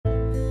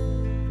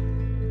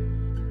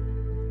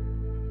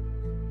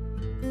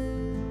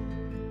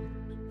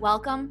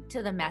Welcome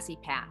to The Messy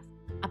Path,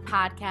 a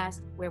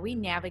podcast where we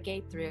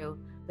navigate through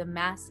the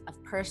mess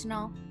of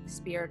personal,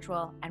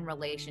 spiritual, and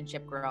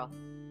relationship growth.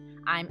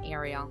 I'm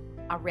Ariel,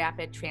 a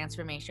rapid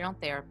transformational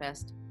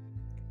therapist.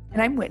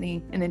 And I'm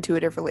Whitney, an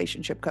intuitive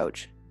relationship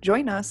coach.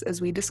 Join us as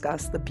we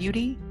discuss the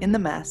beauty in the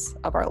mess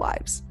of our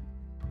lives.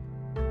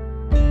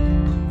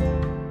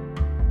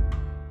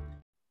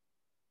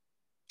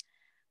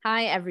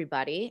 Hi,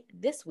 everybody.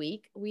 This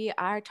week, we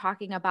are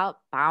talking about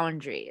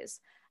boundaries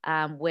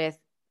with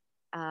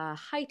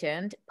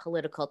heightened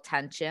political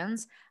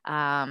tensions,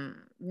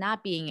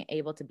 not being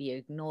able to be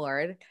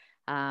ignored.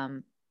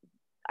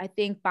 I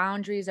think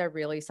boundaries are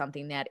really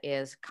something that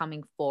is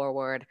coming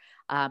forward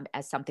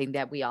as something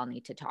that we all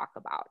need to talk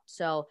about.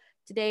 So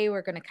today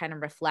we're going to kind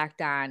of reflect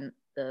on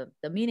the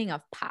meaning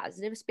of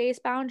positive space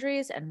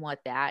boundaries and what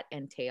that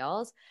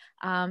entails,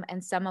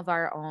 and some of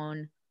our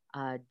own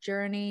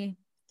journey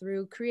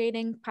through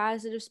creating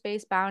positive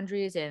space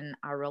boundaries in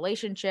our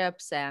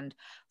relationships and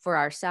for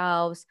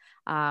ourselves,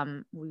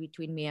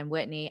 between me and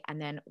Whitney.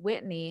 And then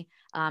Whitney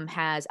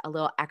has a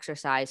little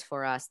exercise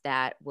for us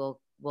that we'll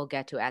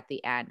get to at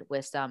the end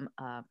with some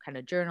kind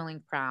of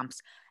journaling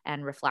prompts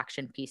and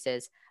reflection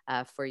pieces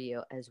for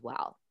you as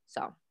well.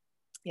 So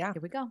yeah,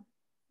 here we go.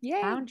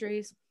 Yay.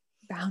 Boundaries.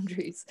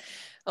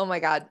 Oh my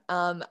God.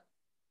 I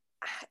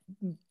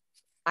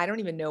don't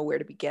even know where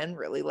to begin,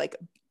 really. Like,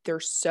 they're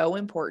so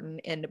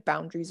important, and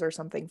boundaries are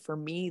something for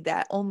me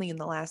that only in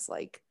the last,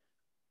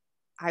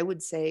 I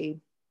would say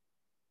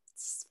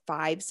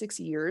 5-6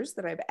 years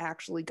that I've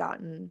actually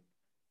gotten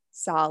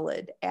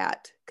solid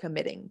at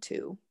committing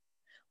to.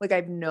 Like,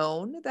 I've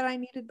known that I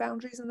needed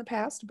boundaries in the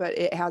past, but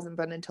it hasn't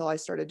been until I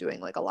started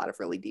doing a lot of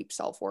really deep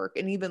self-work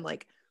and even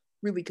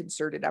really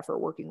concerted effort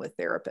working with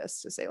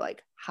therapists to say,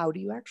 how do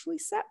you actually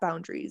set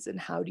boundaries and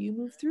how do you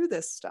move through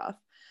this stuff?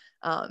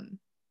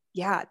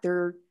 Yeah,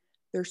 they're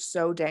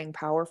so dang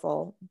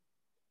powerful.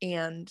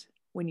 And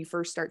when you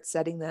first start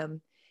setting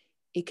them,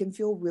 it can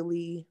feel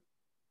really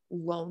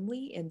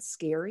lonely and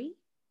scary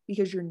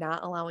because you're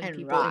not allowing and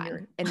people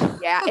wrong.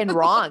 and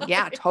wrong.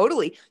 Yeah,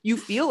 totally. You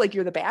feel like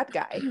you're the bad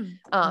guy.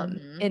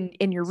 And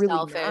you're really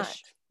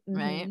selfish,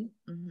 not. right?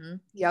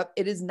 Yep.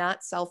 It is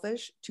not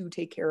selfish to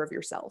take care of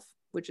yourself,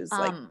 which is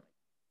so and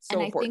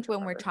I important. think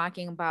when we're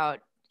talking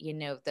about,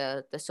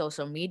 the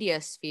social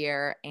media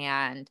sphere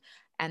and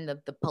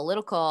the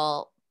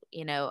political,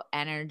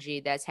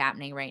 energy that's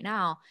happening right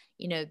now,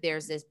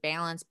 there's this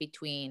balance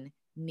between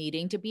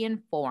needing to be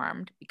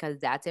informed because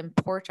that's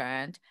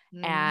important,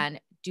 and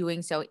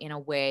doing so in a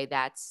way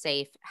that's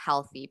safe,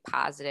 healthy,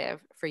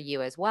 positive for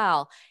you as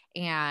well.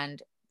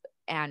 And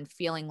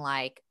feeling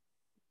like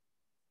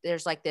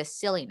there's this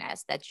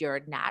silliness that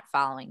you're not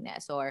following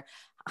this, or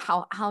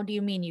how do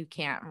you mean you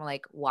can't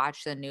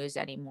watch the news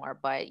anymore,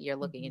 but you're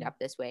looking it up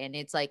this way? And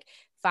it's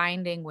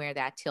finding where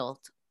that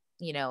tilt,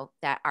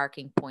 that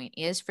arcing point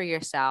is for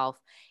yourself,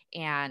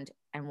 and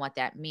what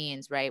that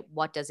means, right?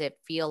 What does it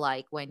feel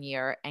like when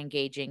you're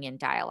engaging in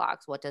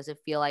dialogues? What does it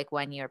feel like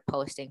when you're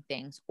posting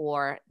things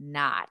or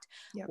not?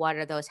 Yep. What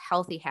are those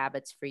healthy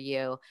habits for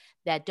you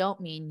that don't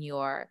mean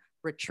you're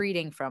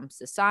retreating from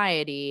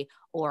society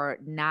or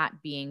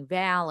not being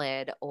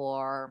valid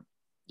or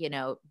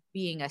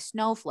being a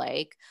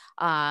snowflake,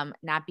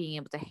 not being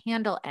able to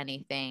handle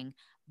anything,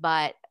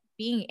 but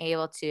being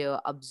able to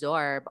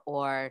absorb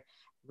or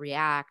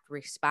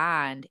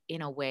respond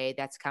in a way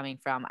that's coming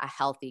from a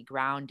healthy,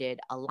 grounded,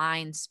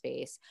 aligned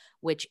space,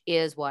 which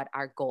is what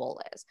our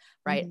goal is,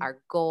 right? Our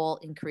goal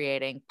in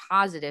creating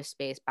positive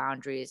space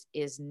boundaries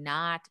is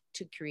not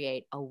to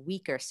create a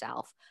weaker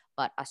self,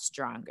 but a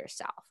stronger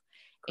self.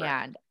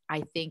 Correct. And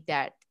I think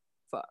that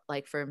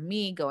for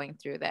me going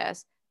through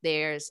this,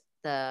 there's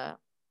the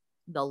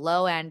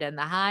low end and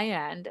the high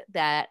end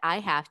that I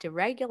have to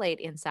regulate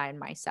inside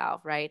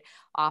myself, right?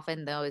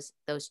 Often those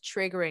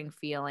triggering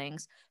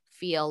feelings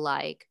feel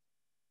like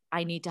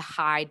I need to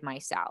hide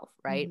myself,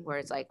 right? Where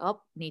it's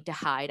need to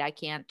hide. I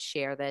can't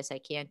share this. I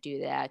can't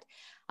do that,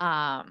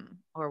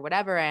 or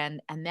whatever.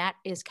 And that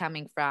is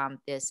coming from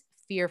this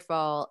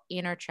fearful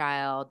inner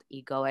child,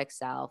 egoic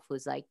self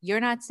who's like, you're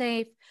not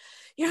safe.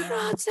 You're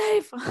not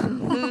safe.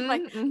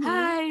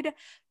 Hide.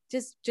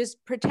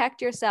 Just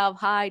protect yourself,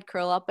 hide,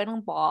 curl up in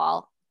a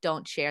ball.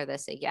 Don't share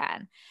this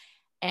again.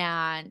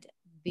 And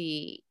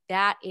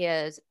that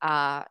is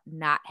a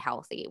not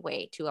healthy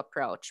way to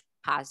approach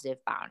positive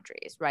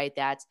boundaries, right?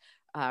 That's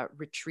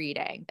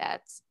retreating.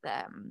 That's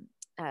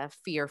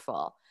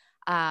fearful.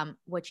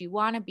 What you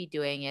want to be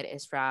doing it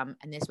is from,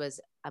 and this was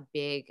a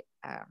big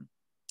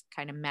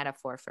kind of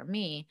metaphor for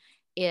me,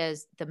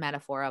 is the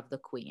metaphor of the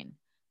queen.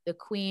 The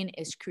queen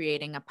is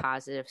creating a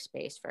positive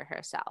space for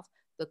herself.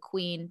 The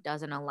queen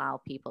doesn't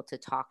allow people to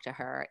talk to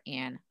her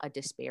in a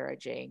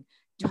disparaging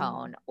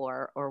tone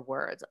or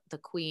words. The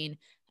queen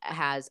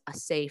has a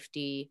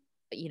safety,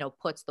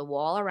 puts the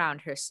wall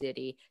around her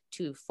city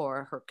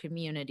for her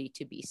community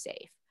to be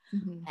safe.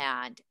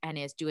 And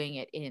is doing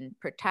it in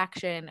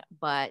protection,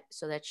 but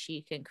so that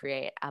she can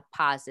create a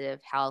positive,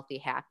 healthy,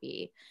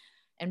 happy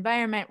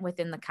environment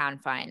within the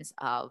confines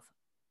of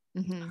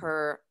Mm-hmm.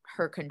 her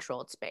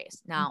controlled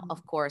space. Now, Mm-hmm.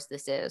 of course,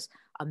 this is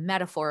a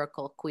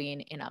metaphorical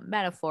queen in a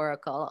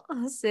metaphorical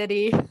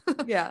city.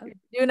 Yeah.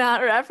 Do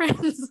not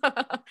reference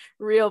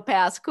real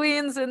past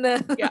queens in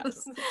this.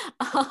 Yes.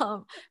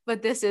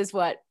 But this is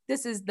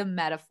the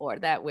metaphor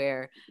that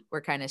we're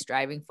kind of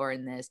striving for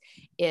in this.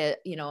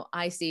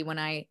 I see when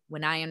I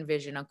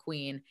envision a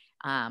queen,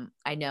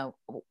 I know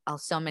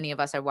so many of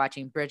us are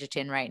watching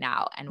Bridgerton right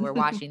now, and we're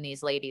watching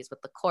these ladies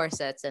with the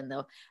corsets and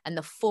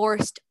the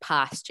forced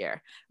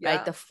posture, right?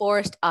 Yeah. The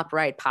forced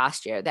upright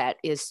posture that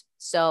is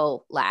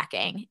so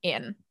lacking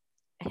in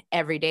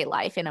everyday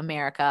life in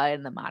America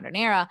in the modern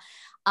era.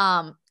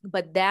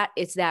 But that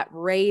it's that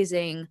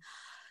raising,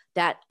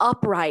 that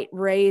upright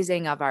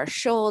raising of our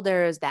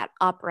shoulders, that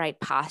upright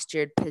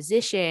postured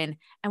position.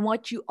 And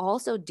what you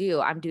also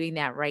do, I'm doing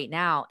that right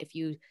now. If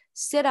you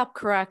sit up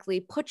correctly,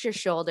 put your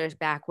shoulders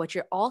back, what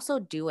you're also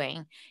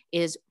doing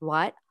is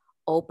what?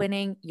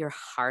 Opening your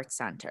heart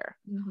center,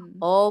 Mm-hmm.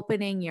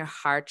 opening your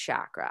heart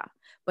chakra.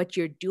 But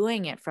you're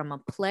doing it from a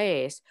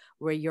place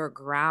where you're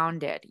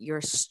grounded,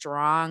 you're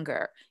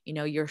stronger,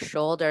 your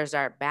shoulders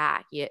are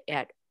back,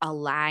 it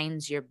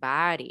aligns your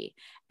body.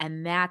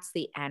 And that's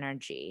the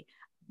energy.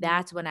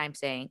 That's what I'm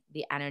saying,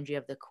 the energy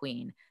of the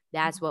queen.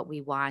 That's what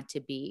we want to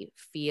be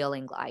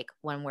feeling like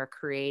when we're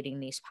creating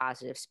these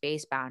positive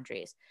space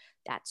boundaries.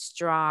 That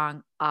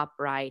strong,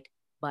 upright,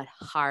 but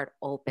heart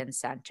open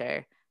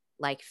center,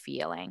 like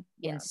feeling,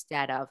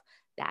 instead of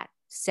that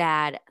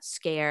sad,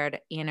 scared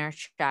inner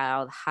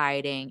child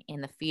hiding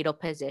in the fetal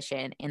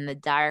position in the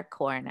dark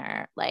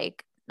corner.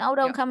 Like, no,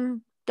 don't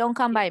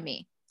come by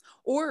me.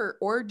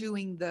 Or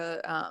doing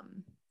the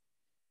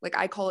like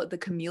I call it the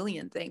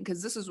chameleon thing,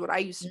 because this is what I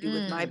used to do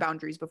with my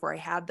boundaries before I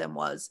had them.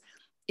 Was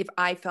if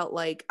I felt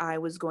like I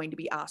was going to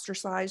be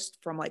ostracized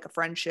from like a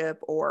friendship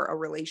or a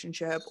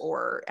relationship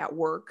or at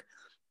work,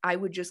 I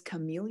would just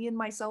chameleon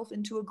myself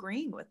into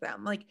agreeing with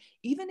them, like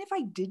even if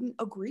I didn't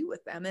agree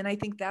with them. And I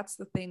think that's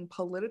the thing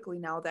politically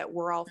now, that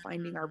we're all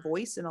finding our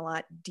voice in a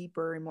lot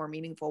deeper and more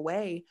meaningful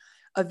way,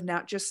 of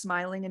not just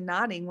smiling and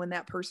nodding when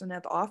that person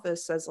at the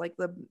office says like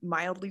the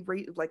mildly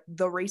like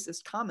the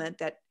racist comment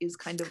that is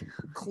kind of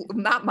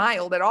not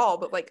mild at all,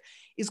 but like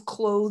is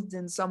clothed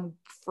in some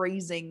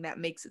phrasing that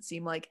makes it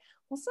seem like,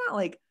 well, it's not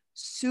like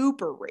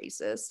super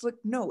racist. Like,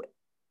 no,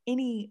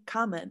 any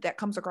comment that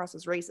comes across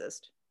as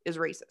racist is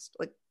racist,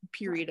 like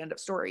period, end of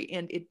story.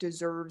 And it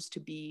deserves to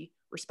be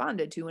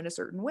responded to in a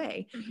certain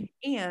way.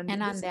 And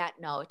on that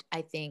note,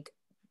 I think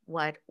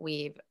what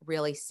we've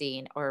really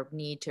seen or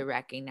need to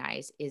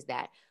recognize is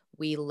that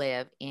we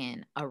live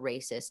in a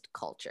racist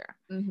culture.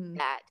 Mm-hmm.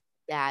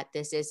 that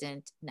this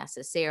isn't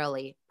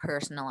necessarily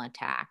personal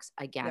attacks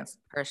against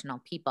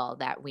personal people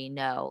that we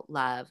know,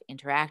 love,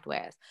 interact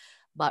with,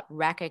 but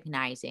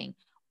recognizing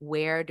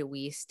where do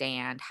we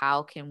stand?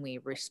 How can we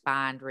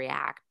respond,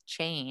 react,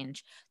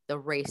 change the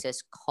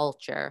racist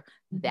culture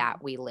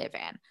that we live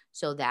in,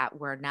 so that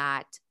we're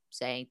not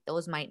saying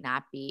those might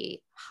not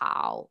be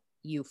how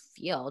you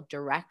feel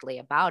directly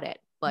about it,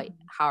 but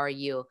how are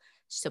you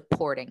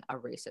supporting a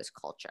racist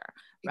culture,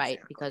 right?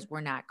 Exactly. Because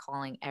we're not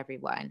calling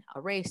everyone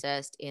a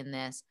racist in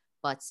this,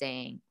 but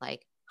saying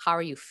like, how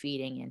are you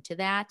feeding into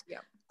that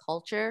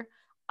culture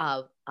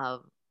of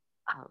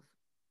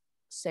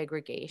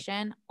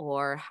segregation,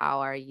 or how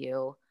are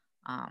you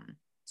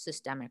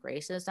systemic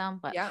racism,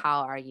 but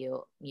how are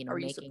you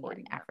making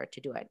an effort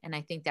to do it? And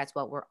I think that's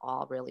what we're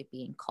all really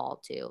being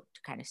called to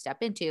kind of step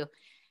into.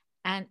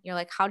 And you're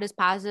like, how does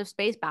positive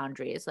space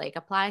boundaries like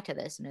apply to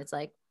this? And it's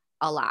like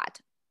a lot.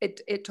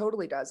 It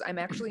totally does. I'm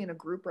actually in a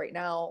group right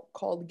now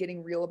called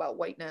Getting Real About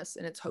Whiteness,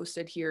 and it's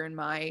hosted here in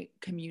my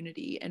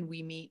community, and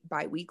we meet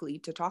bi-weekly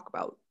to talk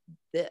about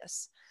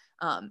this.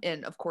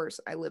 And of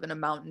course, I live in a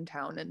mountain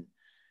town, and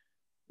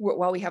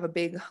while we have a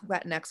big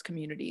Latinx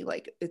community,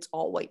 like it's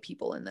all white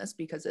people in this,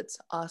 because it's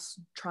us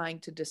trying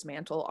to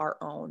dismantle our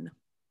own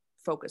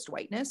focused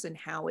whiteness and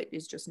how it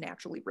is just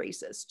naturally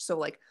racist. So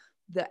like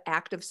the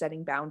act of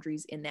setting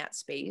boundaries in that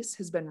space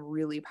has been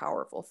really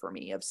powerful for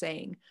me, of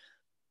saying,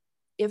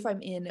 if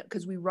I'm in,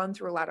 because we run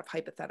through a lot of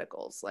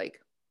hypotheticals, like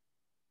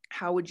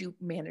how would you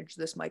manage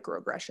this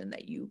microaggression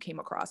that you came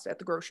across at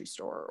the grocery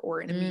store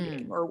or in a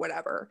meeting or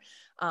whatever.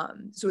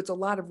 So it's a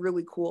lot of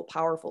really cool,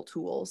 powerful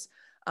tools.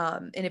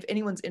 And if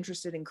anyone's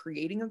interested in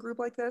creating a group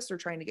like this or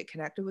trying to get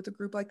connected with a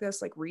group like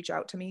this, like reach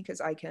out to me, because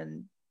I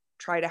can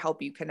try to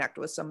help you connect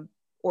with some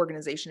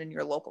organization in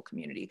your local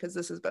community, because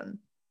this has been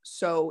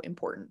so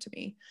important to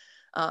me,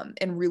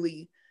 and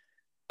really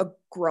a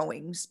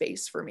growing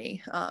space for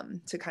me,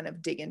 to kind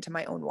of dig into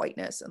my own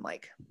whiteness and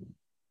like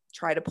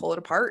try to pull it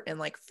apart and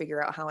like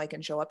figure out how I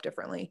can show up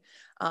differently.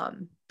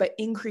 But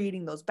in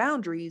creating those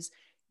boundaries,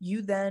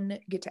 you then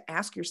get to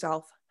ask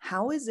yourself,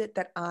 how is it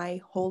that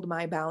I hold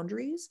my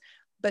boundaries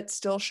but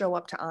still show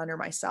up to honor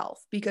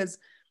myself? Because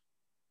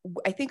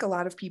I think a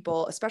lot of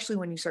people, especially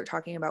when you start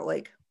talking about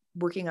like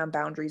working on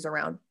boundaries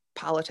around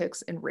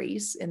politics and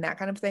race and that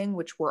kind of thing,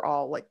 which we're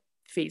all like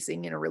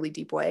facing in a really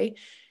deep way,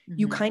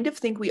 you kind of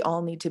think we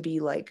all need to be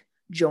like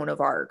Joan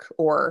of Arc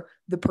or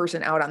the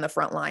person out on the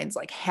front lines,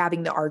 like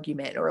having the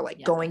argument or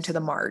like going to the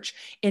march.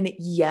 And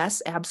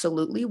yes,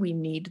 absolutely, we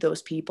need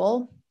those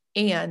people.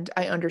 And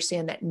I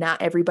understand that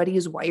not everybody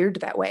is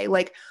wired that way.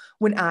 Like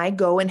when I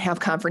go and have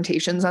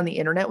confrontations on the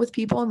internet with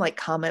people and like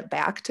comment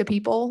back to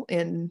people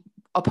in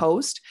a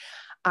post,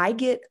 I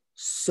get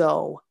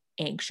so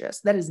anxious.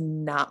 That is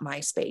not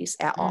my space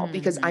at all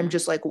because I'm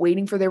just like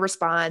waiting for their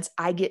response.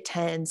 I get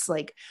tense.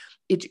 Like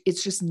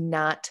it's just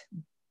not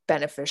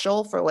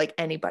beneficial for like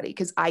anybody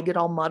because I get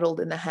all muddled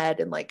in the head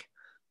and like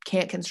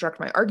can't construct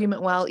my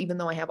argument well, even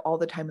though I have all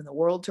the time in the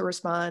world to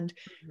respond.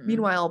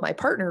 Meanwhile, my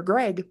partner,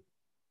 Greg,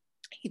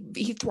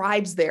 he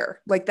thrives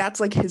there. Like that's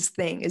like his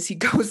thing is he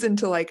goes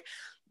into like,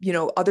 you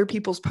know, other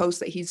people's posts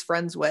that he's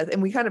friends with.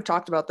 And we kind of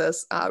talked about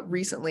this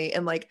recently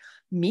and like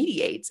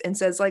mediates and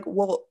says like,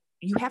 well,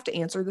 you have to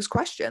answer this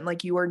question.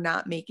 Like you are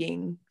not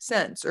making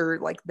sense or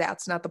like,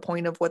 that's not the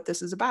point of what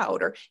this is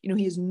about. Or, you know,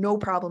 he has no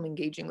problem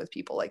engaging with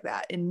people like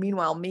that. And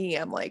meanwhile, me,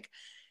 I'm like,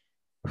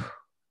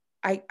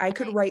 I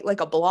could write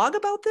like a blog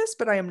about this,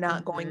 but I am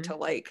not going to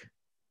like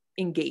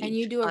engage. And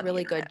you do a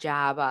really good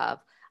job of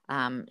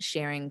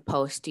sharing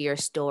posts to your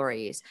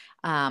stories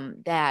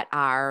that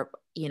are,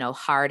 you know,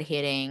 hard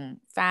hitting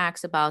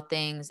facts about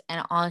things.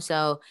 And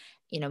also,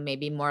 you know,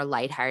 maybe more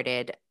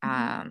lighthearted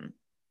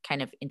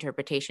kind of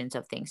interpretations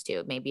of things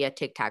too. Maybe a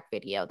TikTok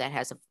video that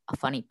has a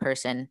funny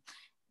person,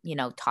 you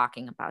know,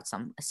 talking about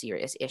a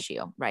serious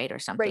issue, right? Or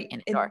something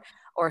in it,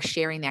 or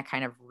sharing that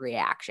kind of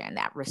reaction,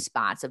 that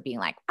response of being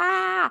like,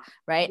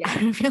 right? Yeah.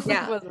 I feel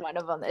like it was one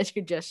of them that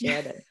you just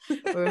shared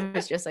it, where it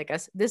was just like,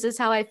 this is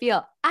how I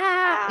feel. You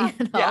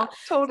know? Yeah,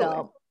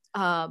 totally.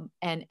 So,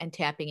 and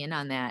tapping in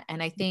on that.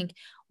 And I think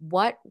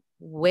what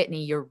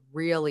Whitney, you're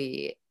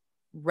really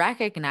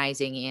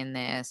recognizing in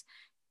this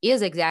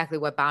is exactly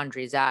what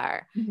boundaries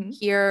are.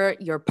 Here,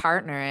 your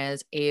partner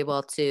is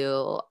able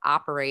to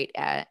operate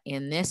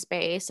in this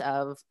space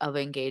of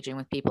engaging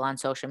with people on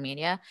social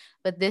media,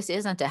 but this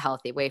isn't a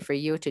healthy way for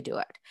you to do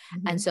it.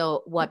 And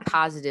so what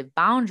positive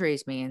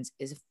boundaries means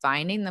is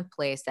finding the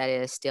place that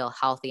is still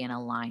healthy and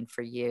aligned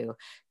for you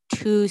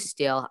to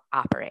still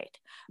operate,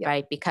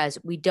 right? Because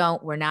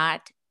we're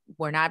not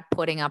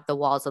putting up the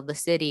walls of the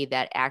city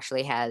that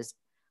actually has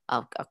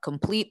a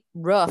complete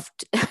roof.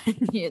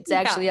 It's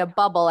actually a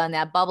bubble, and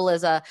that bubble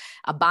is a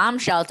bomb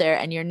shelter,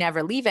 and you're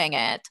never leaving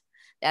it.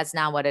 That's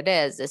not what it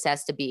is. This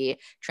has to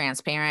be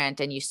transparent,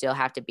 and you still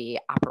have to be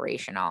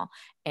operational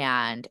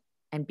and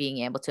being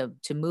able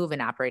to move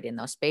and operate in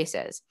those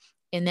spaces.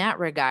 In that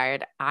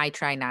regard, I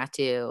try not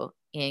to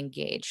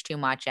engage too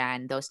much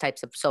on those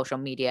types of social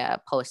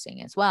media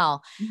posting as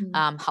well.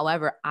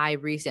 However, I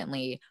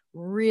recently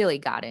really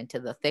got into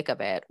the thick of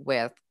it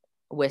with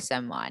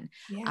someone.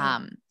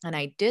 And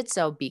I did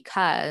so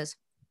because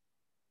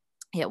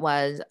it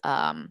was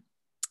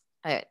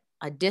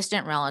a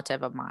distant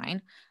relative of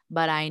mine,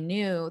 but I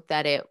knew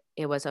that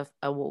it was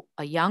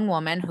a young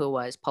woman who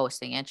was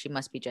posting it. She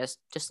must be just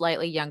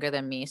slightly younger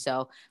than me.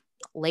 So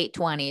late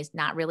 20s,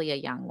 not really a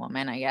young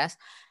woman, I guess.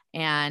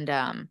 And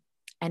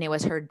it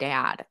was her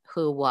dad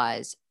who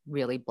was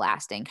really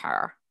blasting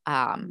her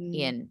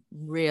in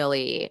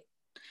really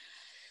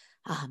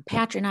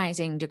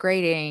patronizing,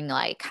 degrading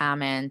like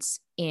comments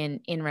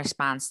in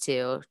response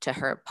to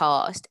her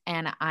post.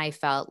 And I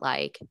felt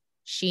like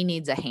she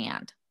needs a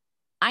hand.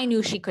 I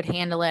knew she could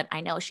handle it. I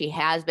know she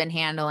has been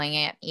handling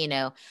it, you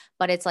know,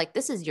 but it's like,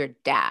 this is your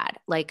dad.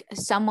 Like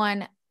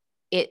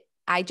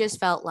I just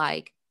felt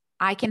like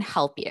I can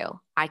help you.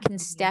 I can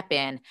step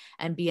in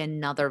and be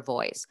another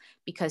voice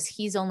because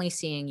he's only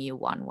seeing you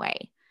one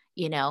way,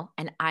 you know,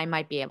 and I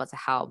might be able to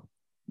help,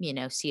 you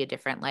know, see a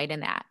different light in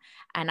that.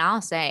 And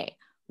I'll say,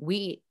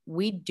 we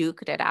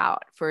duked it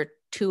out for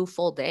 2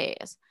 full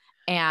days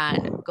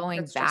and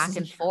going back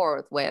and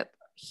forth with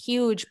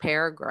huge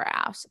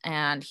paragraphs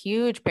and,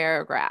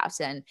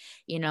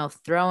 you know,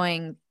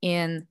 throwing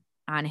in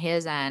on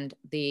his end,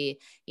 the,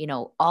 you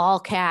know,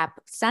 all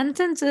cap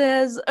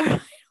sentences,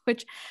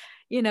 which,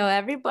 you know,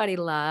 everybody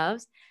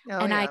loves.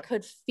 I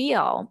could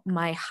feel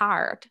my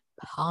heart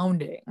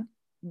pounding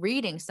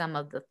reading some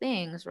of the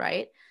things,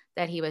 right,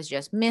 that he was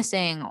just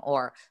missing,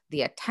 or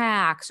the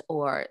attacks,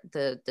 or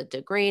the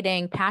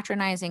degrading,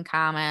 patronizing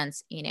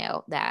comments, you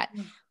know, that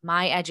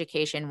my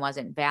education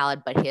wasn't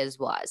valid, but his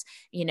was,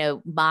 you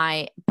know,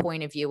 my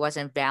point of view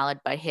wasn't valid,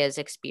 but his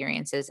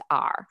experiences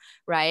are,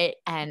 right.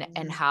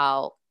 And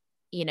how,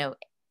 you know,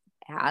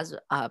 as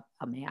a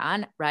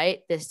man, right,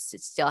 this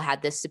still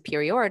had this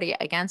superiority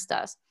against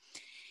us.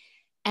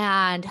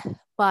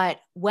 But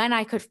when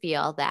I could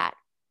feel that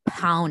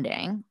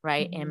pounding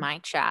right in my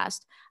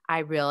chest, I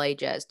really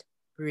just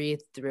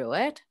breathed through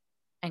it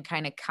and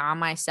kind of calm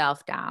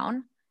myself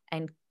down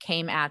and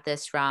came at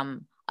this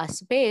from a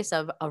space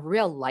of a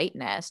real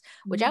lightness,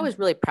 which I was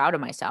really proud of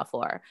myself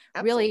for.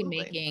 Absolutely. Really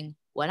making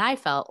what I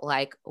felt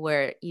like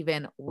were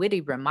even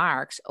witty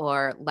remarks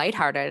or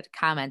lighthearted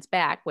comments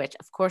back, which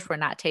of course were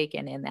not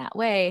taken in that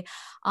way.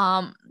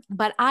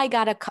 But I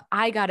got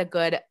a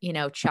good, you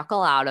know,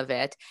 chuckle out of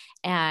it.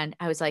 And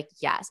I was like,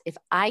 yes, if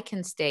I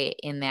can stay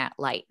in that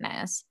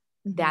lightness,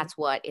 that's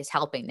what is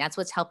helping. That's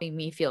what's helping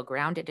me feel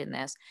grounded in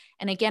this.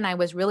 And again, I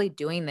was really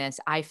doing this,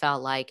 I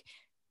felt like,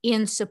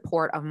 in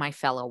support of my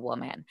fellow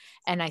woman.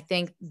 And I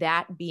think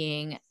that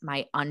being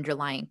my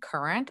underlying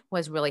current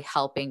was really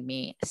helping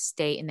me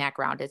stay in that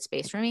grounded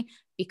space for me,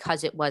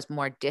 because it was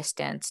more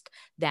distanced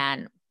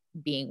than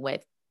being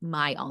with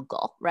my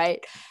uncle,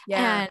 right?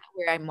 Yeah. And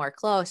where I'm more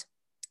close.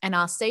 And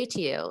I'll say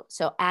to you,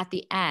 so at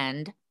the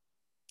end,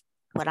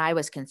 what I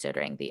was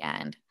considering the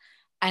end,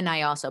 and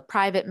I also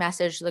private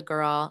messaged the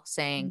girl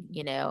saying,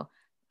 you know,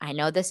 I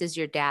know this is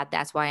your dad.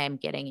 That's why I'm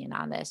getting in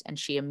on this. And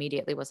she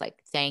immediately was like,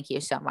 thank you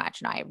so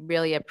much. And I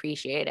really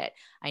appreciate it.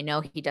 I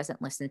know he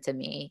doesn't listen to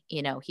me.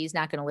 You know, he's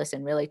not going to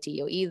listen really to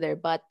you either,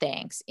 but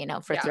thanks, you know,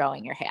 for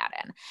throwing your hat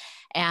in.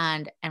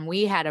 And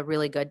we had a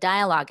really good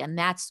dialogue. And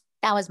that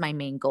was my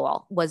main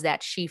goal, was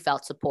that she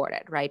felt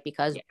supported, right?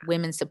 Because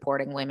women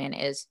supporting women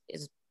is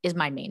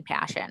my main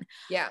passion.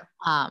 Yeah.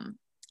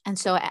 And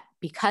so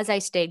because I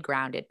stayed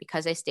grounded,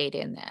 because I stayed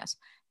in this,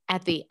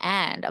 at the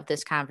end of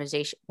this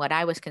conversation, what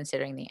I was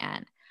considering the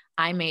end,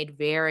 I made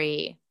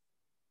very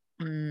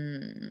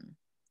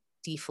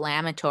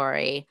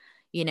deflammatory,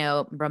 you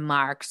know,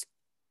 remarks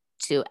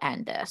to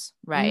end this,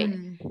 right?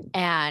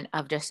 And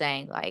of just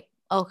saying like,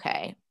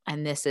 okay,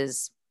 and this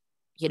is,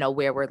 you know,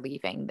 where we're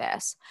leaving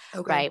this,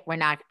 right?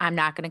 I'm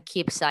not going to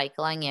keep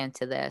cycling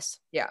into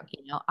this. Yeah.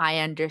 You know, I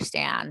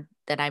understand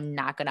that I'm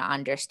not going to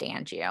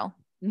understand you,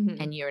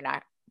 and you're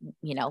not,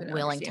 you know,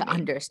 willing to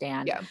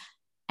understand. Yeah.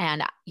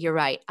 And you're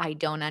right. I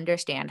don't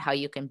understand how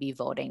you can be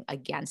voting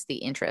against the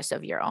interests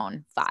of your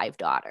own 5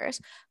 daughters.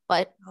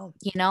 But,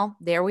 you know,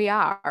 there we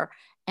are.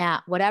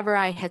 And whatever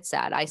I had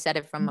said, I said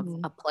it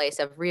from a place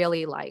of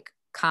really like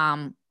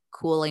calm,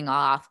 cooling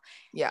off.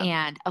 Yeah.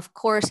 And of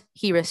course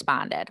he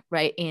responded,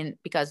 right?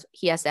 Because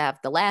he has to have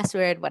the last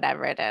word,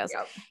 whatever it is,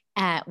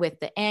 with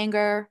the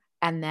anger.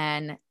 And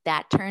then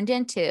that turned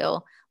into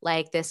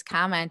like this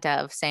comment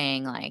of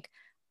saying like,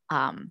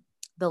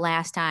 the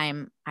last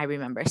time I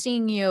remember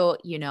seeing you,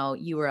 you know,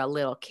 you were a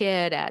little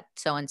kid at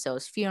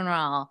so-and-so's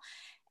funeral,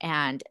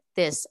 and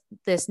this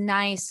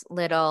nice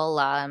little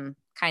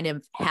kind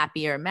of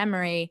happier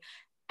memory,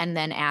 and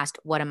then asked,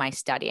 what am I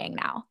studying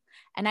now?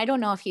 And I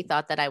don't know if he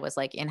thought that I was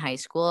like in high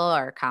school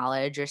or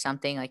college or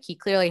something. Like he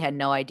clearly had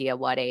no idea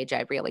what age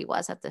I really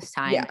was at this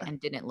time and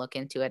didn't look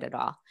into it at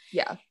all.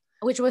 Yeah.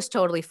 Which was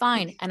totally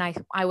fine. And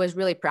I was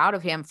really proud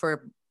of him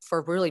for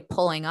really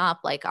pulling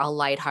up like a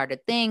lighthearted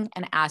thing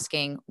and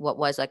asking what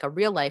was like a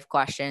real life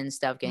question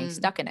instead of getting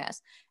stuck in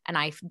this. And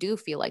I do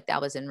feel like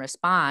that was in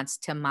response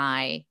to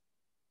my,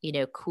 you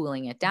know,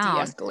 cooling it down.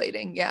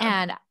 De-escalating.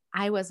 Yeah. And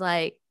I was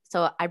like,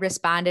 so I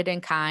responded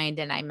in kind,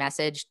 and I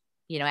messaged,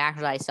 you know,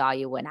 actually I saw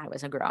you when I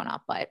was a grown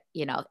up, but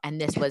you know,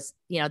 and this was,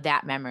 you know,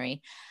 that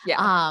memory.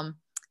 Yeah.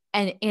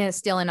 And it's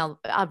still in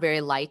a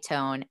very light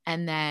tone.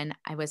 And then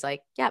I was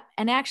like, yep.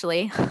 And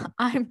actually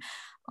I'm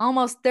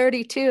almost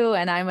 32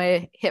 and I'm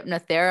a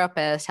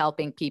hypnotherapist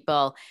helping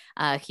people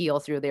heal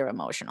through their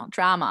emotional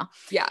trauma.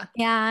 Yeah.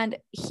 And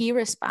he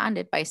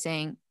responded by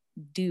saying,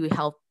 do you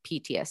help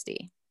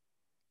PTSD?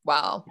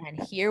 Wow.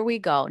 And here we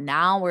go.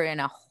 Now we're in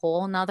a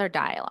whole nother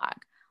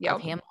dialogue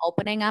of him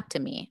opening up to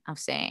me, of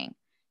saying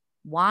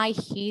why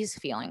he's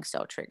feeling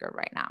so triggered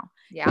right now.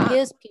 Yeah.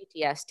 His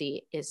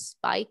PTSD is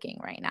spiking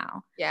right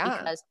now. Yeah.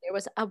 Because there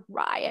was a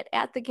riot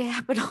at the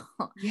Capitol.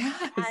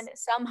 Yes. And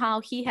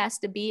somehow he has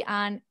to be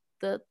on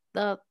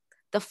the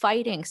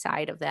fighting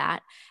side of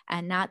that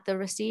and not the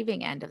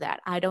receiving end of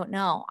that. I don't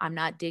know. I'm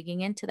not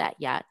digging into that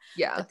yet.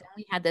 Yeah. But then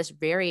we had this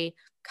very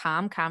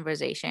calm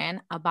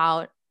conversation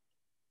about,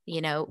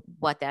 you know,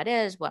 what that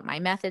is, what my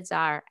methods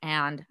are,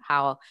 and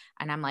how,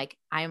 and I'm like,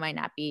 I might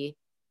not be,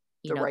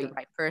 you know, the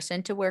right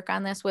person to work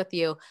on this with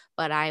you,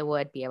 but I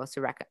would be able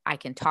to, I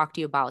can talk to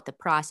you about the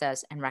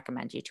process and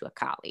recommend you to a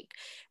colleague.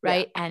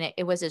 Right. Yeah. And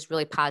it was this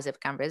really positive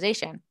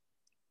conversation.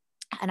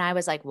 And I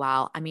was like,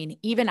 wow, I mean,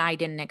 even I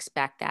didn't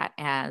expect that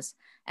as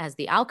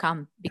the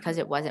outcome, because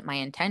it wasn't my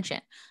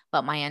intention,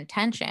 but my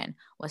intention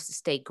was to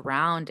stay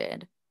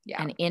grounded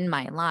and in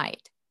my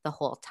light the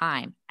whole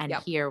time. And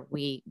here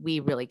we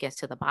really get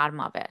to the bottom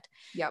of it.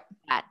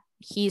 That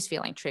he's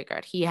feeling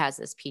triggered. He has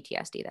this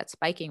PTSD that's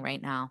spiking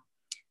right now.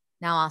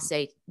 Now I'll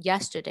say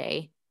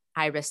yesterday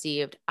I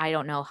received, I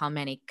don't know how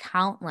many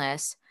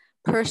countless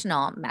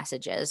personal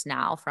messages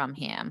now from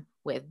him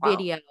with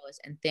videos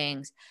and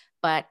things,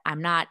 but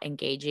I'm not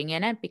engaging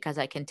in it because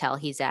I can tell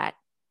he's at,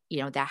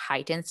 you know, that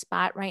heightened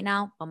spot right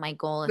now. But my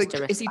goal is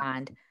to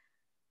respond.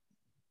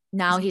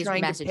 Now he's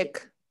trying to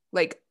pick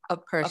like a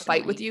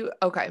fight with you.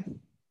 Okay.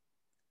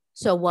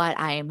 So what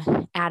I'm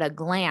at a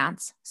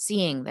glance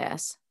seeing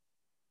this,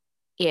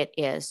 it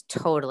is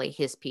totally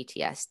his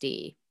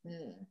PTSD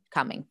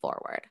coming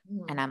forward.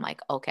 And I'm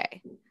like,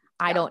 okay,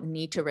 I don't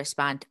need to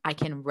respond. I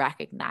can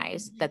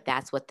recognize that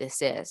that's what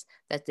this is,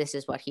 that this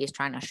is what he's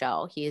trying to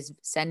show. He is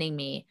sending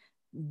me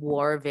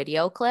war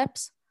video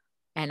clips.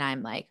 And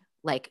I'm like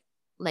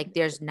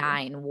there's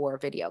 9 war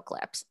video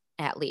clips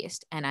at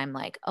least. And I'm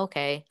like,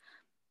 okay,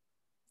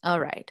 all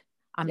right.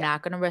 I'm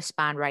not going to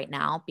respond right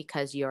now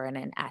because you're in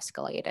an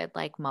escalated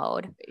like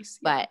mode,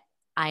 but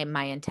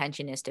my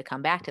intention is to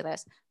come back to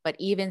this. But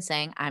even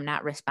saying I'm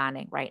not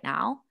responding right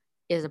now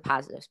is a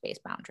positive space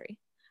boundary,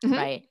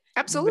 right?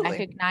 Absolutely.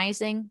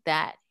 Recognizing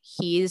that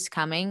he's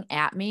coming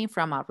at me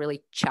from a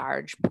really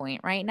charged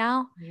point right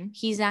now.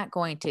 He's not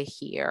going to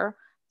hear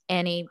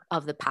any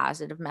of the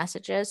positive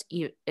messages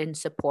in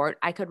support.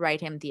 I could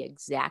write him the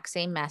exact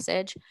same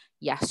message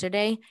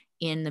yesterday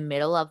in the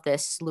middle of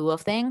this slew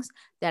of things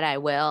that I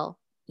will,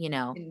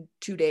 in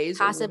 2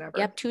 days or whatever.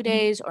 Yep, 2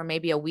 days or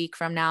maybe a week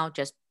from now,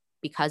 just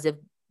because of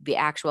the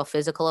actual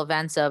physical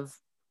events of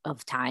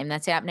time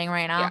that's happening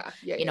right now.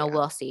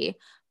 We'll see.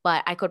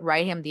 But I could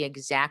write him the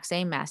exact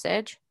same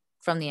message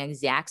from the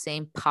exact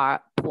same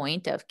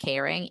point of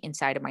caring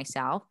inside of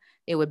myself.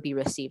 It would be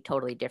received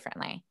totally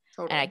differently.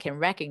 And I can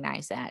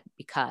recognize that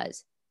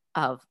because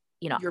of,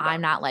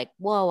 I'm not like,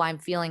 whoa, I'm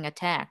feeling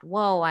attacked.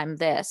 Whoa, I'm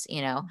this,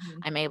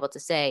 I'm able to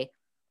say,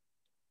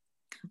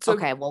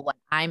 okay, well, when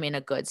I'm in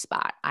a good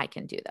spot, I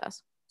can do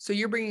this. So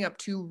you're bringing up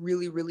two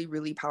really, really,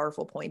 really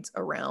powerful points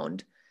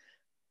around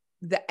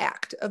the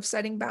act of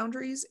setting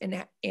boundaries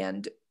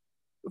and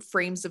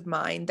frames of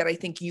mind that I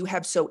think you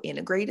have so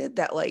integrated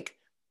that like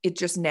it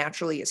just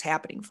naturally is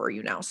happening for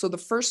you now. So the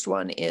first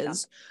one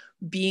is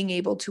being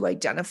able to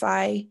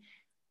identify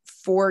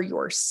for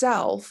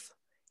yourself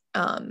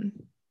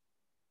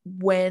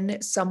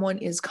when someone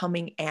is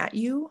coming at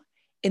you.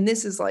 And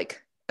this is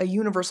like a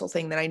universal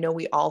thing that I know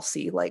we all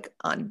see like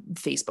on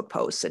Facebook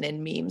posts and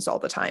in memes all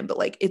the time, but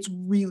like it's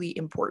really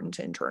important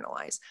to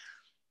internalize.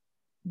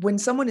 When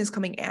someone is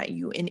coming at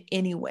you in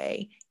any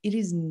way, it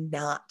is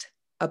not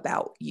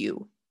about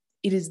you.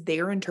 It is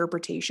their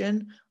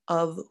interpretation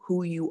of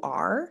who you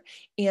are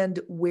and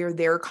where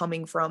they're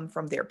coming from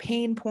their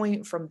pain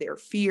point, from their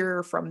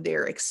fear, from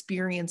their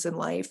experience in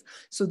life.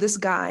 So this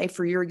guy,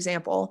 for your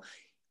example,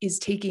 is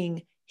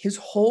taking his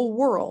whole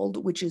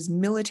world, which is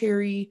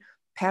military,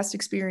 past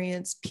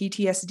experience,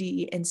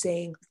 PTSD, and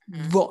saying,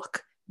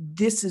 look,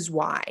 this is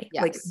why.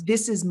 Yes. Like,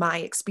 this is my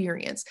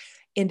experience.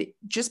 And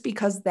just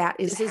because that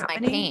is this happening,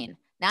 is my pain,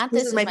 not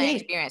this is my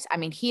experience. I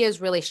mean, he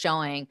is really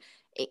showing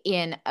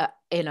in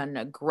an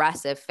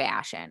aggressive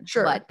fashion,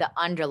 but the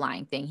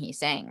underlying thing he's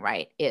saying,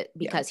 right?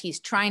 Because he's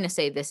trying to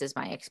say, this is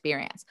my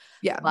experience.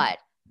 But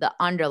the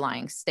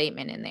underlying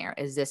statement in there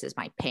is, this is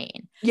my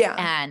pain.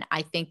 And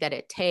I think that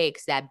it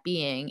takes that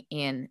being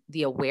in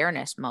the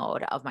awareness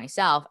mode of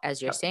myself,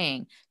 as you're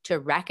saying, to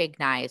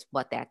recognize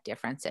what that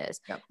difference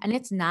is. And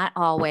it's not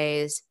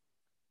always,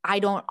 I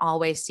don't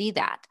always see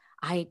that.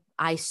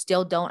 I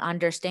still don't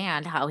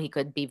understand how he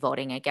could be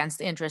voting against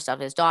the interests of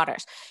his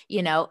daughters.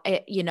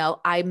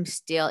 I'm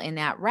still in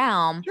that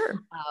realm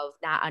of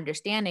not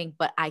understanding,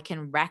 but I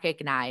can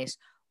recognize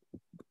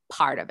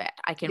part of it.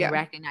 I can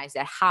recognize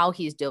that how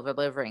he's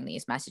delivering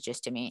these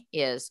messages to me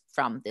is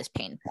from this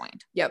pain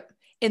point.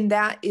 And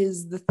that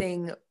is the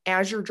thing,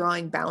 as you're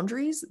drawing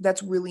boundaries,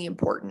 that's really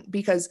important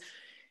because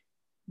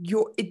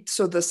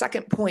so the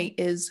second point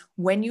is,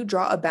 when you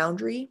draw a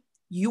boundary,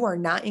 you are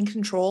not in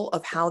control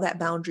of how that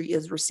boundary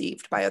is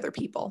received by other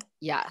people.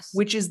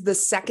 Which is the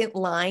second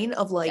line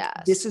of like,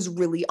 this is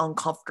really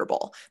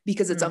uncomfortable,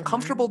 because it's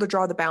uncomfortable to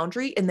draw the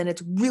boundary. And then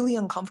it's really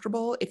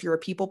uncomfortable if you're a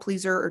people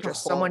pleaser or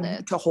just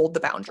someone to hold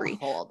the boundary,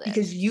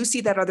 because you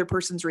see that other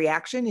person's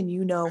reaction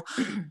and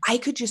I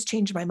could just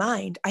change my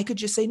mind. I could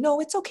just say,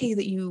 no, it's okay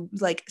that you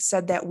like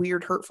said that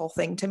weird, hurtful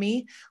thing to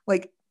me.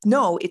 Like,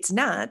 no, it's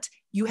not.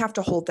 You have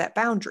to hold that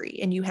boundary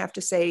and you have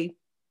to say,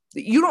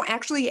 you don't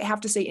actually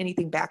have to say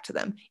anything back to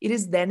them. It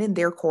is then in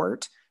their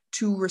court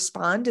to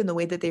respond in the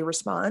way that they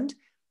respond.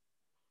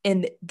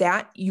 And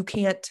that you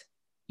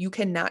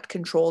cannot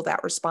control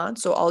that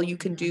response. So all you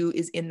can do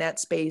is, in that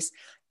space,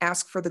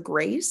 ask for the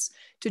grace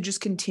to just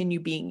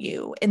continue being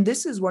you. And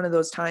this is one of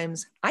those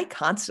times I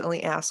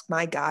constantly ask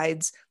my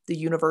guides, the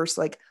universe,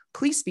 like,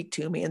 please speak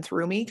to me and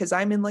through me, because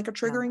I'm in like a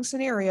triggering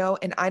scenario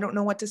and I don't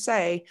know what to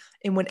say.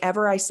 And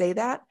whenever I say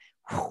that,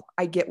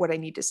 I get what I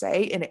need to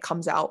say and it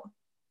comes out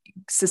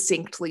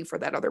succinctly for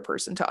that other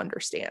person to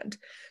understand.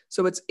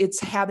 So it's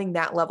having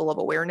that level of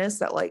awareness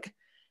that like,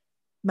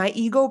 my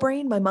ego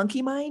brain, my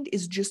monkey mind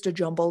is just a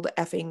jumbled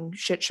effing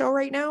shit show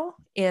right now.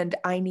 And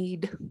I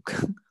need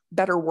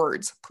better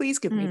words. Please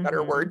give me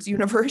better words,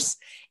 universe.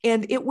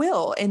 And it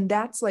will. And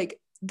that's like,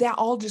 that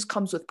all just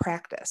comes with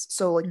practice.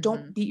 So like,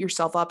 don't beat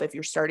yourself up if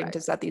you're starting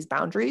to set these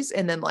boundaries.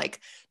 And then like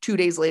 2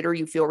 days later,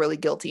 you feel really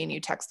guilty and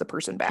you text the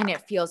person back. And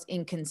it feels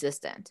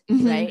inconsistent,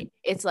 right?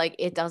 It's like,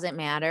 it doesn't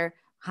matter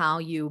how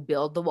you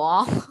build the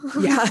wall.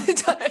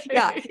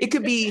 It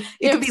could be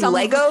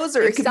Legos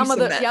or it could be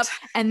cement.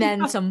 And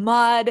then some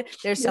mud.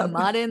 There's some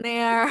mud in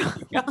there.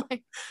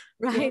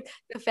 Right.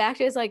 The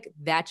fact is like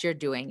that you're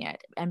doing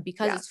it. And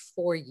because it's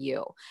for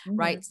you,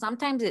 right?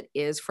 Sometimes it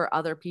is for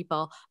other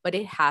people, but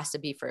it has to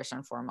be first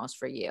and foremost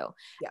for you.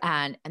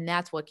 And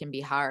that's what can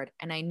be hard.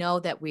 And I know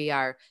that we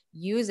are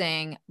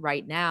using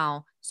right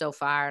now so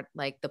far,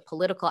 like the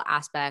political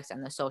aspects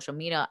and the social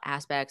media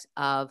aspects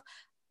of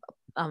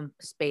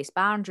space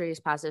boundaries,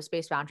 positive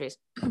space boundaries.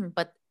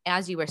 But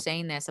as you were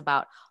saying this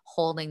about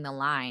holding the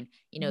line,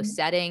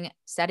 setting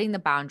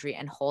the boundary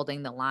and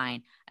holding the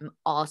line, I'm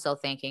also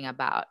thinking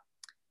about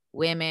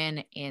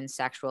women in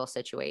sexual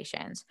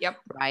situations. Yep.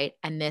 Right.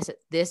 And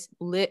this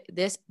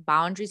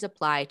boundaries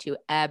apply to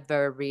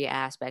every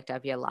aspect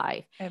of your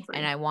life.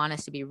 And I want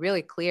us to be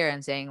really clear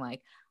in saying,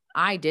 like,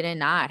 I did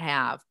not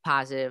have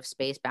positive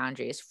space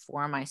boundaries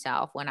for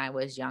myself when I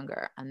was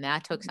younger. And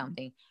that took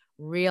something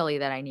really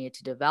that I needed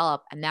to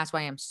develop. And that's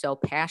why I'm so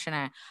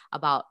passionate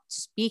about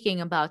speaking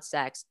about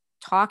sex,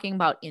 talking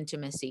about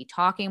intimacy,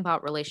 talking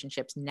about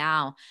relationships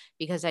now,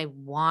 because I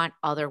want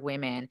other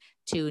women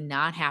to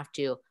not have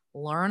to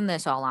learn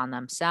this all on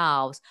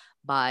themselves,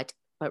 but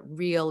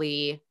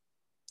really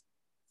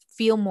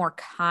feel more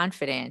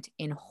confident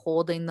in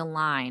holding the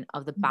line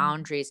of the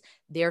boundaries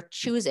they're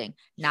choosing.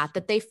 Not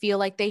that they feel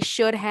like they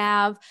should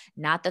have,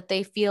 not that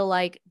they feel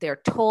like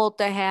they're told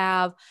to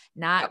have,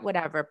 not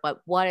whatever,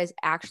 but what is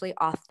actually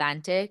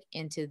authentic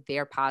into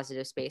their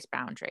positive space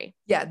boundary.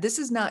 Yeah, this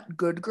is not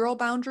good girl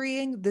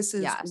boundarying. This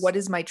is what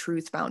is my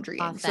truth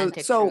boundarying.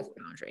 Authentic truth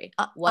boundary.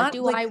 What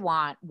do I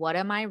want? What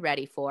am I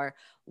ready for?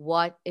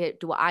 What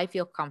do I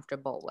feel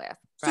comfortable with?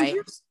 Right.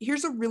 So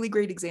here's a really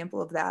great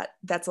example of that.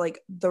 That's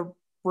like the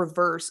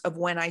reverse of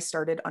when I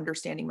started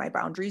understanding my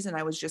boundaries and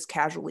I was just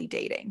casually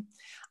dating.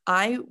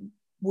 I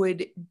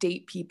would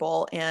date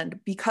people, and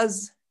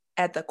because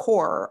at the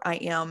core I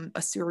am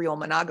a serial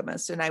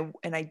monogamist and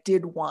I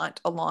did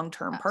want a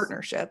long-term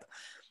partnership,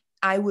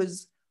 I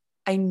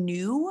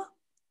knew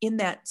in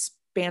that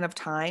span of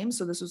time,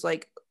 so this was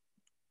like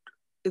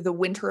the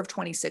winter of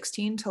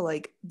 2016 to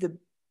like the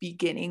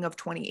beginning of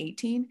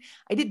 2018,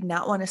 I did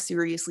not want to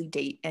seriously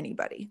date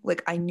anybody.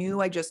 Like I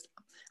knew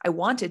I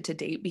wanted to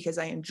date because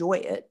I enjoy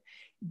it,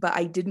 but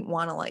I didn't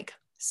want to like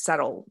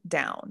settle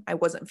down. I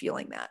wasn't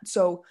feeling that.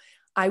 So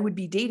I would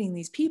be dating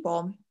these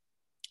people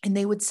and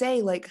they would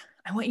say like,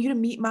 I want you to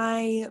meet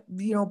my,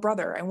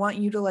 brother. I want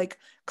you to like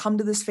come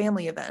to this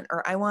family event,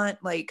 or I want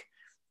like,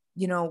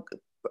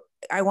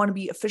 I want to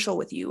be official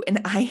with you.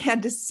 And I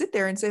had to sit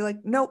there and say like,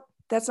 nope,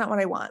 that's not what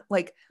I want.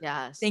 Like,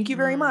 yes, thank you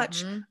very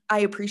much. I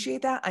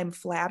appreciate that. I'm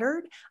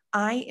flattered.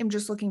 I am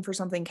just looking for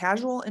something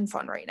casual and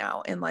fun right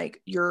now. And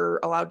like, you're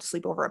allowed to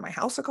sleep over at my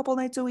house a couple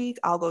nights a week.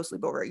 I'll go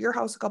sleep over at your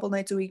house a couple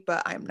nights a week,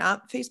 but I'm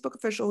not Facebook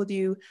official with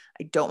you.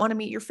 I don't want to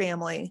meet your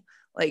family.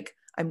 Like,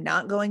 I'm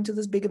not going to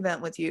this big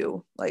event with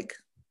you. Like,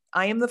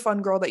 I am the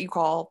fun girl that you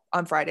call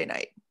on Friday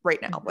night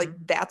right now. Like,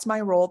 that's my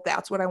role.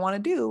 That's what I want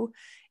to do.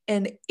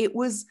 And it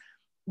was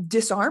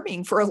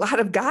disarming for a lot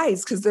of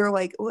guys because they're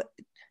like, what?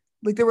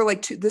 Like there were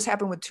like this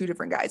happened with two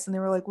different guys and they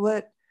were like,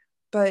 what,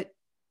 but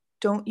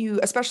don't you,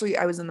 especially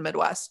I was in the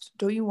Midwest,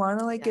 don't you want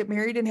to like get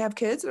married and have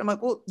kids? And I'm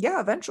like, well, yeah,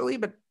 eventually,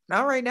 but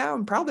not right now.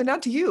 And probably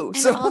not to you. And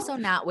so also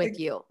not with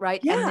you. Right.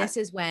 Yeah. And this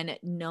is when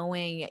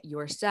knowing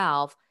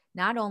yourself,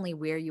 not only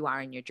where you are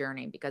in your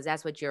journey, because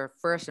that's what you're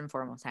first and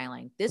foremost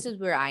highlighting. This is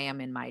where I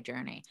am in my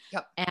journey.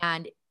 Yep.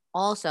 And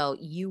also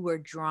you were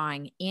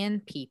drawing in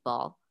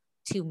people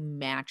to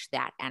match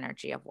that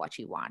energy of what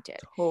you wanted.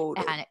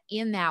 Totally. And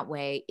in that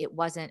way, it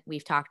wasn't,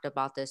 we've talked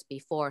about this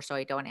before, so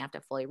I don't have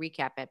to fully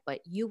recap it, but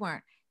you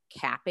weren't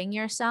capping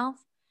yourself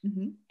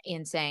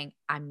in saying,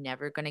 I'm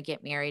never going to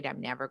get married. I'm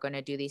never going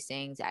to do these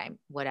things. I'm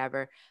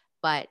whatever.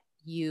 But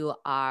you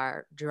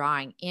are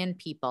drawing in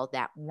people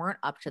that weren't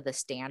up to the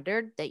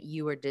standard that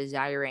you were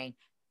desiring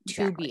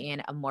to be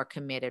in a more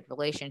committed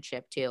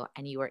relationship to.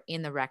 And you are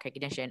in the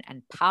recognition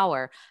and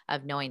power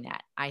of knowing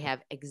that. I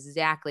have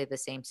exactly the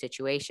same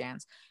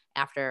situations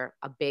after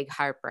a big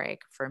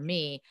heartbreak for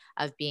me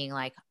of being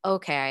like,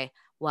 okay,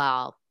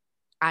 well,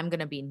 I'm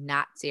going to be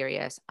not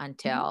serious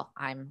until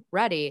I'm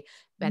ready.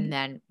 And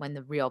then when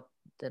the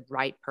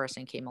right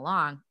person came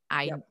along,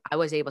 I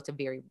was able to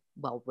very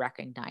well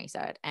recognize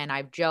it. And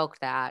I've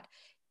joked that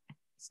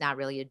it's not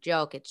really a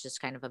joke. It's just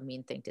kind of a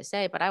mean thing to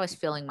say, but I was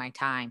filling my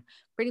time,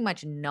 pretty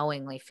much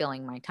knowingly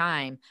filling my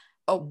time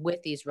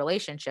with these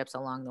relationships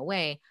along the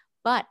way.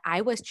 But I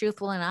was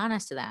truthful and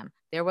honest to them.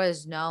 There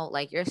was no,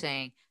 like you're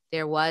saying,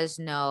 there was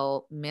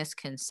no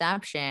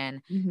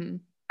misconception.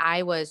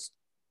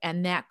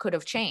 And that could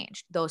have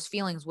changed. Those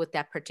feelings with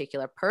that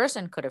particular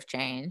person could have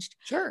changed.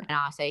 Sure. And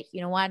I'll say,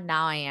 you know what,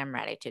 now I am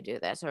ready to do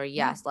this, or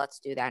yes, let's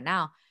do that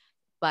now.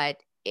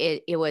 But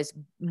it was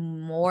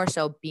more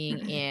so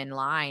being in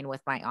line with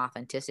my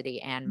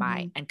authenticity and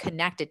and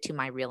connected to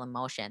my real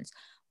emotions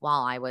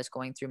while I was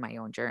going through my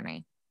own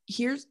journey.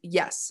 Here's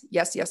yes.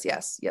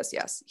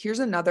 Here's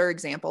another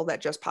example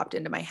that just popped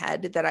into my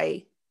head that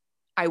I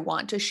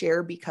want to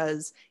share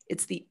because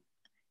it's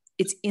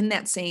in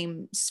that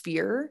same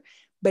sphere,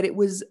 but it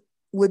was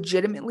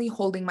legitimately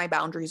holding my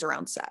boundaries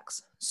around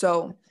sex.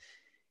 So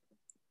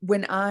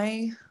when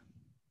I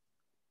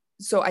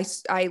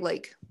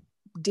like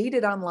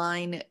dated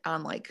online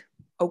on like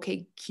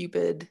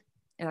OkCupid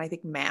and I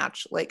think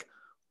Match, like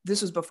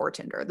this was before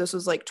Tinder. This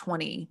was like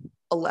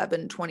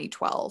 2011,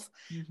 2012.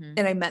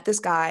 And I met this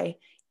guy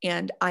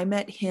and I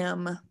met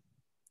him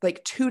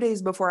like 2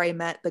 days before I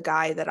met the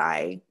guy that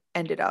I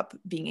ended up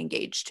being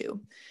engaged to.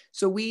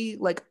 So we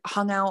like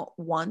hung out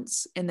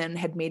once and then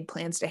had made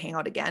plans to hang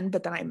out again.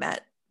 But then I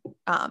met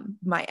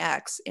my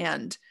ex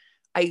and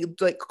I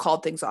like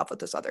called things off with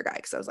this other guy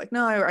because I was like,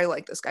 no, I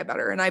like this guy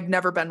better. And I've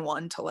never been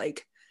one to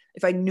like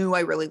if I knew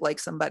I really like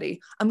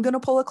somebody, I'm going to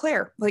pull a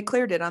Claire, like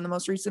Claire did on the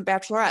most recent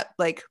Bachelorette.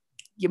 Like,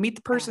 you meet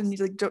the person, you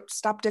like, don't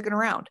stop dicking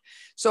around.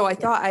 So I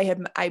thought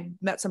I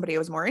met somebody I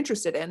was more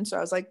interested in. So I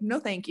was like, no,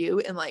 thank you.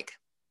 And like,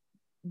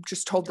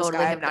 just told this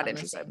guy I'm not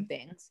interested.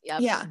 Things.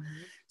 Yep. Yeah.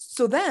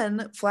 So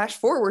then flash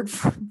forward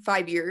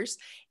 5 years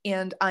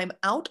and I'm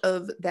out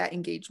of that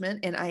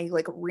engagement and I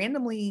like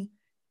randomly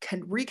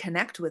can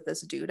reconnect with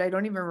this dude. I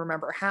don't even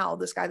remember how.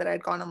 This guy that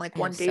I'd gone on like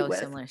one date with.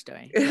 Similar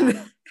story.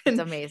 Yeah. It's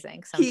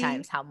amazing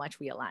sometimes how much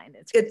we align.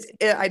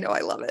 I know, I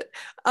love it.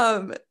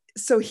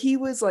 So he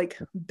was like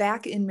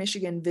back in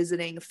Michigan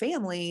visiting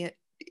family,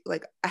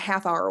 like a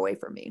half hour away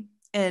from me.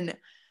 And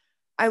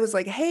I was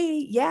like,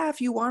 hey, yeah, if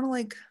you want to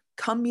like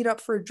come meet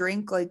up for a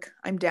drink, like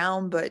I'm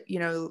down, but you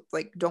know,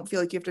 like don't feel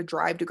like you have to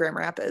drive to Grand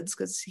Rapids,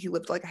 because he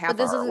lived like a half hour away.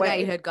 But this is the guy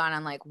you had gone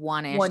on like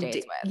one dates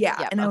with. Yeah.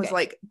 Yep. And I was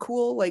like,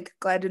 cool, like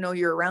glad to know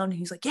you're around. And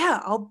he's like,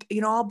 yeah,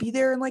 I'll be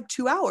there in like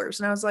 2 hours.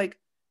 And I was like,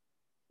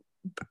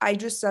 I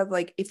just said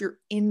like, if you're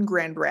in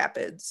Grand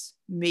Rapids,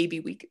 maybe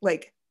we could,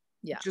 like,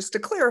 just to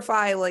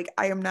clarify, like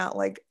I am not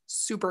like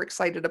super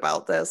excited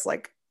about this,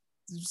 like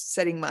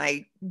setting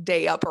my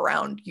day up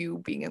around you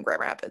being in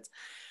Grand Rapids.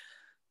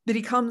 But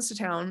he comes to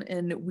town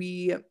and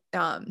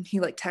he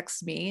like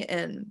texts me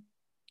and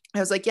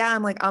I was like, yeah,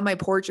 I'm like on my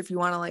porch. If you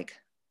want to like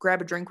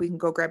grab a drink, we can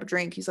go grab a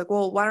drink. He's like,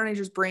 well, why don't I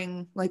just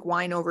bring like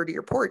wine over to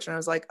your porch? And I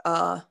was like,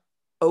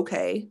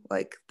 okay,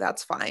 like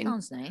that's fine.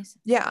 Sounds nice.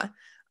 Yeah.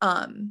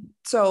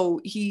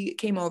 So he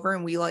came over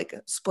and we like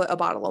split a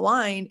bottle of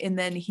wine, and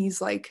then he's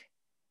like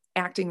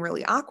acting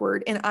really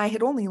awkward. And I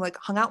had only like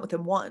hung out with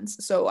him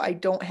once, so I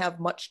don't have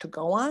much to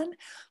go on,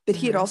 but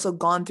he had also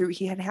gone through,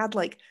 he had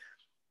like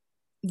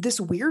this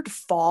weird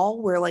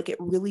fall where like it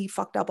really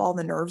fucked up all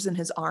the nerves in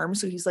his arm.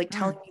 So he's like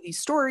telling me these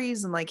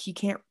stories and like he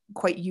can't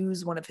quite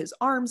use one of his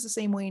arms the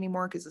same way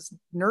anymore because his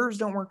nerves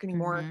don't work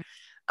anymore.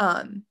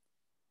 And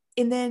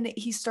then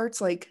he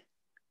starts like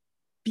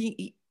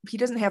he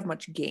doesn't have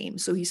much game.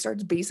 So he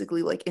starts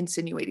basically like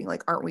insinuating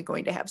like, aren't we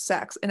going to have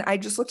sex? And I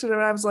just looked at him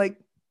and I was like,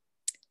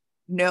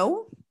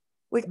 no,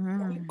 like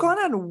you've gone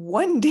on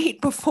one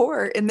date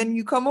before and then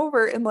you come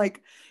over and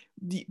like,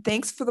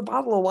 thanks for the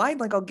bottle of wine,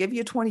 like I'll give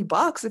you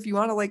 $20 if you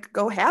want to like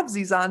go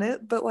halvesies on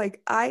it. But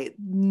like I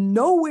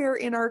nowhere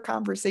in our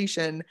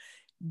conversation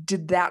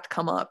did that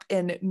come up.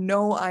 And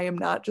no, I am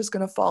not just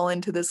going to fall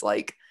into this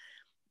like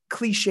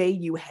cliche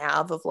you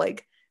have of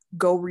like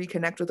go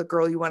reconnect with a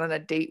girl you went on a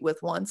date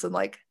with once and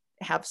like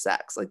have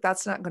sex. Like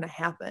that's not going to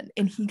happen.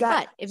 And he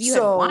got, but if you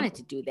had wanted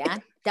to do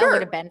that, that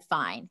would have been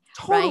fine,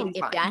 totally right? Fine.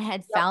 If that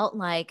had felt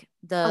like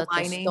the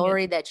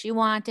story that you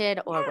wanted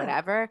or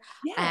whatever,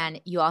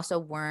 and you also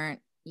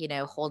weren't, you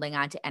know, holding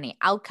on to any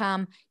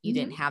outcome, you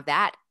didn't have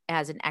that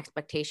as an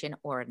expectation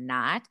or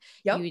not.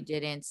 You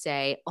didn't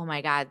say, oh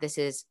my God, this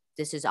is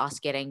us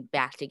getting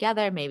back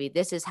together. Maybe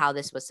this is how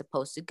this was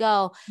supposed to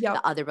go.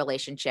 The other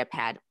relationship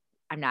had,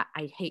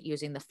 I hate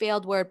using the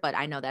failed word, but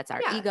I know that's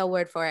our ego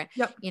word for it,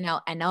 you know,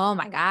 and oh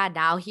my God,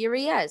 now here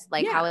he is.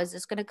 Like, how is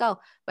this going to go?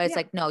 But it's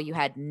like, no, you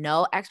had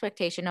no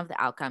expectation of the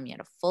outcome. You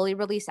had a fully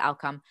released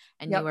outcome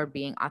and you were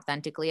being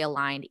authentically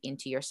aligned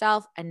into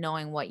yourself and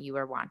knowing what you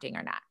were wanting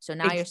or not. So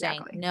now you're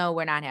saying, no,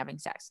 we're not having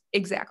sex.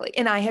 Exactly.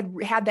 And I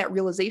had that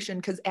realization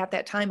because at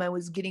that time I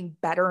was getting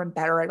better and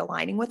better at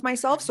aligning with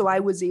myself. So I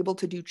was able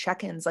to do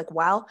check-ins. Like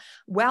while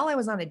I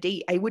was on a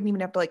date, I wouldn't even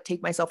have to like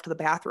take myself to the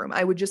bathroom.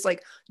 I would just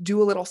like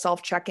do a little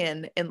self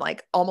check-in and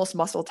like almost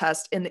muscle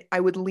test. And I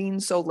would lean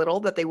so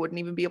little that they wouldn't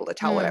even be able to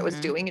tell what I was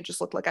doing. It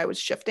just looked like I was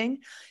shifting.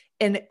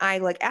 And I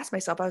like asked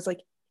myself, I was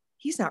like,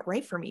 he's not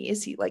right for me.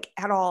 Is he like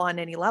at all on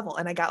any level?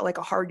 And I got like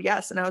a hard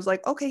yes. And I was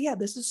like, okay, yeah,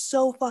 this is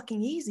so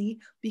fucking easy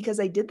because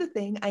I did the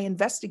thing. I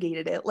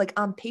investigated it. Like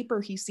on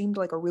paper, he seemed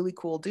like a really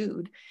cool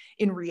dude.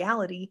 In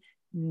reality,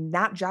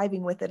 not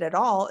jiving with it at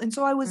all. And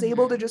so I was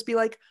able to just be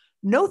like,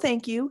 no,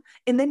 thank you.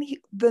 And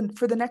then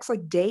for the next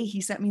like day, he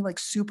sent me like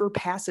super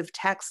passive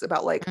texts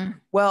about like,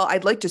 well,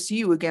 I'd like to see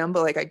you again,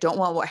 but like, I don't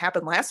want what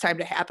happened last time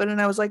to happen. And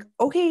I was like,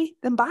 okay,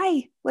 then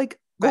bye. Like,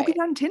 go get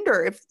on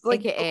Tinder. If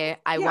like, AKA,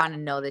 I want to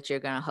know that you're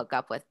going to hook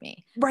up with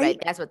me. Right.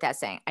 That's what that's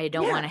saying. I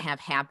don't want to have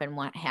happen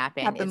what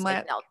happened. It's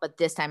like, no, but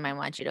this time I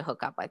want you to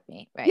hook up with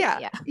me. Right.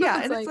 Yeah.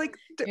 And it's like,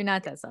 you're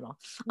not that subtle.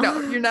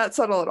 No, you're not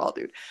subtle at all,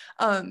 dude.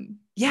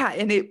 Yeah.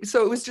 And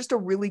so it was just a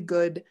really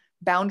good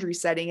boundary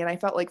setting. And I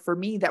felt like for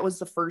me, that was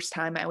the first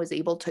time I was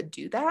able to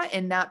do that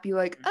and not be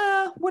like,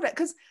 what?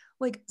 Because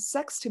like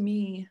sex to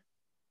me,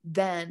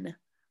 then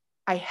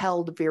I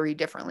held very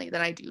differently than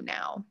I do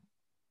now.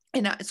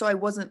 And so I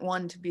wasn't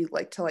one to be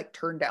like, to like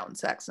turn down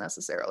sex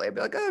necessarily. I'd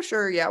be like, oh,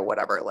 sure. Yeah,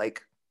 whatever.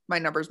 Like my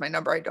number's my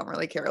number. I don't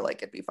really care.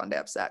 Like it'd be fun to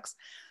have sex.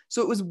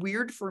 So it was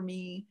weird for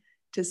me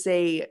to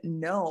say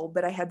no,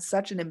 but I had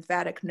such an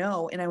emphatic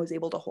no, and I was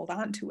able to hold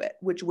on to it,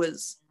 which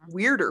was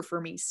weirder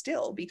for me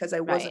still because I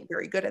wasn't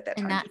very good at that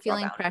time. And not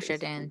feeling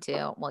pressured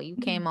into, well, you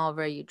came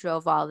over, you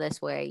drove all this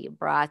way, you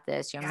brought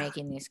this, you're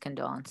making these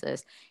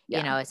condolences.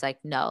 You know, it's like,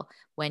 no,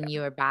 when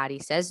your body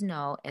says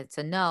no, it's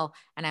a no.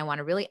 And I want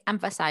to really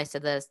emphasize to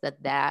this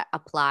that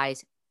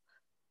applies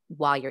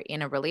while you're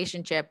in a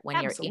relationship, when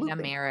you're in a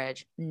Absolutely.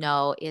 marriage,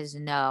 no is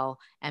no,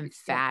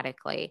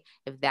 emphatically.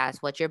 If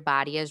that's what your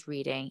body is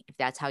reading, if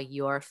that's how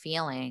you're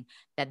feeling,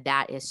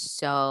 that is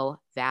so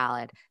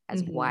valid.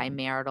 That's why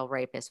marital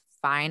rape is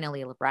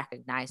finally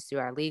recognized through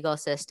our legal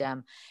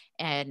system.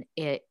 And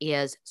it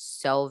is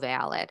so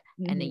valid.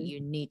 And you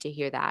need to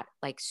hear that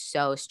like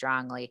so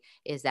strongly,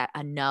 is that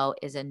a no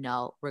is a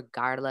no,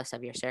 regardless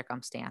of your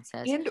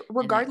circumstances. And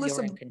regardless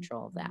you're of in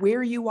control of that.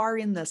 where you are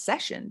in the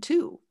session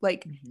too.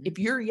 Like if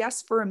you're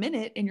yes for a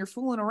minute and you're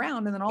fooling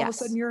around and then all of a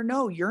sudden you're a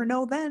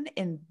no then,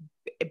 and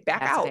back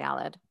That's out.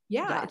 valid.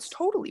 Yeah, it's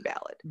totally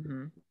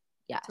valid.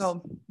 Yes.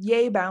 So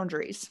yay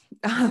boundaries.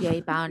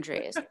 Yay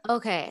boundaries.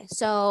 Okay.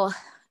 So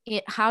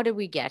how did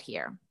we get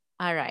here?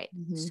 All right.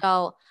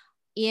 So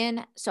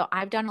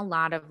I've done a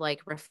lot of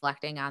like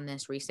reflecting on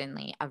this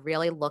recently, of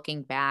really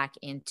looking back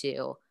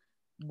into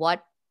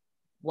what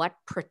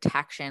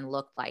protection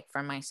looked like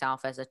for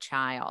myself as a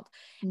child.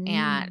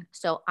 And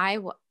so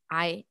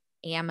I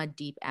am a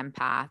deep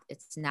empath.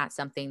 It's not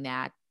something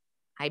that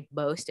I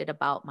boasted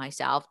about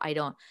myself.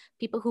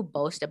 People who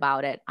boast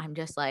about it, I'm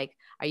just like,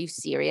 are you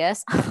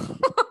serious?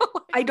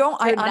 I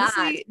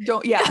honestly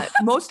don't. Yeah.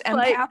 Most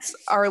empaths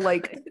are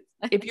like,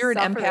 if you're an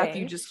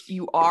empath,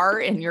 you are,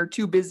 and you're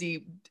too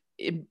busy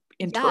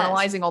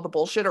internalizing all the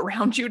bullshit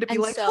around you to be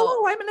like,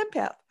 hello, I'm an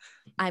empath.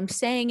 I'm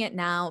saying it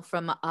now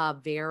from a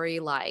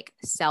very like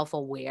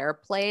self-aware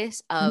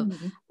place of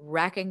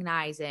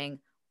recognizing,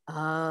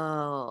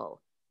 oh,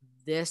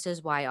 this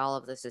is why all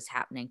of this is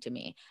happening to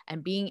me,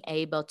 and being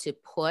able to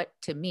put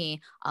to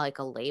me like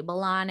a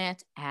label on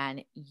it,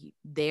 and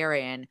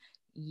therein,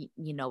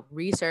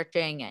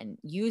 researching and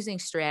using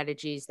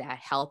strategies that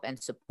help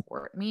and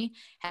support me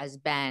has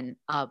been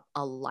a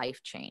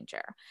life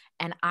changer.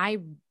 And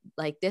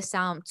this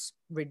sounds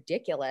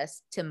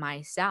ridiculous to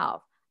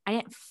myself. I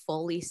didn't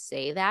fully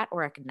say that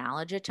or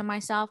acknowledge it to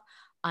myself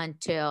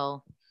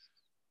until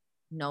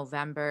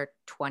November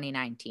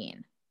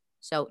 2019.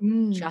 So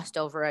just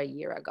over a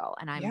year ago.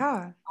 And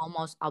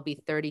I'll be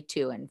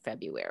 32 in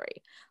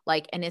February.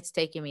 And it's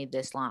taken me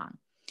this long.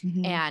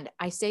 And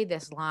I say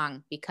this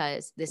long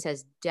because this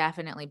has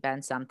definitely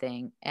been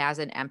something as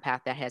an empath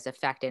that has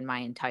affected my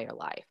entire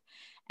life.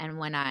 And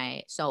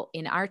so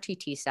in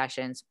RTT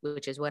sessions,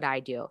 which is what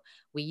I do,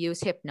 we use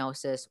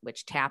hypnosis,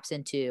 which taps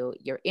into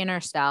your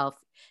inner self,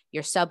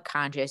 your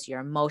subconscious,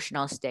 your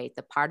emotional state,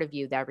 the part of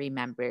you that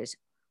remembers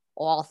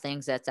all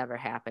things that's ever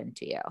happened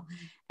to you.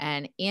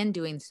 And in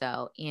doing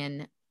so,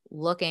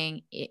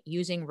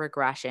 using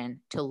regression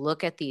to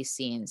look at these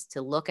scenes,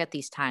 to look at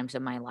these times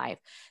of my life,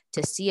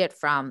 to see it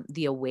from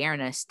the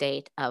awareness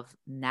state of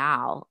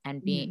now,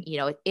 and being,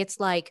 it's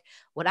like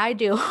what I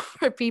do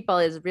for people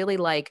is really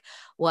like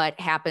what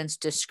happens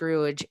to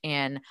Scrooge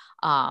in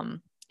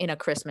A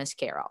Christmas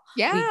Carol.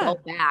 Yeah. We go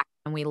back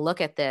and we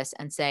look at this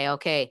and say,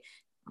 okay,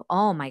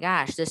 oh my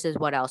gosh, this is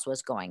what else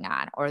was going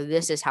on, or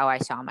this is how I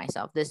saw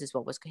myself. This is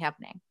what was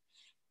happening.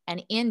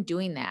 And in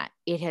doing that,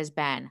 it has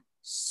been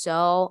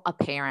so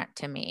apparent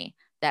to me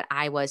that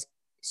I was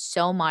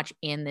so much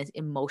in this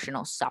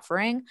emotional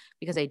suffering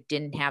because I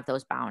didn't have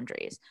those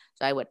boundaries.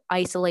 So I would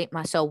isolate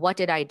myself. So what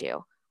did I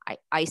do? I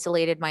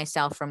isolated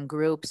myself from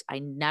groups. I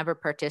never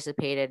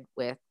participated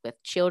with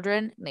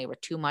children. They were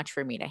too much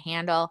for me to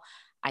handle.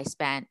 I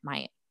spent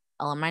my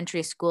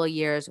elementary school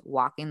years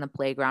walking the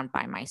playground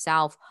by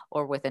myself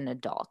or with an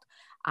adult.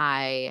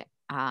 I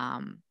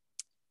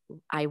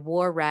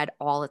wore red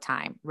all the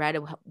time. Red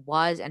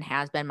was and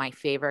has been my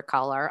favorite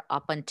color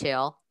up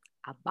until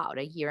about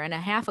a year and a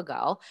half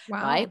ago,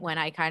 right? When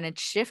I kind of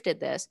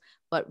shifted this,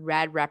 but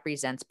red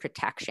represents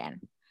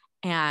protection.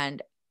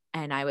 And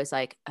I was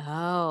like,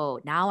 oh,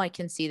 now I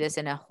can see this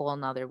in a whole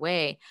nother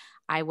way.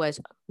 I was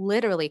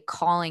literally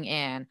calling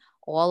in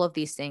all of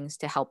these things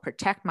to help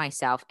protect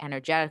myself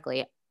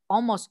energetically,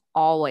 almost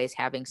always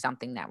having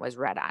something that was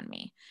red on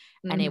me.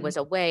 And it was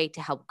a way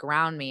to help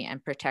ground me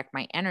and protect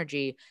my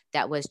energy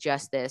that was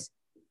just this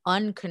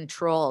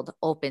uncontrolled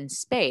open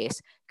space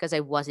because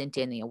I wasn't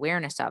in the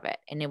awareness of it.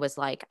 And it was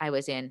like I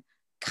was in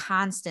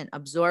constant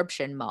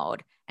absorption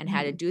mode and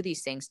had to do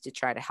these things to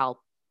try to help,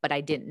 but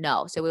I didn't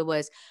know. So it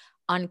was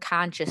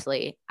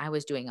unconsciously, I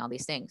was doing all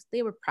these things.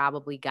 They were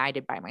probably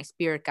guided by my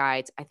spirit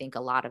guides. I think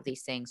a lot of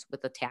these things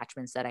with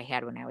attachments that I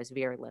had when I was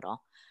very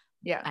little.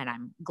 Yeah. And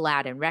I'm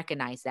glad and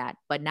recognize that.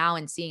 But now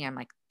in seeing, I'm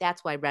like,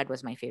 that's why red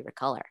was my favorite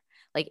color.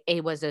 Like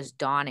it was this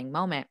dawning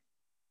moment.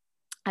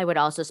 I would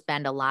also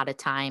spend a lot of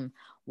time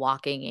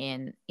walking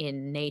in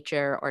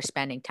nature or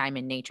spending time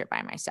in nature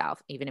by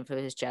myself, even if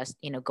it was just,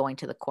 going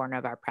to the corner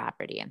of our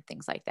property and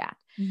things like that.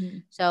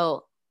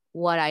 So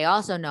what I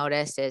also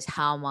noticed is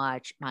how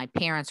much my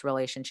parents'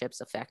 relationships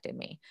affected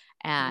me,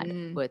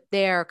 and with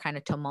their kind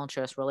of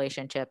tumultuous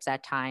relationships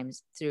at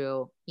times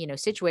through,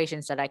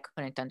 situations that I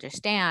couldn't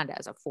understand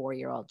as a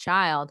 4-year-old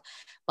child,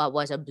 but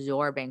was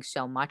absorbing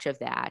so much of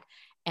that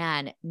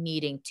and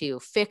needing to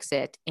fix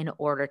it in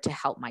order to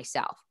help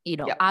myself,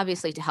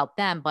 obviously to help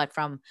them, but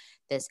from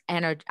this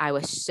energy, I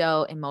was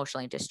so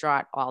emotionally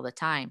distraught all the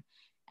time.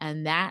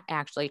 And that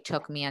actually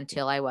took me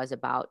until I was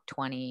about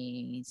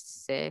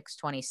 26,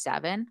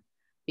 27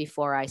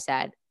 before I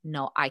said,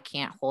 no, I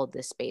can't hold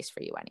this space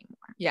for you anymore.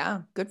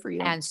 Yeah. Good for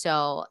you. And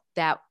so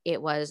that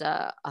it was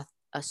a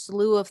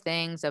slew of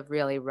things of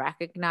really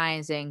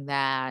recognizing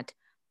that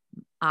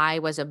I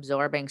was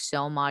absorbing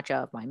so much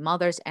of my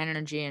mother's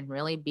energy and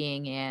really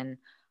being in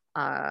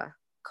a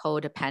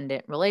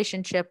codependent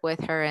relationship with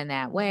her in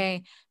that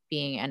way,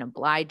 being an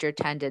obliger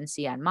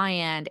tendency on my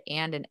end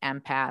and an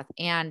empath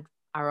and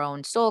our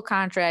own soul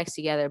contracts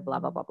together, blah,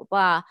 blah, blah, blah,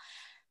 blah.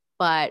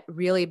 But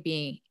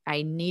really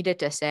I needed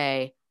to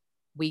say,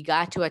 we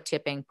got to a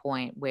tipping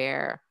point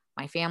where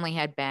my family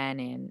had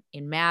been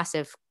in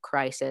massive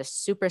crisis,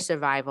 super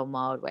survival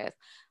mode with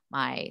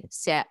my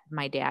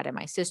dad and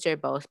my sister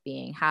both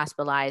being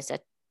hospitalized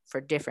for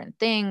different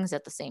things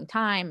at the same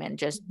time, and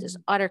just this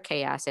utter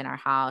chaos in our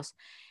house.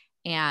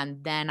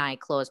 And then I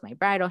closed my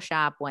bridal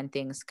shop when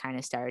things kind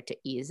of started to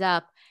ease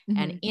up.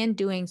 And in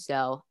doing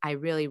so, I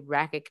really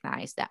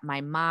recognized that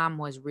my mom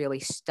was really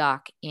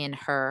stuck in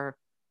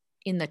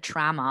the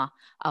trauma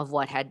of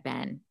what had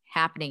been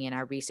happening in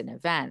our recent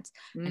events.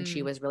 And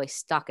she was really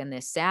stuck in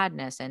this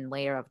sadness and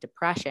layer of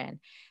depression.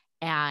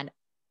 And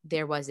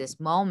there was this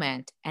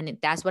moment, and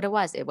that's what it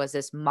was. It was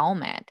this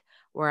moment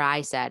where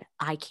I said,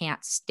 I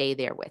can't stay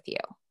there with you.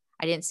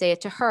 I didn't say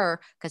it to her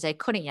because I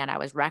couldn't yet. I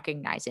was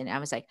recognizing it. I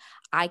was like,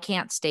 I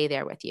can't stay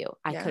there with you.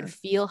 I could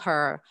feel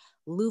her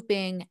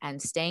looping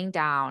and staying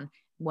down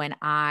when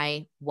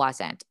I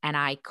wasn't, and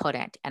I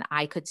couldn't, and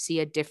I could see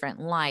a different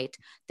light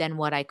than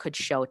what I could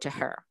show to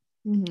her.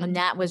 And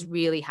that was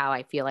really how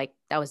I feel like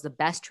that was the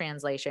best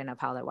translation of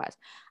how that was.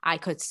 I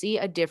could see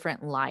a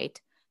different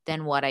light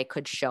than what I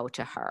could show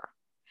to her.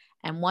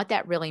 And what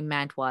that really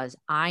meant was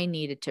I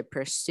needed to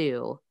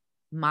pursue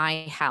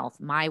my health,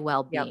 my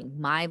well-being,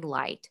 my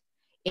light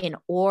in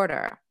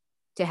order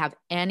to have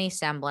any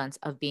semblance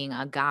of being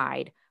a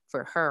guide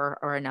for her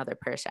or another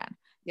person.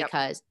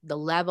 Because the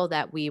level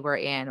that we were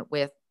in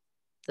with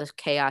the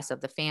chaos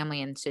of the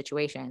family and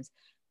situations,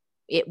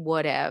 it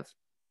would have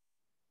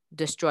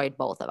destroyed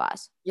both of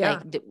us.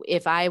 Like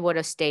if I would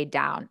have stayed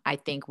down, I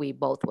think we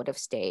both would have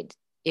stayed.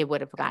 It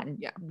would have gotten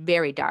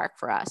very dark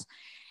for us.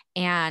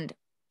 And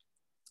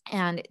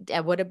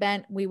it would have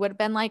been, we would have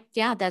been like,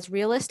 yeah, that's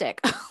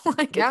realistic.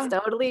 Like it's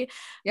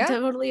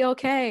totally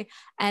okay.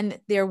 And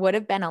there would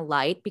have been a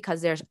light,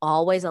 because there's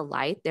always a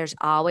light. There's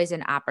always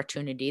an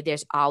opportunity.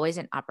 There's always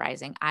an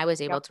uprising. I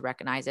was able to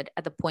recognize it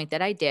at the point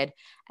that I did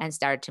and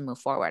started to move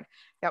forward.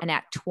 And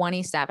at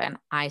 27,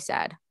 I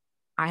said,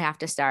 I have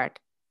to start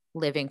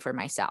living for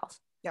myself.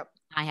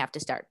 I have to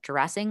start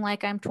dressing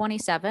like I'm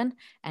 27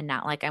 and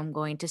not like I'm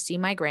going to see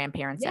my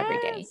grandparents every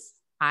day.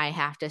 I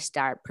have to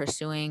start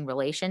pursuing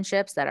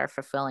relationships that are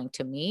fulfilling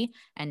to me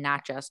and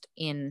not just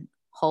in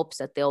hopes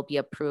that they'll be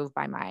approved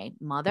by my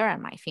mother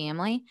and my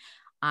family.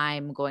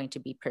 I'm going to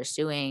be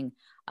pursuing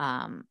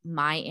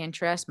my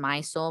interests,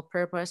 my soul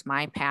purpose,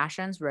 my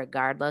passions,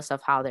 regardless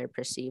of how they're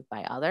perceived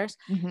by others.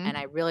 And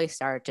I really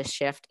started to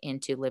shift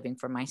into living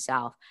for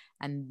myself.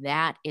 And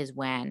that is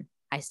when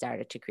I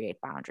started to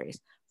create boundaries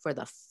for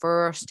the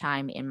first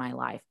time in my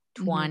life.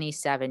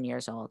 27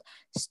 years old,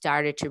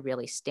 started to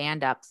really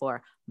stand up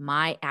for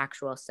my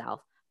actual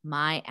self,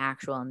 my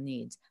actual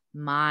needs,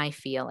 my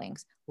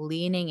feelings,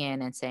 leaning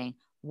in and saying,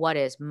 what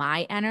is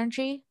my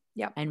energy?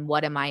 And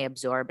what am I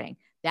absorbing?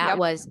 That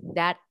has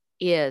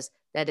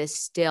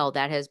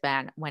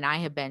been when I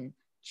have been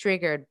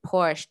triggered,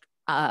 pushed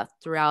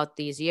throughout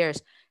these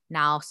years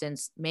now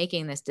since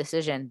making this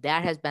decision.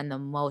 That has been the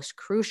most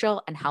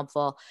crucial and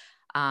helpful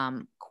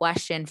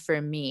question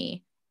for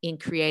me in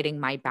creating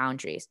my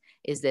boundaries.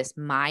 Is this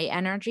my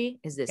energy?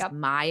 Is this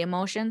my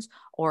emotions?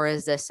 Or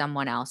is this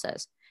someone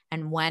else's?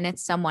 And when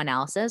it's someone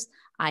else's,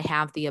 I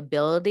have the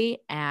ability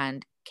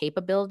and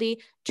capability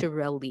to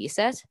release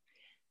it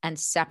and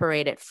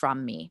separate it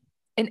from me.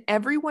 And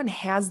everyone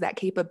has that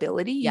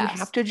capability. You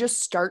have to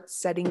just start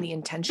setting the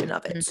intention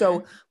of it.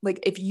 So like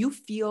if you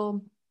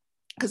feel,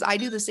 because I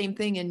do the same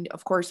thing. And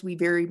of course we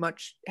very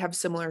much have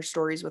similar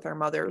stories with our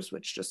mothers,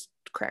 which just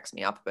cracks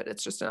me up, but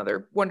it's just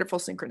another wonderful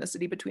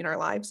synchronicity between our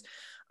lives.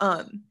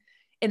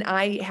 And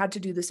I had to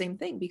do the same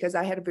thing because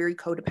I had a very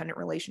codependent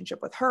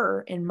relationship with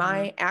her. And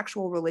my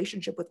actual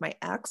relationship with my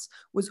ex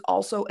was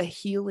also a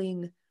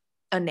healing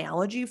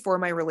analogy for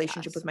my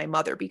relationship with my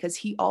mother, because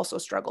he also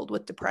struggled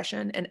with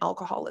depression and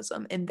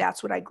alcoholism. And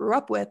that's what I grew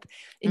up with.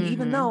 And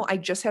even though I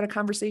just had a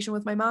conversation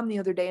with my mom the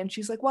other day and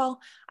she's like,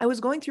 well, I was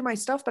going through my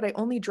stuff, but I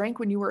only drank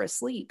when you were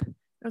asleep.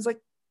 I was like,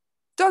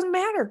 doesn't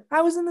matter.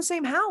 I was in the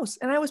same house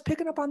and I was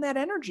picking up on that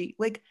energy.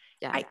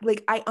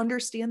 I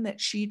understand that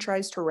she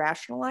tries to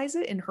rationalize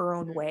it in her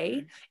own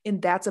way.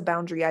 And that's a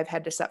boundary I've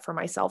had to set for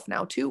myself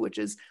now too, which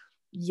is,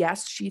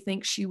 yes, she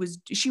thinks she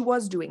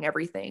was doing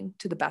everything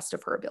to the best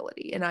of her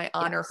ability. And I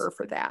honor her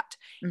for that.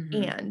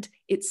 And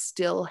it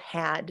still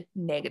had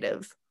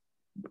negative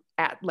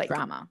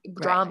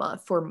drama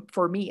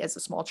for me as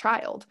a small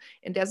child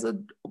and as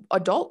an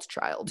adult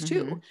child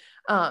too.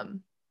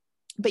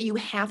 But you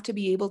have to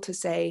be able to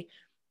say,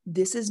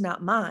 this is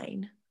not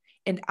mine,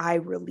 and I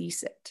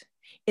release it.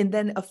 And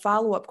then a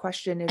follow-up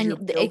question is,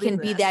 and it can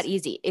be that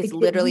easy. It's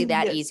literally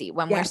that easy.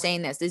 When we're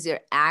saying this, these are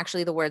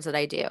actually the words that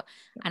I do.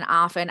 And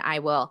often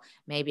I'll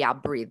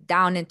breathe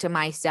down into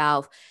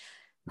myself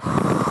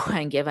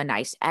and give a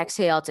nice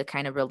exhale to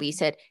kind of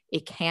release it.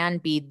 It can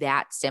be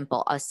that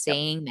simple as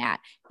saying that,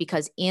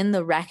 because in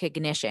the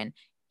recognition,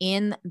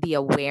 in the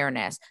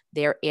awareness,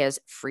 there is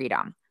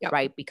freedom,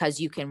 right? Because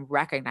you can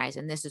recognize,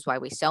 and this is why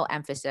we so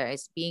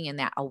emphasize being in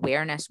that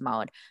awareness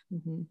mode,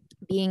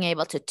 being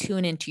able to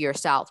tune into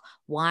yourself,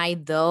 why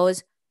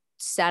those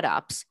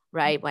setups,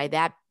 right? Why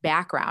that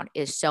background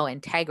is so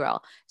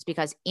integral. It's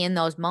because in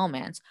those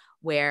moments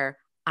where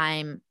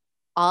I'm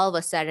all of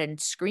a sudden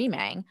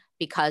screaming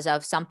because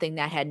of something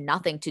that had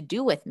nothing to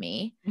do with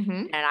me,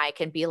 and I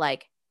can be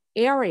like,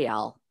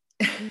 Ariel,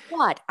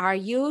 what are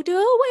you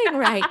doing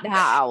right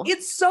now?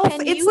 It's so,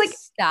 Can it's you like,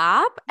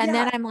 stop. And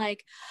then I'm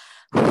like,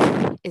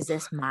 is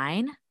this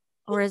mine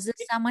or is this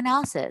someone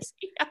else's?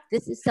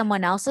 This is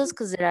someone else's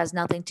because it has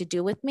nothing to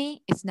do with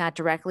me. It's not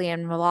directly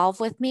involved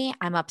with me.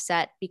 I'm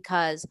upset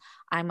because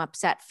I'm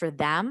upset for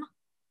them.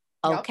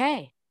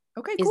 Okay.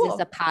 Okay, Is cool. this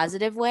a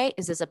positive way?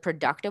 Is this a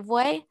productive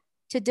way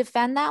to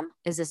defend them?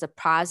 Is this a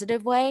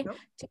positive way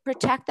to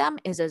protect them?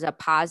 Is this a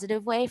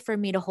positive way for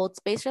me to hold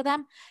space for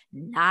them?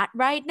 Not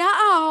right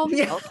now.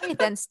 Okay,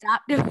 then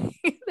stop doing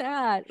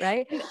that,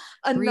 right?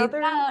 Breathe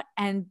out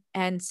and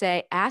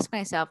say, ask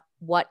myself,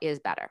 what is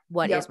better?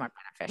 What is more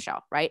beneficial,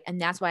 right?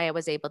 And that's why I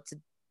was able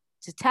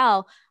to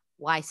tell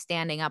why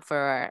standing up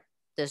for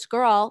this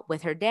girl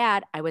with her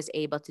dad, I was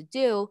able to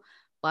do.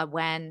 But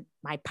when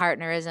my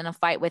partner is in a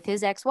fight with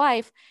his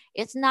ex-wife,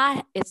 it's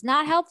not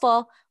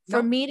helpful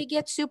for me to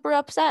get super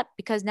upset,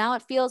 because now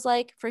it feels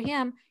like for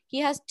him, he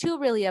has two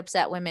really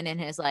upset women in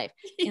his life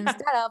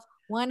instead of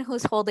one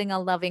who's holding a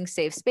loving,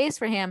 safe space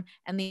for him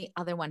and the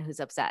other one who's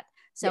upset.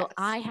 So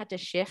I had to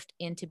shift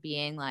into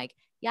being like,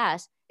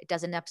 yes, it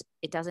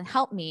doesn't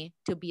help me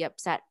to be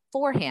upset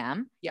for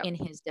him in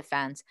his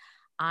defense.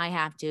 I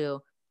have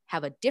to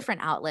have a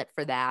different outlet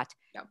for that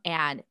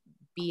and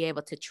be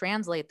able to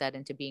translate that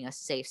into being a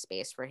safe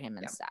space for him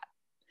instead.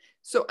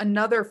 So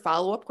another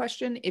follow-up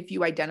question, if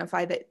you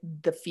identify that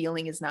the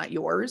feeling is not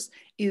yours,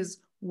 is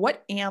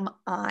what am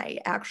I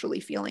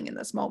actually feeling in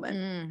this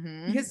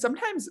moment? Because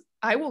sometimes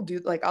I will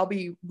do, like, I'll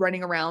be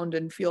running around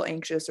and feel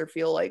anxious or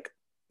feel like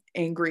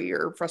angry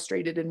or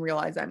frustrated and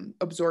realize I'm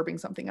absorbing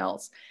something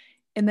else.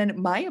 And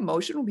then my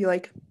emotion will be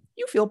like,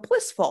 you feel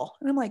blissful.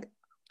 And I'm like,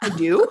 I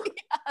do?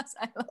 Yes,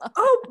 I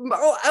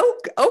love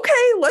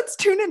okay. Let's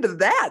tune into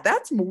that.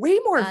 That's way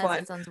more fun.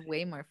 That sounds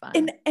way more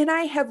fun. And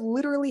I have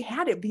literally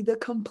had it be the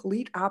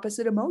complete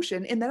opposite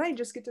emotion. And then I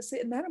just get to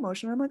sit in that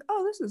emotion. I'm like,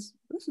 oh, this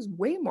is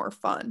way more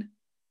fun.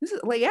 This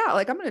is like,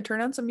 I'm going to turn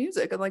on some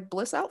music and like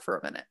bliss out for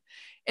a minute.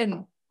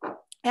 And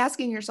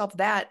asking yourself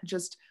that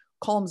just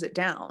calms it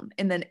down.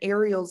 And then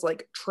Ariel's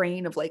like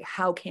train of like,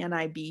 how can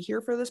I be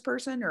here for this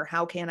person? Or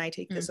how can I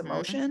take this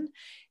emotion?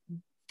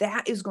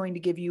 That is going to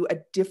give you a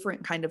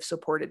different kind of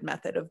supported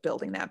method of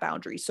building that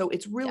boundary. So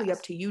it's really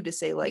up to you to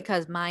say, like,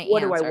 because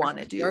what do I want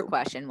to do? Your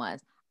question was,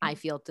 I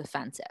feel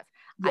defensive.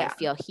 I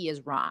feel he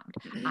is wronged.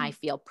 I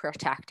feel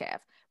protective,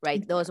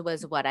 right? Those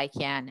was what I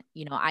can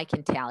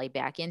tally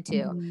back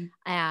into.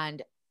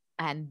 And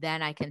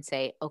then I can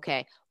say,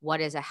 okay,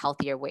 what is a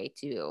healthier way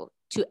to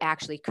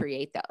actually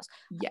create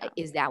those?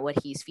 Is that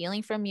what he's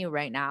feeling from you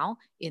right now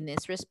in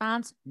this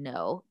response?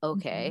 No.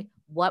 Okay.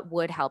 What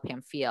would help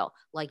him feel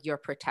like you're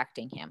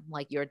protecting him,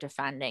 like you're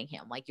defending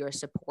him, like you're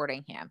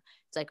supporting him?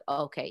 It's like,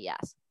 okay,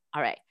 yes.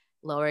 All right.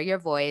 Lower your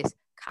voice,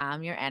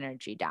 calm your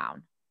energy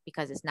down,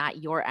 because it's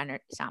not your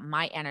energy. It's not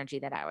my energy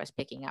that I was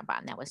picking up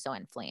on that was so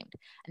inflamed.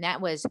 And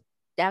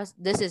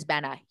this has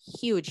been a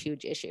huge,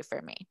 huge issue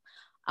for me.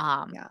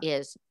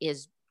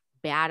 Is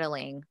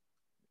battling.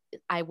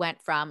 I went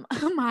from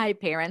my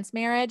parents'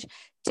 marriage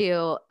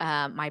to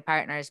my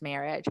partner's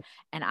marriage,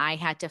 and I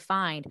had to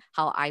find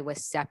how I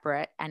was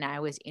separate and I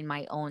was in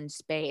my own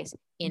space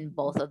in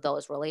both of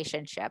those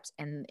relationships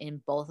and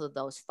in both of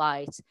those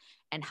fights,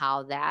 and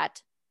how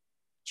that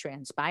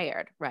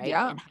transpired, right?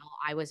 And how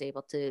I was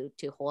able to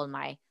hold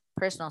my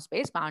personal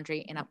space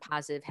boundary in a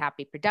positive,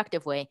 happy,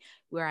 productive way,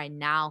 where I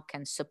now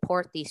can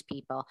support these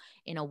people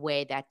in a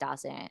way that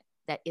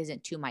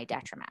isn't to my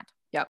detriment.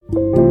 Yep.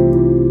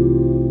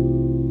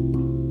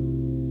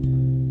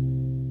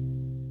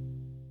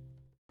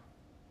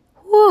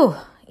 Whew.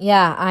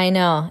 Yeah, I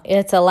know.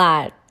 It's a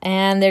lot.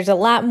 And there's a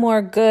lot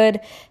more good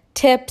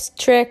tips,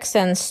 tricks,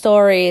 and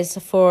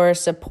stories for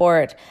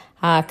support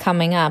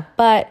coming up.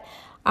 But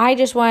I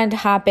just wanted to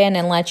hop in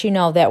and let you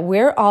know that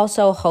we're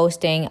also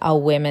hosting a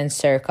women's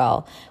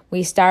circle.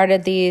 We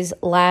started these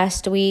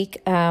last week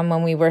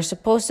when we were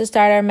supposed to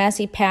start our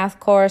Messy Path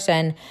course,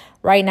 and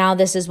right now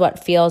this is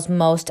what feels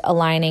most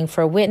aligning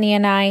for Whitney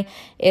and I,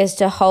 is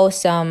to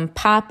host some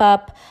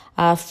pop-up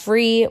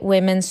free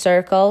women's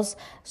circles.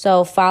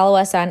 So follow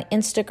us on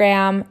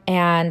Instagram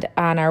and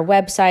on our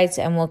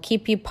websites, and we'll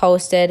keep you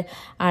posted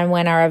on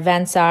when our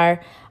events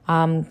are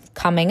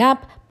coming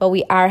up. But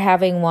we are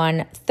having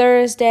one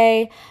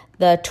Thursday,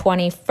 the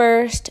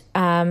 21st,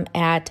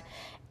 at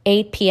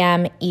 8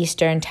 p.m.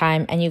 Eastern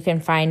time. And you can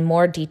find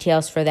more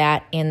details for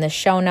that in the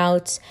show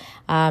notes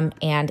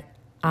and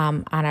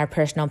on our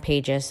personal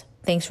pages.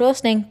 Thanks for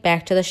listening.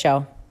 Back to the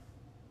show.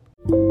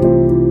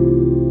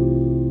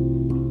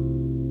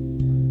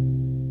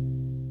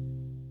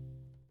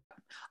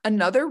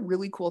 Another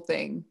really cool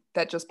thing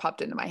that just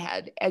popped into my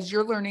head as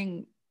you're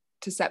learning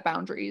to set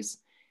boundaries,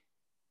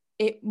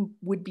 it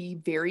would be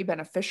very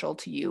beneficial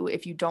to you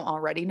if you don't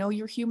already know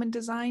your human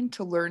design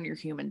to learn your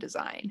human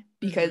design,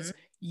 because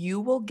you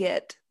will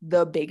get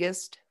the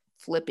biggest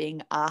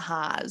flipping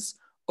ahas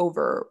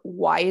over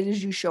why it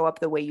is you show up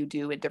the way you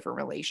do in different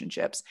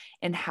relationships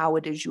and how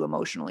it is you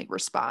emotionally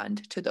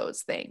respond to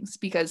those things.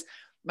 Because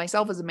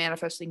myself as a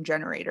manifesting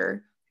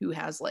generator who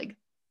has like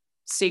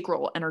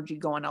sacral energy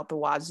going out the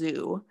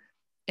wazoo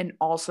and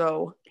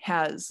also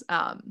has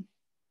I'm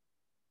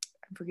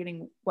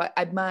forgetting what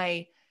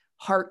my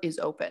heart is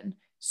open,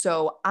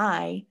 so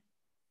I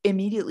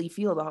immediately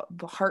feel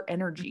the heart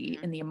energy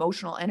and the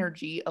emotional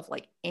energy of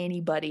like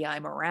anybody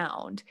I'm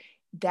around.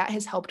 That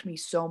has helped me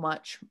so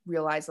much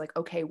realize like,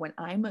 okay, when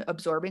I'm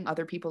absorbing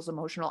other people's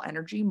emotional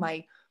energy,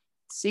 my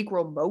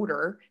sacral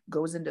motor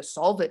goes into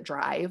solve it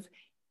drive.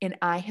 And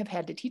I have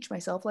had to teach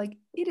myself, like,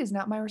 it is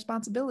not my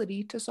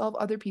responsibility to solve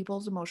other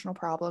people's emotional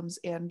problems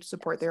and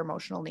support their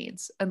emotional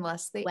needs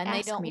unless they when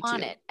they don't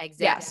want it.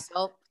 Exactly. Yes.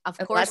 So of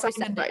course we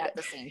said that at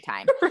the same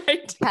time,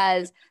 right?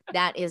 Because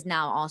that is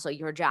now also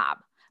your job.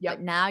 Yep.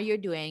 But now you're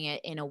doing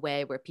it in a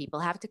way where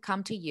people have to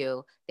come to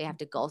you. They have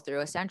to go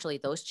through essentially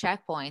those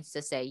checkpoints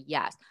to say,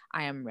 yes,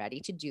 I am ready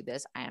to do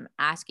this. I am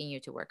asking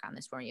you to work on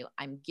this for you.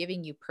 I'm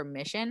giving you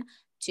permission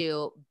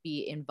to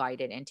be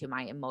invited into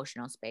my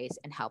emotional space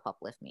and help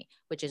uplift me,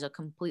 which is a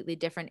completely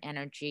different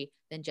energy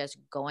than just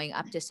going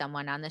up to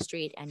someone on the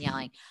street and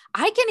yelling,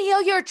 I can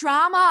heal your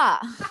trauma.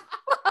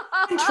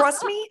 And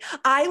trust me,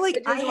 I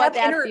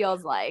have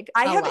feels like.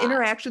 I have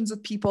interactions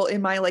with people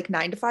in my like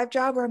 9-to-5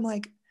 job where I'm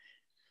like,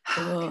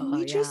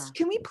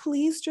 can we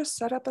please just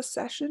set up a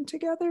session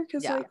together?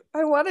 Because like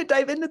I want to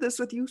dive into this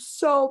with you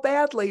so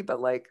badly,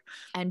 but like,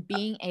 and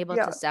being able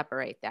to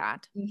separate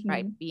that,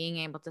 right? Being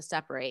able to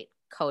separate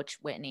Coach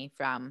Whitney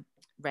from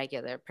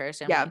regular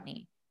person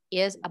Whitney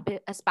is a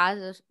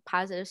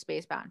positive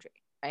space boundary,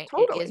 right?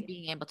 Totally. It is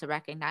being able to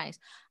recognize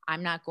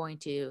I'm not going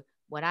to,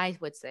 what I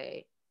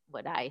say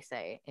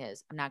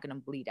is I'm not going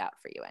to bleed out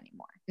for you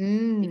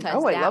anymore.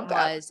 Because that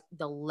was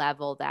the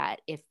level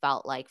that it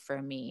felt like for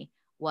me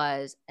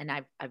was, and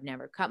I've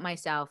never cut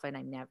myself and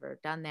I've never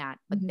done that,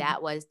 but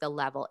that was the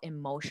level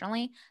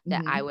emotionally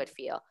that I would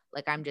feel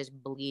like I'm just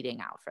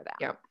bleeding out for them.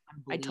 Yep.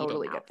 I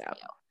totally get that.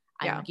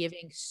 I'm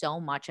giving so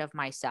much of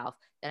myself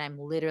that I'm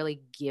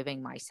literally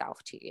giving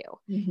myself to you.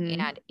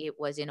 And it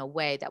was in a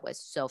way that was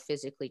so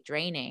physically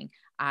draining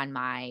on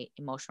my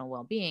emotional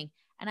well-being.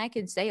 And I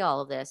can say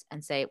all of this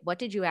and say, what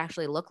did you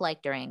actually look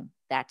like during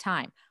that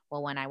time?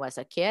 Well, when I was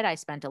a kid, I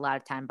spent a lot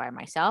of time by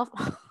myself.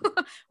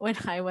 When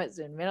I was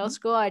in middle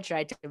school, I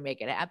tried to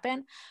make it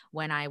happen.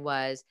 When I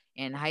was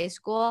in high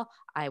school,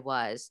 I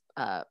was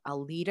a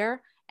leader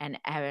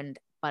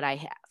but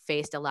I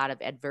faced a lot of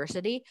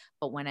adversity.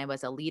 But when I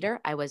was a leader,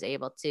 I was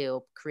able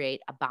to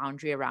create a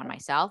boundary around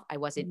myself. I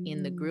wasn't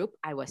in the group.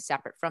 I was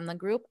separate from the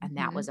group. And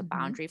that was a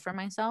boundary for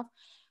myself.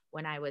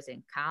 When I was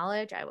in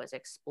college, I was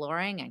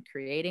exploring and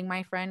creating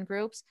my friend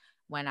groups.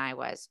 When I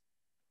was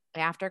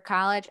after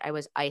college, I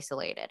was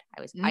isolated.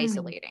 I was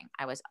isolating.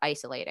 I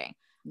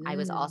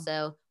was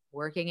also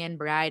working in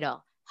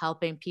bridal,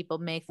 helping people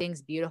make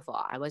things beautiful.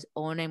 I was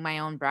owning my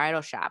own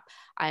bridal shop.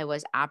 I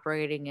was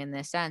operating in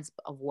the sense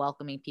of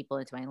welcoming people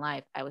into my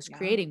life. I was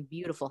creating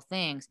beautiful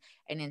things.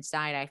 And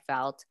inside I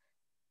felt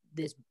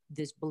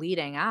this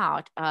bleeding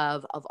out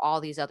of all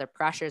these other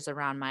pressures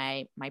around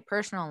my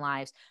personal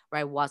lives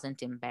where I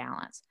wasn't in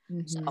balance.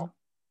 So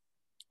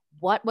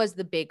what was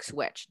the big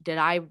switch? Did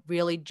I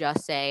really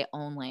just say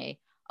only,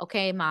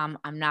 okay, Mom,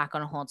 I'm not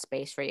going to hold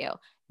space for you?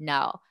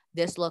 No,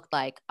 this looked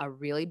like a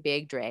really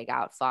big drag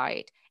out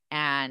fight,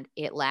 and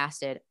it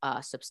lasted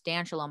a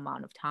substantial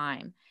amount of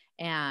time.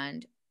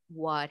 And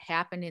what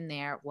happened in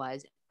there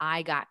was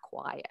I got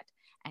quiet.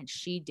 And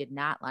she did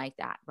not like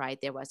that, right?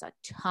 There was a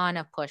ton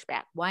of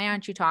pushback. Why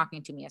aren't you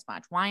talking to me as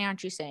much? Why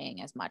aren't you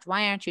saying as much?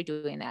 Why aren't you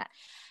doing that?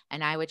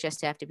 And I would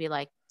just have to be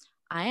like,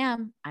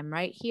 I'm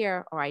right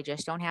here, or I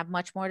just don't have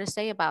much more to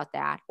say about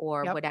that,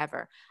 or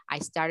whatever. I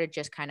started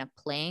just kind of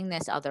playing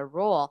this other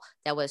role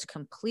that was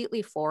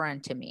completely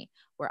foreign to me,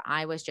 where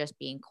I was just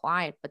being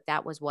quiet, but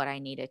that was what I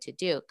needed to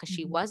do because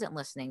she wasn't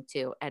listening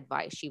to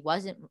advice. She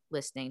wasn't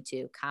listening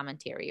to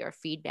commentary or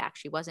feedback.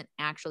 She wasn't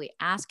actually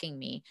asking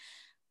me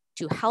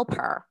to help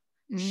her.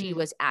 She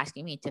was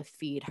asking me to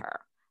feed her,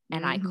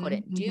 and I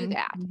couldn't do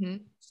that.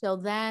 So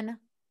then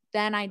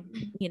I,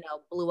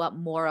 blew up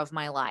more of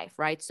my life,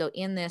 right? So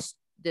in this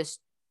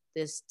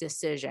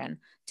decision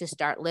to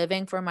start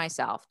living for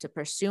myself, to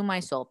pursue my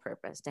soul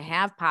purpose, to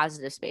have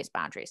positive space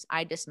boundaries,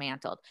 I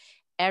dismantled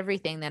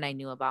everything that I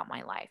knew about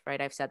my life, right?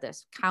 I've said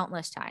this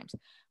countless times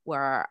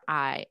where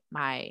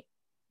my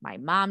My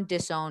mom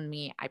disowned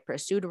me. I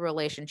pursued a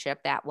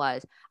relationship that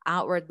was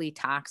outwardly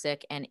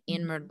toxic and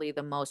inwardly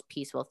the most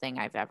peaceful thing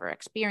I've ever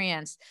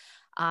experienced.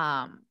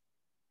 I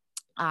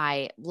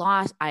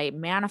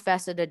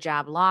manifested a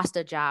job, lost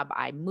a job.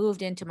 I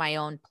moved into my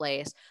own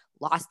place,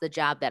 lost the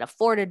job that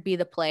afforded me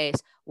the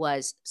place,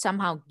 was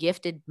somehow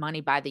gifted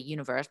money by the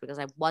universe because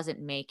I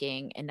wasn't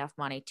making enough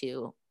money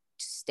to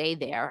stay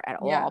there at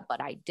all,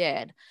 but I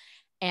did.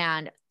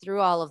 And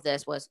through all of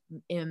this was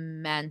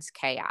immense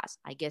chaos.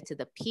 I get to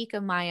the peak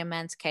of my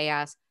immense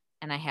chaos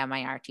and I have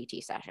my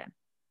RTT session.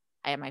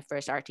 I had my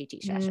first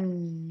RTT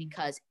session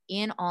because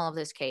in all of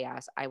this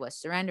chaos, I was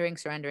surrendering,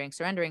 trusting,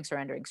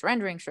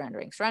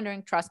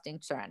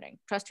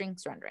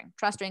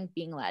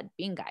 being led,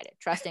 being guided,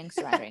 trusting,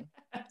 surrendering.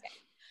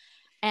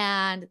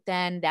 And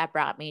then that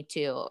brought me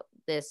to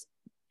this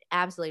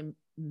absolutely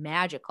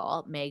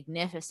magical,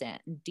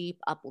 magnificent, deep,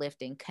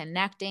 uplifting,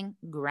 connecting,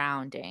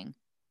 grounding,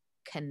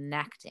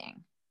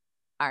 connecting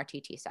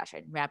RTT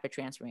session, rapid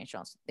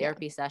transformational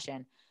therapy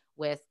session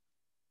with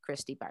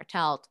Christy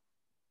Bartelt,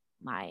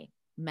 my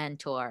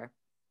mentor,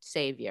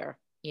 savior,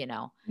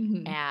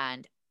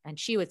 and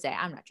she would say,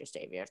 I'm not your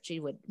savior. She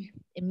would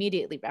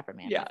immediately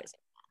reprimand me and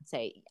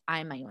say,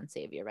 I'm my own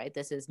savior, right?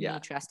 This is me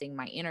trusting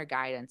my inner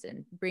guidance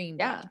and bringing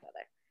me together.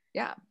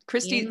 Yeah.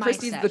 Christy's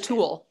the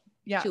tool.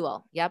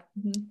 Tool. Yep.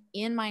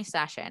 In my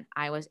session,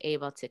 I was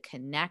able to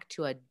connect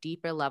to a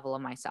deeper level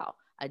of myself,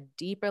 a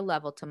deeper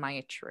level to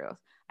my truth.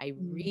 I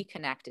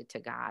reconnected to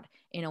God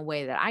in a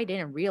way that I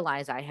didn't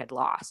realize I had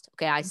lost.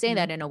 Okay. I say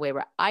that in a way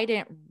where I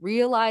didn't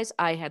realize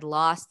I had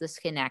lost this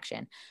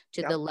connection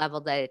to the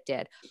level that it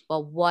did.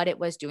 But what it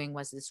was doing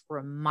was this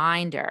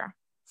reminder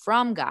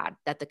from God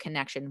that the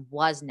connection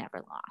was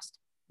never lost,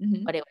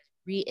 but it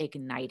was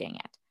reigniting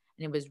it.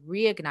 And it was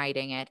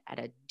reigniting it at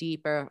a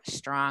deeper,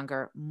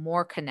 stronger,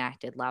 more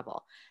connected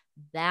level.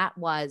 That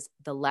was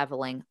the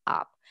leveling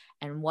up.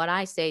 And what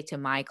I say to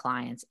my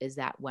clients is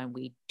that when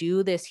we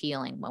do this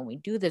healing, when we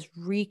do this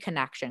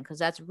reconnection, because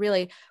that's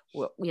really,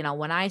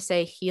 when I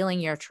say healing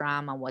your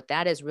trauma, what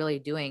that is really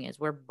doing is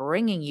we're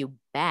bringing you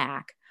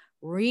back,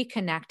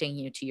 reconnecting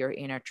you to your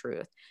inner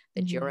truth,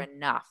 that you're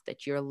enough,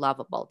 that you're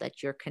lovable,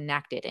 that you're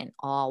connected in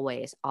all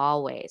ways,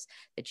 always,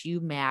 that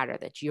you matter,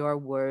 that you're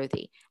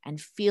worthy,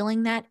 and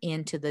feeling that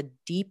into the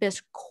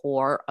deepest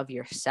core of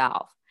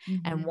yourself.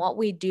 And what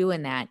we do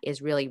in that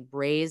is really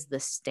raise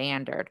the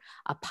standard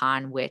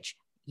upon which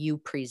you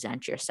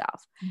present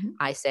yourself.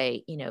 I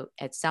say,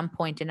 at some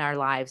point in our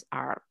lives,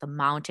 the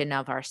mountain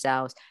of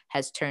ourselves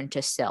has turned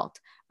to silt,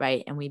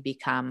 right? And we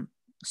become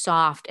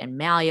soft and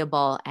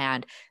malleable,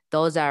 and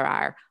those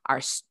are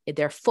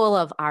they're full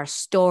of our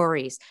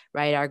stories,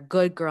 right? Our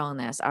good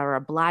girlness, our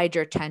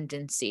obliger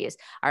tendencies,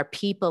 our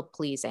people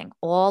pleasing,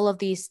 all of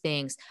these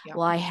things.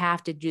 Well, I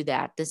have to do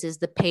that. This is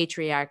the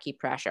patriarchy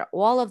pressure.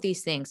 All of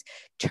these things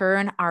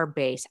turn our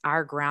base,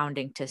 our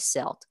grounding to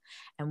silt.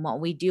 And what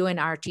we do in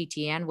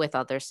RTTN with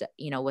others,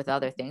 with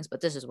other things,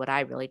 but this is what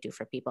I really do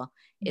for people,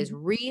 is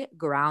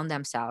re-ground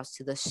themselves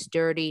to the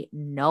sturdy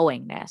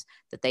knowingness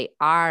that they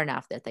are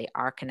enough, that they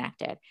are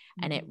connected.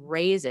 And it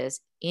raises,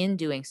 in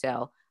doing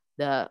so,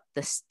 the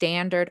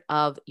standard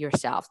of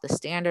yourself, the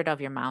standard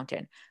of your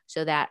mountain,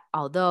 so that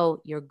although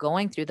you're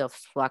going through the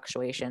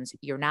fluctuations,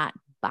 you're not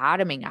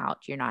bottoming out,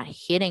 you're not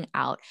hitting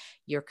out,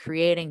 you're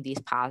creating these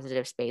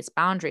positive space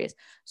boundaries.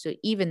 So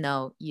even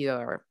though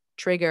you're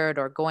triggered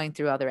or going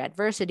through other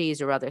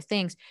adversities or other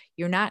things,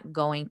 you're not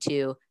going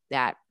to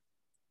that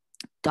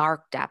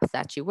dark depth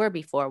that you were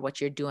before.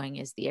 What you're doing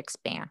is the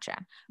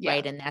expansion,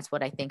 right? And that's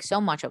what I think so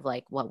much of,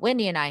 like what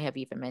Whitney and I have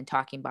even been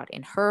talking about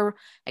in her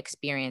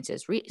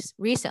experiences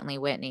recently,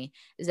 Whitney,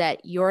 is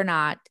that you're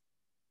not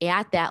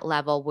at that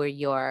level where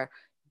you're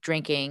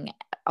drinking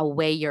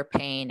away your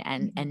pain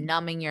and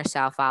numbing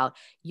yourself out.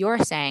 You're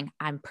saying,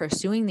 I'm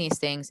pursuing these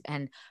things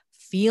and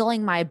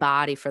feeling my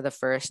body for the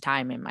first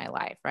time in my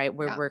life, right?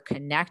 Where we're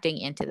connecting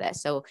into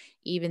this. So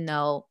even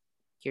though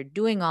you're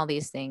doing all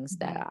these things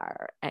that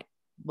are,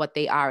 what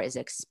they are is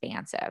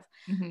expansive.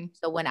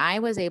 So when I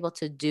was able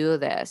to do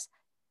this,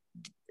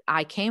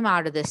 I came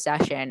out of this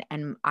session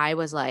and I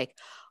was like,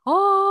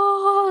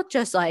 oh,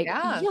 just like,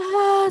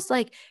 yes,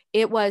 like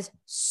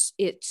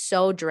it's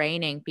so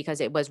draining because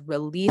it was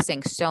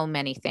releasing so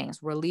many things,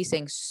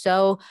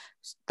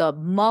 the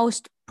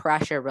most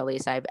pressure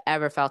release I've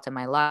ever felt in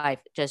my life,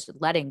 just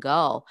letting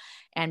go,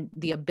 and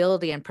the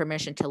ability and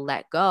permission to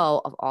let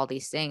go of all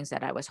these things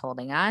that I was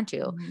holding on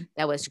to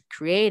that was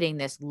creating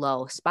this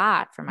low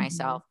spot for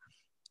myself,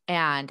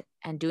 and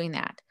doing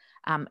that,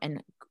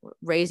 and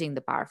raising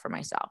the bar for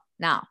myself.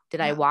 Now,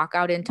 did I walk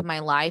out into my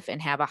life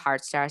and have a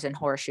heart stars and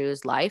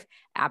horseshoes life?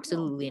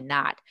 Absolutely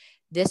not.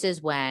 This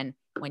is when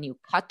you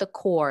cut the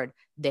cord,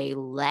 they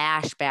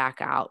lash back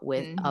out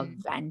with a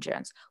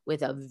vengeance,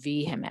 with a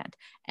vehement.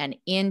 And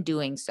in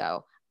doing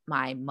so,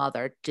 my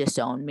mother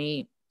disowned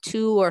me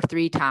 2 or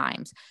 3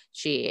 times.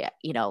 She,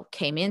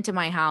 came into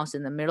my house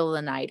in the middle of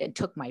the night and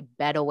took my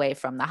bed away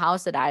from the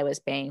house that I was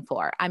paying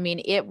for. I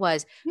mean, it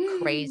was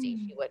crazy.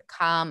 She would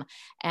come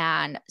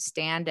and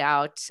stand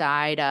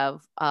outside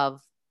of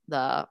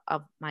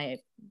my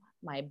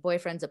my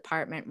boyfriend's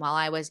apartment while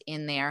I was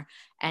in there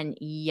and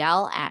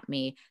yell at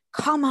me,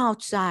 come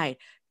outside,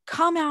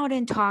 come out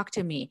and talk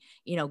to me,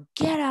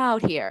 get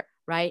out here,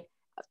 right?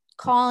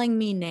 Calling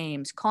me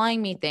names,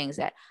 calling me things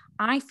that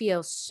I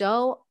feel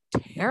so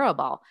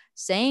terrible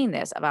saying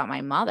this about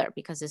my mother,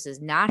 because this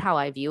is not how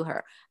I view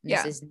her.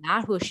 This is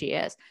not who she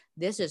is.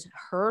 This is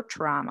her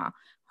trauma,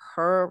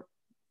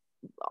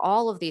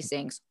 all of these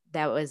things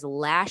that was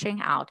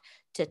lashing out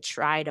to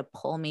try to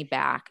pull me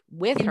back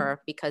with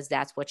her, because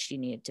that's what she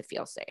needed to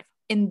feel safe.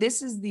 And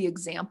this is the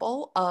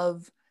example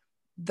of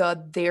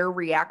their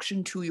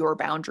reaction to your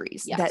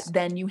boundaries, that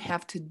then you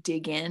have to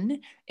dig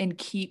in and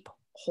keep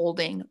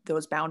holding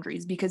those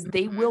boundaries, because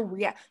they will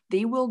react.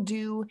 They will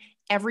do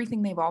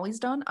everything they've always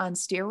done on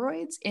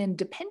steroids. And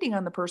depending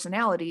on the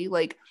personality,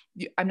 like,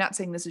 I'm not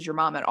saying this is your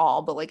mom at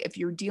all, but like if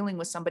you're dealing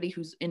with somebody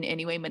who's in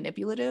any way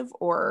manipulative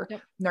or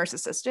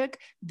narcissistic,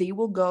 they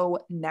will go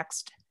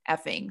next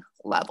effing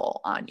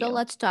level on you. So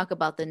let's talk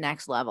about the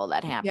next level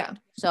that happened. Yeah.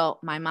 So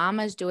my mom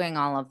is doing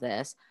all of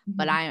this,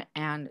 but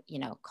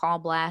call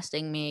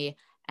blasting me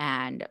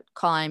and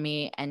calling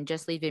me and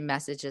just leaving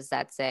messages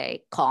that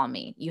say, call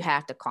me. You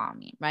have to call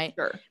me, right?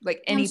 Sure.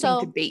 Like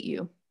anything to bait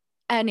you.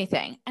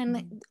 Anything.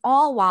 And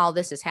all while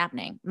this is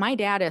happening, my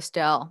dad is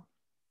still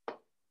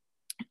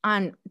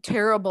on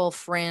terrible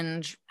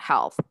fringe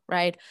health,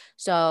 right?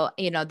 So,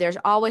 there's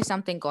always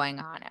something going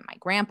on. And my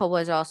grandpa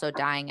was also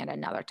dying at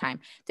another time.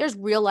 There's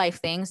real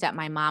life things that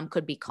my mom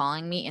could be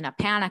calling me in a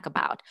panic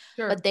about,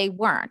 but they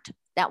weren't.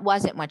 That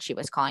wasn't what she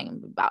was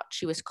calling me about.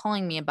 She was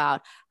calling me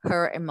about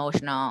her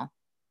emotional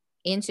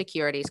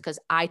insecurities, because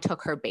I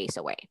took her base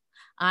away.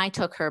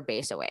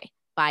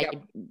 By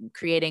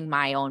creating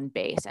my own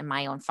base and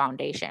my own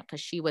foundation, because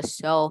she was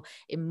so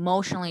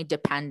emotionally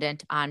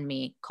dependent on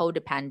me,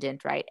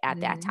 codependent, right,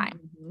 at that time.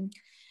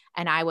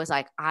 And I was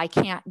like, I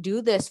can't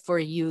do this for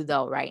you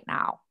though right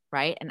now,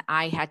 right? And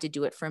I had to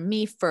do it for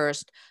me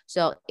first.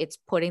 So it's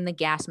putting the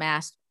gas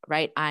mask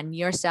right on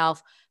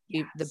yourself,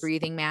 the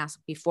breathing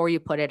mask, before you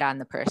put it on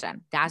the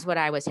person. That's what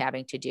I was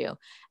having to do.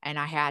 And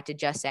I had to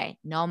just say,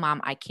 no, Mom,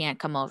 I can't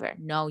come over.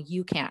 No,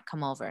 you can't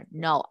come over.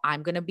 No,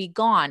 I'm going to be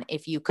gone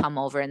if you come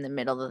over in the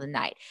middle of the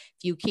night.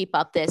 If you keep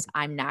up this,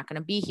 I'm not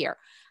going to be here.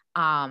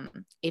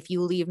 If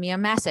you leave me a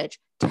message,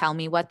 tell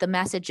me what the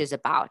message is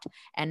about,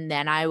 and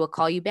then I will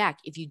call you back.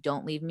 If you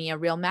don't leave me a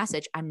real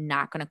message, I'm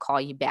not going to call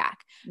you back.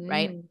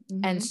 Right.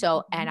 And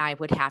so, and I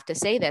would have to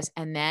say this,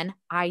 and then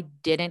I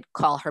didn't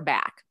call her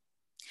back.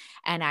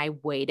 And I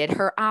waited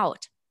her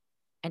out,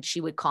 and she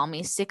would call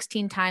me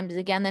 16 times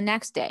again the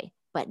next day,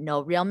 but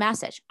no real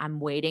message. I'm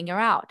waiting her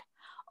out.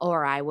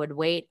 Or I would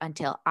wait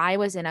until I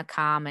was in a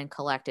calm and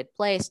collected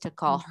place to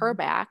call her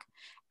back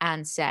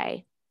and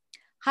say,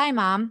 hi,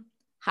 Mom,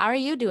 how are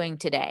you doing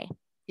today?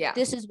 Yeah.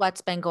 This is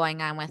what's been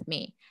going on with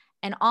me.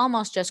 And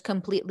almost just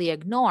completely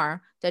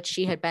ignore that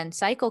she had been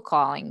cycle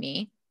calling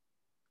me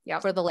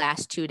for the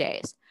last 2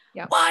 days.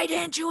 Why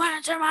didn't you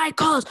answer my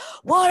calls?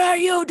 What are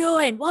you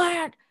doing?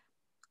 What?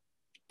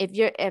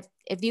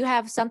 If you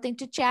have something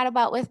to chat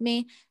about with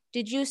me,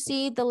 did you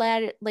see the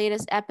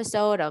latest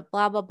episode of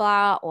blah, blah,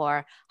 blah?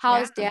 Or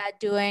how's Dad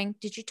doing?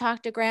 Did you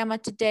talk to Grandma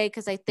today?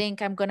 Because I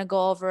think I'm going to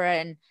go over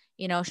and,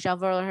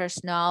 shovel her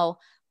snow.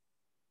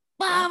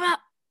 Blah, blah.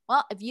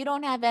 Well, if you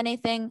don't have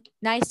anything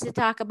nice to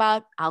talk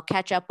about, I'll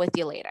catch up with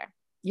you later.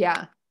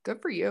 Yeah. Good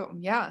for you.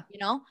 Yeah.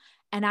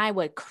 And I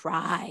would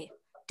cry.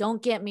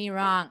 Don't get me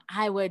wrong.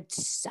 I would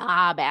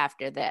sob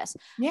after this.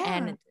 Yeah.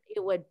 And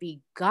it would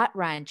be gut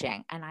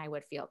wrenching and I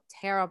would feel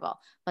terrible.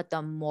 But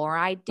the more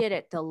I did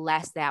it, the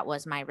less that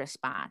was my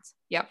response.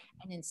 Yep.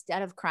 And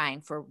instead of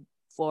crying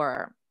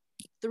for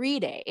 3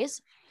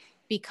 days,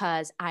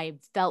 because I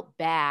felt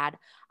bad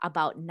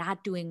about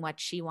not doing what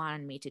she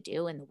wanted me to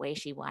do and the way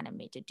she wanted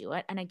me to do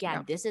it. And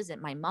again, this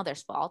isn't my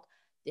mother's fault.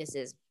 This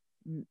is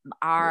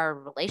our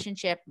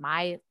relationship,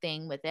 my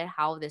thing with it,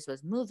 how this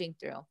was moving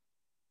through,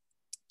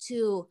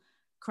 to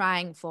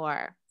crying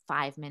for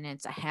 5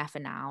 minutes, a half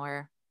an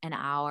hour,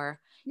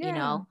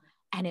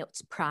 and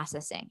it's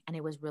processing and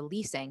it was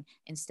releasing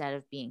instead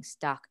of being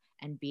stuck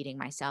and beating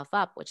myself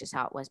up, which is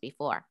how it was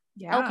before.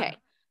 Yeah. Okay.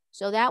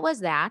 So that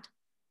was that.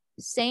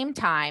 Same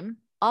time,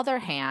 other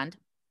hand,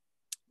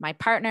 my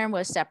partner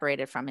was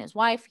separated from his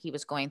wife. He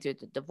was going through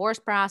the divorce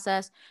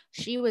process.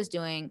 She was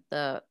doing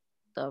the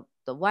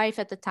wife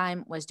at the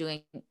time was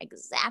doing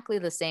exactly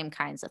the same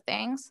kinds of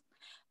things,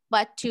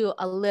 but to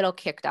a little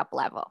kicked up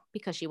level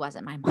because she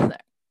wasn't my mother.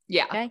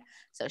 Yeah. Okay.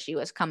 So she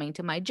was coming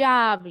to my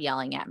job,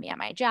 yelling at me at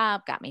my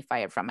job, got me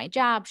fired from my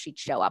job. She'd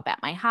show up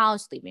at my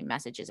house, leaving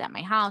messages at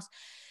my house.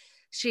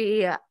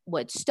 She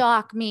would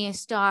stalk me,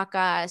 stalk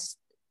us,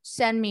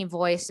 send me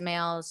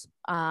voicemails,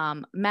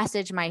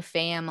 message my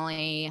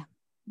family.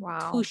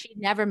 Wow. Who she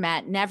never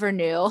met, never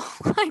knew,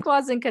 like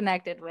wasn't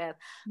connected with.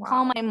 Wow.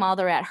 Call my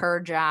mother at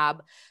her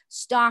job,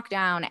 stalk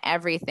down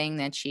everything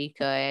that she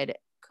could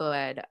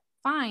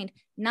find.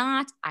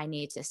 Not, I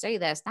need to say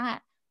this,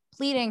 not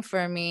pleading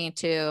for me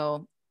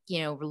to,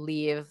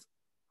 relieve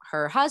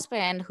her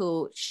husband,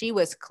 who she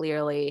was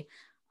clearly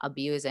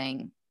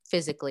abusing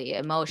physically,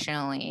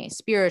 emotionally,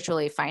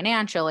 spiritually,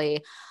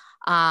 financially,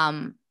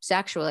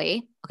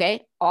 sexually,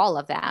 okay, all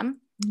of them.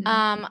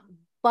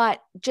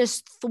 But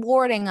just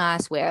thwarting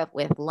us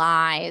with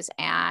lies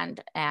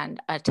and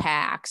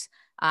attacks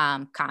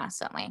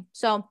constantly.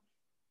 So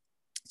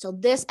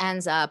this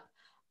ends up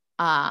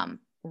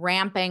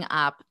ramping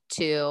up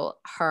to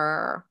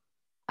her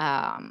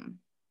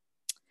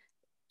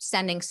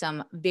sending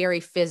some very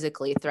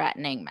physically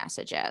threatening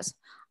messages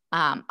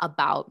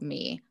about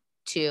me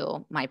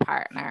to my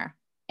partner,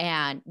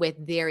 and with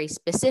very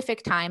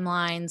specific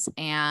timelines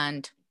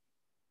and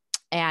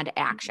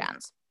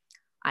actions.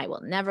 I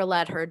will never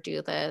let her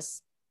do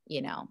this.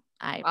 You know,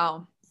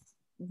 Wow.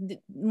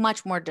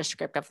 Much more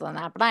descriptive than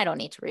that, but I don't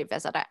need to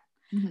revisit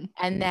it.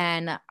 And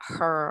then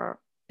her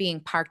being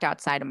parked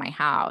outside of my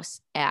house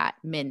at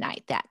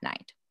midnight that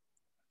night,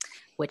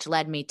 which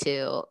led me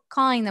to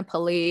calling the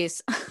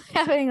police,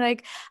 having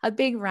like a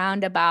big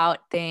roundabout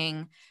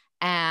thing.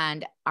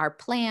 And our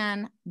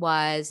plan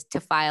was to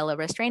file a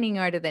restraining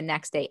order the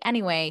next day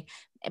anyway.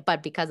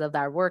 But because of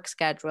our work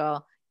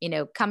schedule, you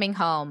know, coming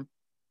home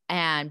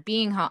and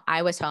being home,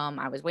 I was home.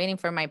 I was waiting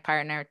for my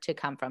partner to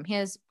come from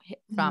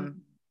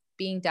from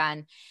being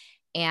done.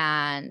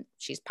 And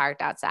she's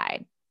parked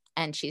outside.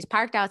 And she's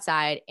parked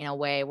outside in a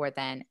way where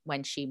then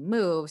when she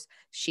moves,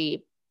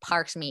 she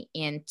parks me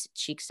in,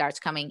 she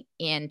starts coming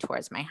in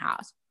towards my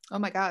house. Oh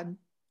my God.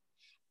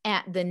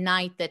 At the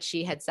night that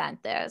she had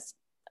sent this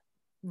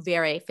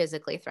very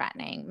physically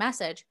threatening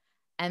message.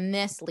 And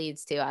this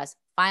leads to us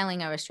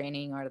filing a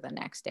restraining order the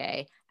next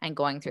day and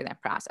going through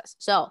that process.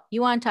 So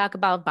you want to talk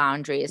about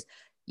boundaries,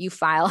 you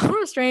file a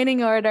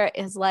restraining order,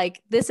 is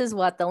like, this is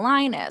what the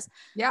line is.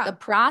 Yeah. The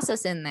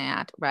process in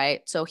that,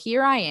 right? So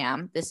here I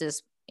am, this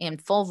is in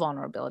full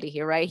vulnerability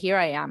here, right? Here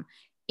I am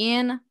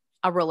in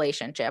a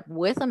relationship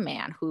with a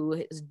man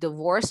whose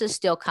divorce is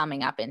still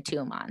coming up in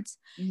 2 months.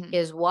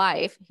 His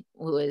wife,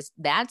 who is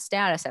that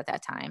status at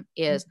that time,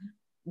 is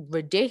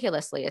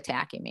ridiculously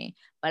attacking me,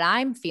 but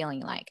I'm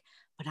feeling like,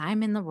 but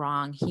I'm in the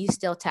wrong. He's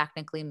still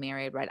technically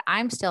married, right?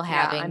 I'm still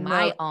having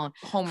my own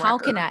How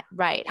can I,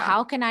 right? Yeah.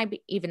 How can I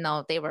be, even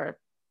though they were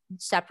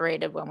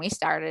separated when we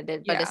started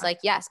it, but it's like,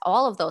 yes,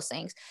 all of those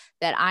things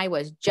that I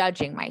was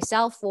judging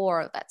myself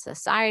for, that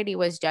society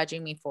was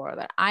judging me for,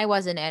 that I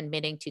wasn't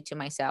admitting to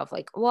myself,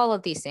 like all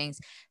of these things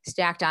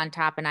stacked on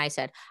top. And I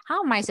said,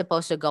 how am I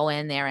supposed to go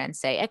in there and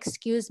say,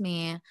 excuse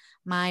me,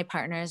 my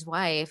partner's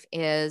wife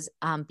is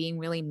being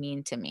really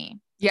mean to me?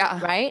 Yeah.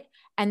 Right.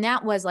 And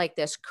that was like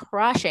this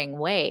crushing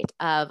weight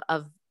of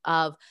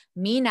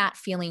me not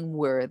feeling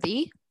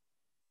worthy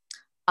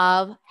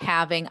of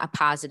having a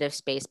positive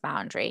space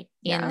boundary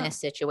in this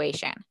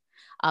situation,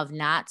 of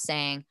not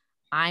saying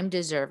I'm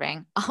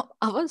deserving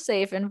of a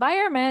safe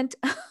environment,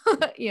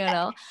 you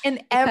know,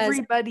 and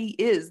everybody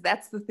is,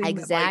 that's the thing.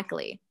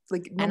 Exactly. That,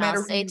 like no and matter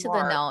I'll say to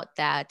the note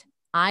that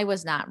I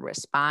was not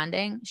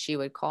responding. She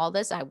would call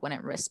this, I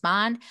wouldn't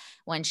respond.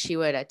 When she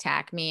would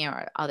attack me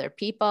or other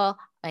people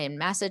in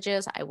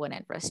messages, I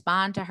wouldn't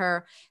respond to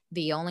her.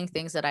 The only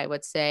things that I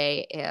would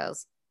say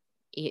is,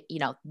 you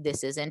know,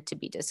 this isn't to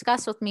be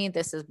discussed with me.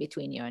 This is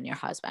between you and your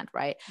husband.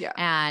 Right. Yeah.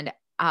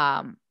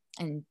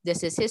 And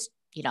this is his,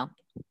 you know,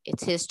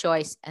 it's his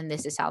choice and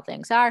this is how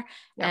things are.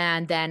 Yep.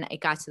 And then it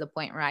got to the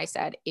point where I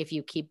said, if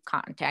you keep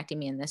contacting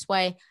me in this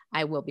way,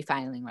 I will be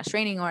filing a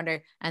restraining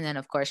order. And then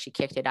of course she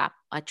kicked it up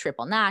a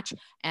triple notch,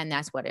 and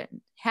that's what it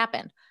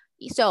happened.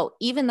 So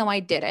even though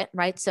I did it,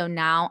 right. So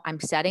now I'm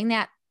setting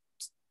that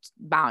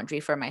boundary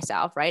for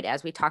myself, right.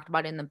 As we talked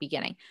about in the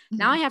beginning,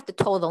 now I have to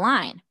toe the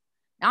line.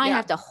 Now I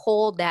have to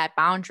hold that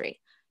boundary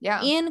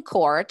in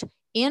court,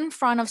 in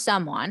front of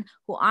someone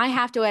who I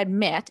have to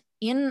admit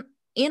in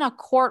a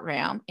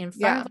courtroom in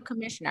front of a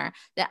commissioner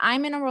that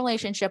I'm in a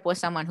relationship with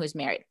someone who's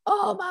married.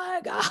 Oh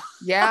my God.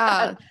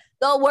 Yeah.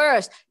 The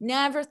worst.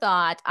 Never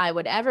thought I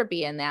would ever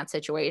be in that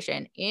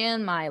situation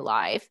in my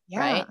life.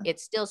 Right.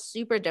 It's still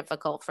super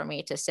difficult for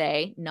me to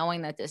say,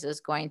 knowing that this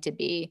is going to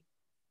be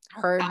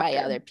heard by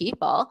other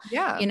people.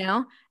 Yeah. You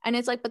know, and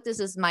it's like, but this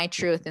is my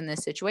truth in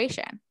this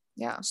situation.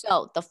 Yeah.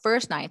 So the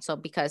first night, so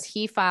because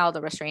he filed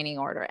a restraining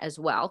order as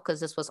well, because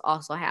this was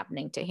also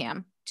happening to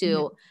him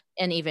to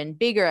an even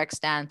bigger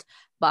extent,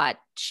 but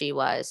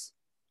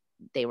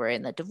they were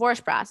in the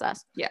divorce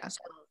process. Yeah. So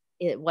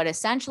what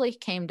essentially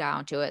came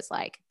down to is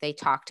like, they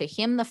talked to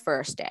him the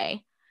first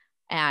day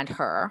and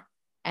her,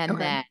 and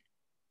then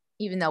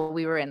even though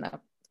we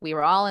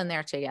were all in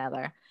there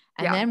together,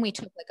 and then we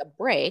took like a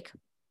break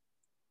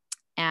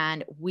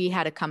and we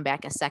had to come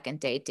back a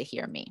second day to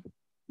hear me.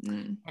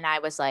 And I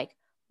was like,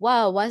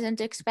 whoa,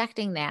 wasn't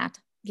expecting that.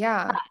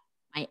 Yeah. But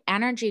my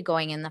energy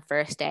going in the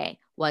first day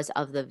was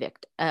of the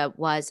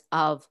was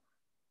of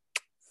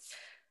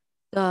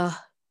the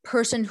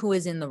person who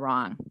is in the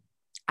wrong.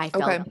 I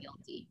felt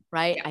guilty,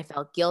 right? Yeah. I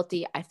felt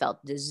guilty. I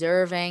felt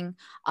deserving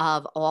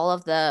of all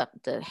of the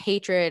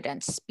hatred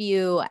and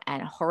spew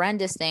and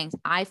horrendous things.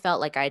 I felt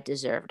like I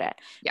deserved it,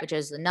 which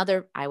is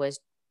I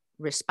was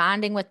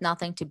responding with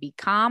nothing to be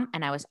calm.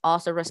 And I was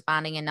also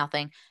responding in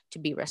nothing to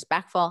be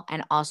respectful,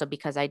 and also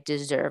because I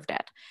deserved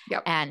it.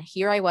 Yep. And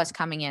here I was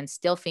coming in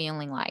still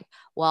feeling like,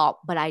 well,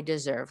 but I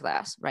deserve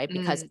this, right?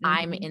 Because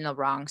I'm in the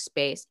wrong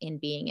space in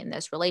being in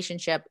this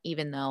relationship,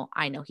 even though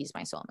I know he's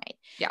my soulmate.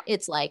 Yeah.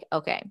 It's like,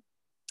 okay.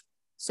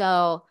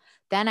 So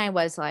then I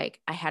was like,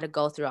 I had to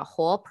go through a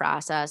whole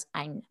process,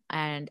 and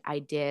I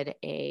did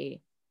a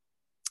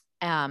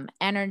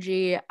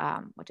energy,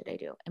 what did I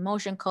do?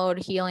 Emotion code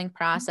healing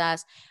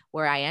process,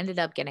 where I ended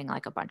up getting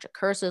like a bunch of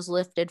curses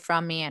lifted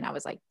from me. And I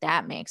was like,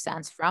 that makes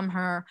sense from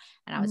her.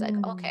 And I was like,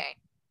 okay.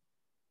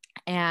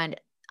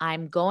 And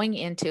I'm going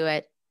into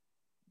it,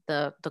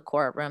 the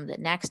courtroom the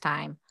next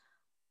time,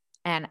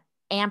 and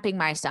amping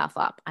myself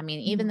up. I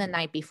mean, even the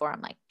night before,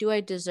 I'm like, do I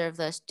deserve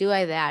this? Do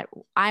I that?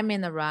 I'm in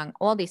the wrong,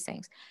 all these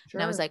things. Sure.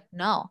 And I was like,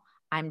 no,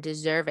 I'm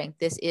deserving.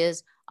 This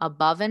is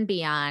above and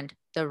beyond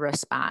the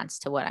response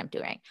to what I'm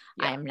doing.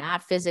 Yeah. I am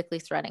not physically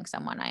threatening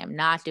someone. I am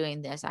not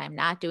doing this. I am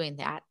not doing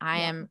that. I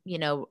am,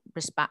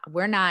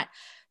 we're not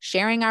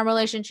sharing our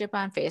relationship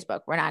on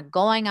Facebook. We're not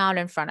going out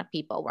in front of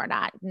people. We're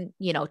not,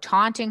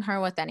 taunting her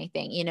with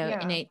anything,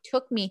 and it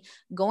took me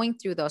going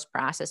through those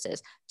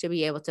processes to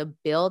be able to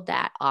build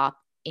that up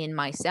in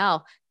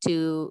myself,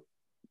 to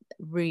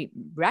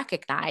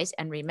recognize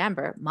and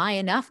remember my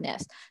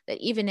enoughness, that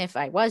even if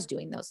I was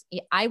doing those,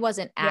 I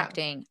wasn't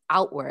acting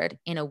outward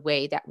in a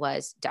way that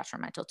was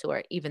detrimental to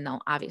her, even though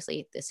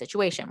obviously the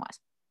situation was.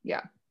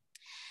 Yeah.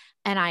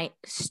 And I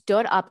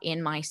stood up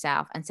in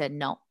myself and said,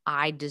 no,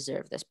 I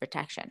deserve this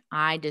protection.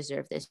 I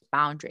deserve this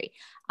boundary.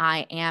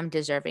 I am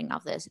deserving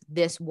of this.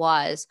 This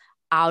was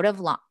out of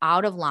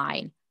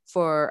line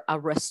for a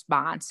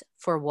response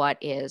for what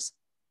is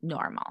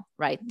normal,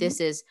 right?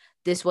 This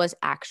was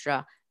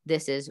extra.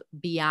 This is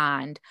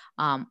beyond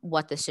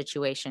what the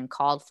situation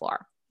called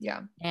for.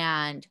 Yeah.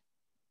 And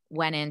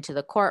went into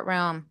the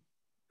courtroom,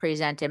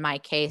 presented my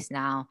case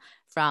now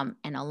from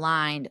an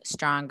aligned,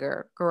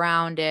 stronger,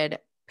 grounded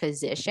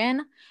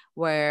position,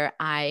 where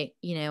I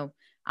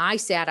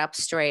sat up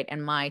straight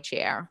in my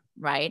chair,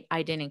 right?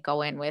 I didn't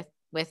go in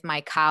with my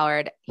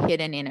coward,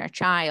 hidden inner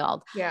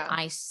child. Yeah.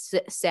 I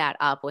sat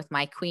up with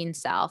my queen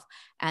self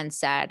and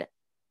said,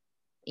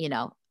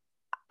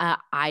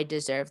 I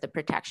deserve the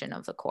protection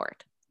of the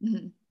court.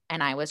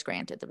 And I was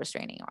granted the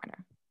restraining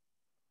order.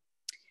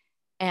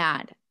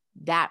 And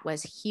that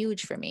was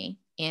huge for me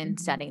in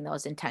setting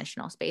those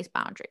intentional space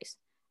boundaries.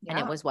 Yeah. And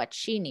it was what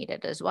she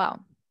needed as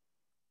well.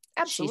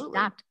 Absolutely.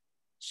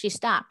 She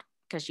stopped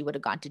because she would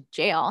have gone to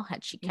jail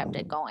had she kept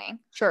it going.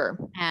 Sure.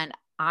 And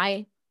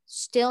I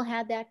still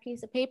had that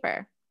piece of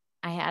paper.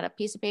 I had a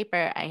piece of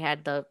paper. I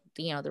had the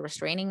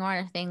restraining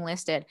order thing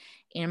listed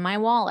in my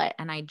wallet,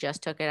 and I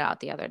just took it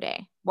out the other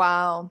day.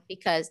 Wow.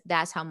 Because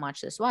that's how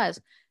much this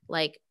was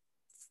like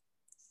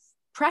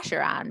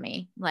pressure on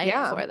me,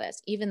 for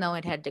this, even though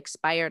it had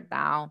expired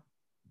now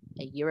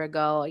a year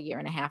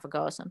and a half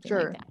ago, something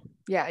like that.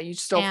 Yeah. You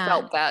still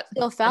felt that.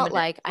 Still felt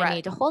like threat. I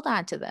need to hold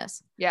on to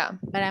this. Yeah.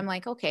 But I'm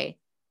like, okay,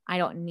 I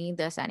don't need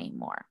this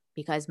anymore,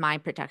 because my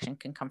protection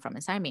can come from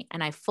inside me.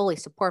 And I fully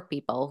support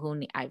people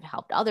who I've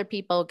helped other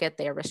people get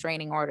their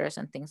restraining orders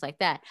and things like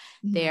that.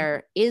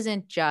 There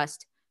isn't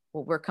just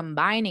what we're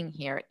combining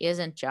here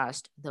isn't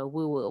just the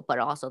woo-woo, but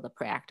also the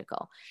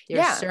practical.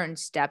 There's certain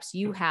steps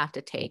you have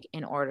to take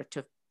in order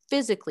to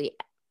physically,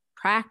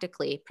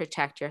 practically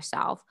protect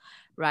yourself,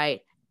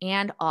 right?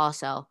 And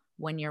also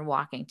when you're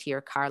walking to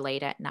your car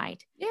late at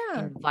night,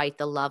 invite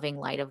the loving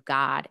light of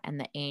God and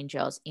the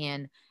angels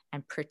in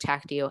and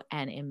protect you,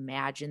 and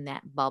imagine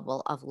that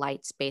bubble of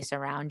light space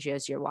around you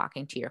as you're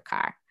walking to your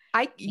car.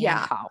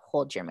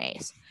 Hold your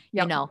mace,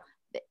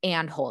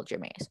 and hold your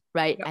mace,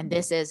 right? Yep. And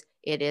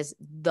it is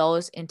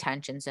those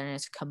intentions, and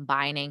it's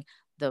combining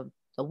the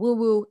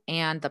woo-woo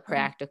and the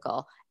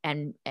practical,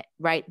 and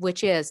right,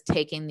 which is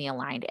taking the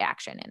aligned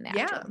action in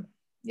that.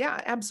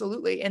 Yeah,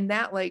 absolutely. And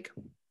that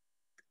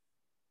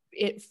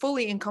it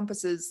fully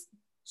encompasses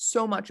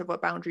so much of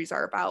what boundaries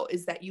are about,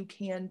 is that you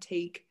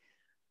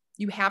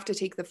have to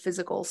take the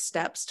physical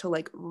steps to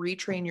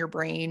retrain your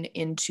brain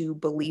into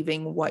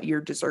believing what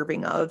you're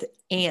deserving of.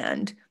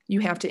 And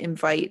you have to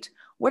invite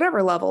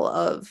whatever level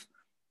of,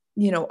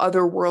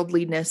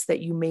 otherworldliness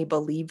that you may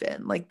believe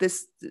in.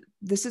 This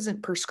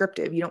isn't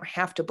prescriptive. You don't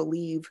have to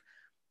believe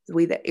the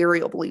way that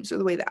Ariel believes or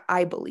the way that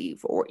I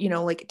believe, or,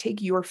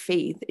 take your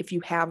faith, if you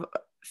have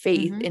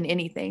faith in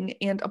anything,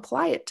 and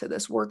apply it to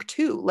this work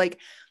too.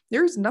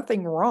 There's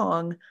nothing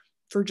wrong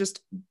for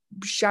just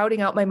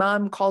shouting out. My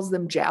mom calls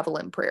them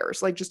javelin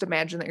prayers. Just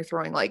imagine that you're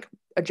throwing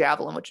a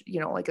javelin, which,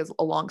 is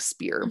a long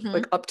spear,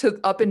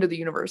 up into the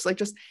universe.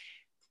 Just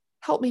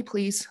help me,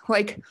 please.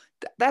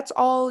 That's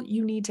all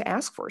you need to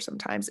ask for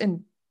sometimes.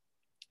 And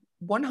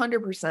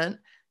 100%,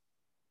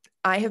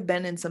 I have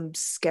been in some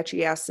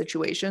sketchy ass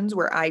situations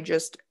where I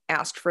just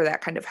asked for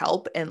that kind of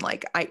help. And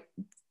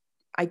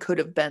I could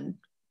have been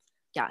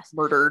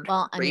murdered,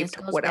 and raped,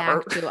 this goes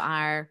whatever. Back to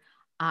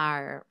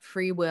our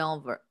free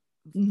will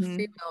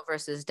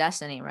versus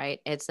destiny, right?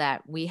 It's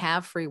that we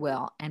have free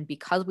will, and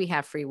because we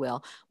have free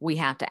will, we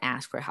have to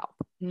ask for help.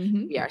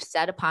 We are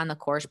set upon the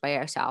course by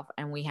ourselves,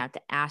 and we have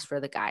to ask for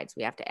the guides.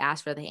 We have to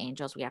ask for the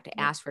angels. We have to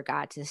ask for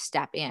God to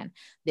step in.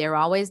 They're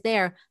always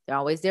there. They're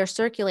always there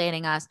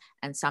circulating us.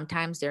 And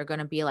sometimes they're going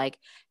to be like,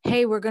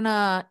 hey, we're going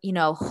to,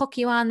 hook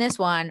you on this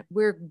one.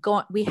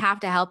 We have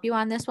to help you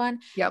on this one.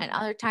 Yep. And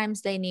other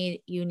times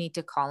you need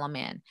to call them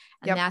in.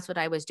 And that's what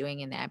I was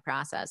doing in that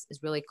process,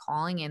 is really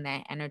calling in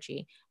that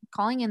energy,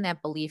 calling in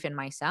that belief in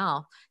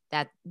myself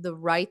that the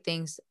right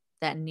things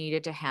that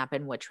needed to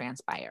happen would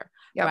transpire,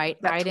 right?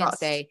 I didn't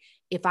say,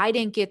 if I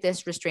didn't get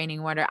this restraining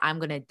order, I'm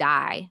going to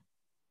die,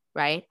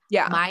 right?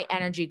 Yeah. My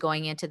energy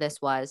going into this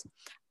was,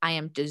 I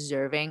am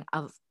deserving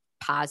of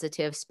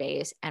positive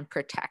space and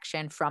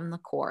protection from the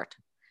court.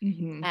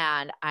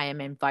 And I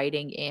am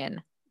inviting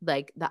in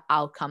like the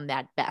outcome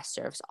that best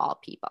serves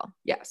all people.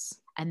 Yes.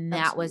 And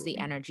that was the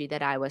energy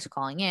that I was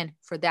calling in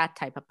for that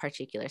type of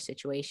particular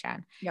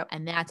situation. Yep.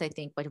 And that's, I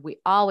think, what we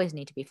always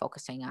need to be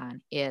focusing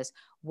on is,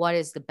 what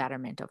is the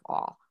betterment of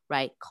all,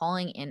 right?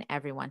 Calling in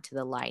everyone to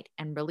the light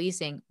and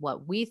releasing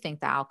what we think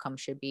the outcome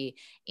should be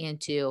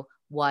into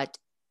what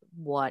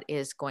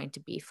is going to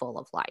be full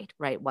of light,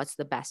 right? What's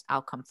the best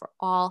outcome for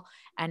all?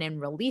 And in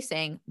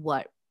releasing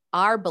what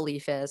our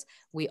belief is,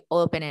 we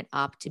open it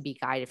up to be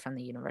guided from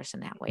the universe in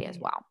that way as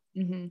well.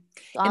 So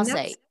I'll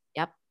say,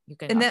 yep. You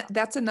can. And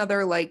that's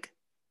another like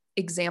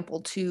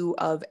example too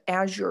of,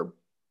 as you're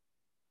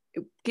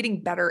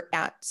getting better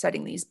at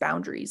setting these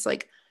boundaries,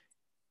 like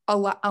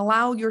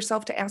allow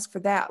yourself to ask for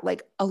that.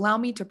 Like, allow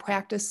me to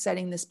practice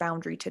setting this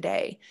boundary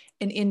today.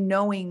 And in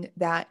knowing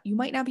that you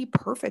might not be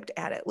perfect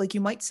at it, like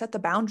you might set the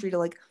boundary to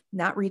like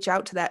not reach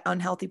out to that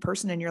unhealthy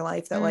person in your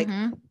life that like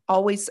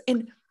always,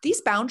 and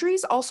these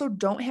boundaries also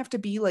don't have to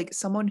be like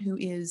someone who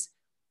is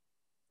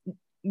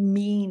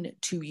mean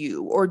to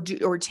you or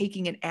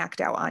taking an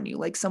act out on you,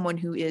 like someone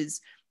who is,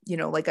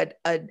 like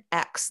an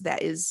ex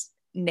that is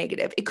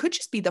negative. It could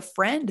just be the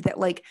friend that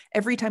like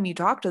every time you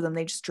talk to them,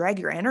 they just drag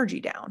your energy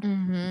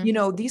down.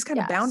 These kind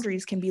of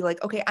boundaries can be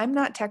like, okay, I'm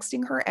not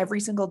texting her every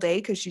single day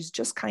because she's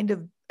just kind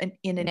of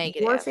in an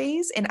ignore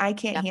phase, and I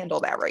can't handle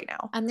that right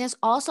now. And this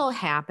also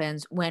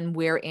happens when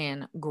we're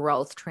in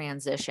growth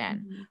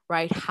transition,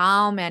 right?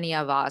 How many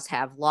of us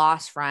have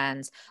lost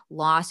friends,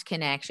 lost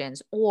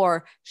connections,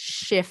 or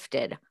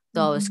shifted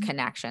those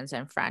connections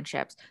and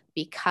friendships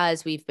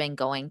because we've been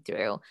going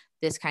through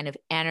this kind of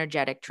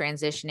energetic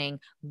transitioning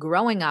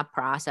growing up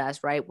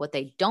process, right? What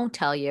they don't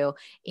tell you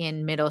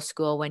in middle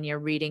school when you're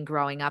reading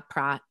growing up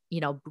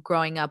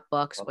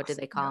books, what do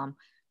they call them?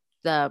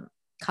 The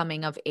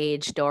coming of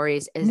age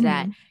stories is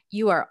that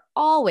you are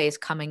always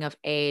coming of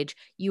age.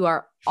 You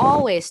are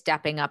always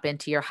stepping up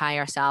into your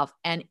higher self.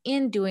 And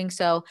in doing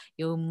so,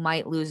 you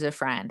might lose a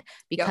friend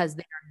because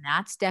they're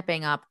not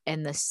stepping up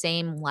in the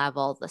same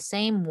level, the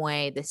same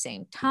way, the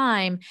same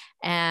time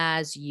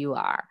as you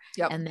are.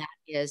 And that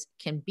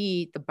can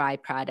be the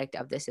byproduct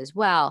of this as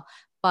well.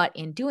 But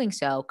in doing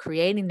so,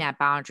 creating that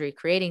boundary,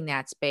 creating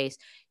that space,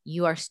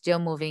 you are still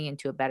moving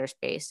into a better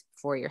space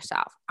for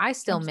yourself. I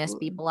still miss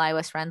people I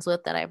was friends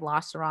with that I've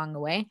lost along the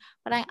way,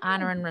 but I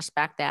honor and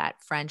respect that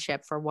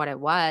friendship for what it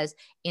was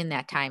in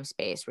that time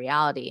space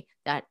reality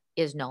that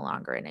is no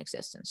longer in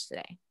existence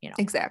today.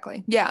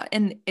 Exactly. Yeah.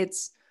 And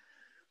it's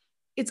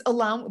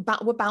allowing,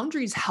 what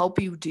boundaries help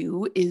you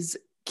do is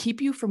keep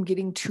you from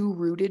getting too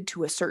rooted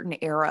to a certain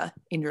era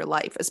in your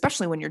life,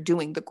 especially when you're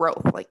doing the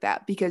growth like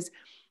that, because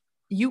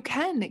you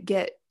can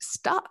get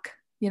stuck,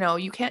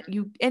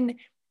 and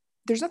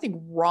there's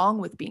nothing wrong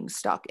with being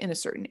stuck in a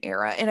certain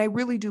era. And I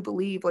really do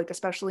believe, like,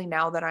 especially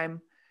now that I'm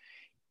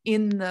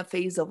in the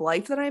phase of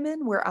life that I'm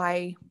in, where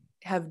I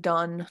have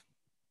done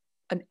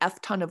an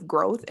F ton of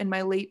growth in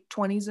my late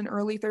 20s and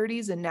early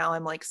 30s. And now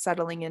I'm like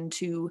settling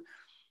into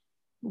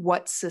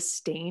what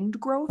sustained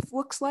growth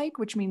looks like,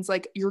 which means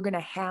like you're going to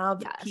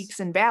have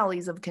peaks and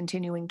valleys of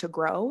continuing to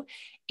grow.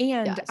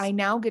 And I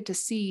now get to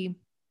see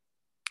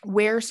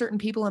where certain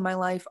people in my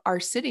life are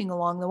sitting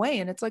along the way.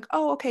 And it's like,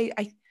 oh, okay.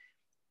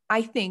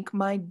 I think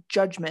my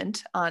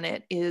judgment on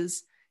it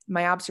is,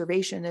 my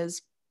observation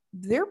is,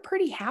 they're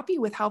pretty happy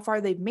with how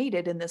far they've made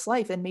it in this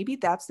life. And maybe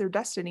that's their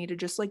destiny, to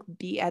just like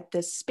be at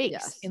this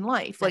space in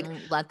life. Like, and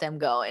let them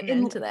go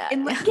into that.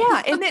 And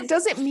it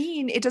doesn't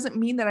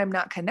mean that I'm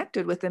not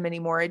connected with them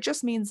anymore. It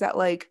just means that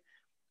like,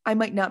 I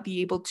might not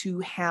be able to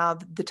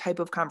have the type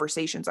of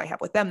conversations I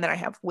have with them that I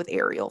have with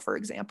Ariel, for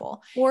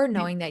example. Or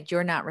knowing that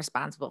you're not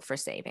responsible for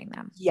saving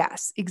them.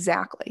 Yes,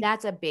 exactly.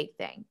 That's a big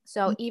thing.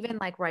 So even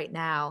like right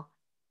now,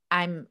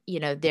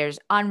 there's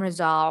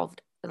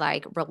unresolved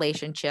like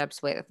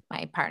relationships with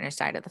my partner's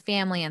side of the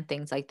family and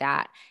things like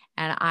that.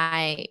 And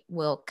I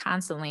will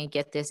constantly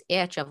get this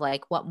itch of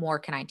like, what more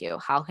can I do?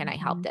 How can I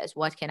help this?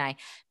 What can I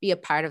be a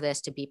part of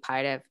this to be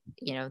part of,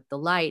 the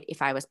light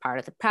if I was part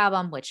of the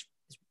problem, which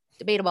is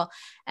debatable.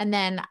 And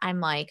then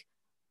I'm like,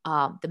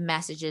 the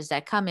messages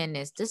that come in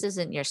is, this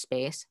isn't your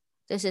space.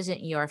 This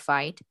isn't your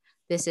fight.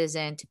 This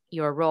isn't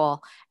your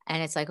role.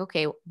 And it's like,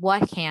 okay,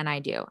 what can I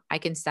do? I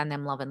can send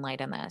them love and light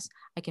on this.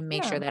 I can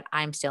make sure that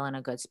I'm still in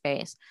a good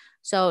space.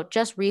 So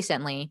just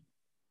recently,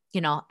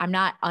 I'm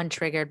not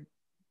untriggered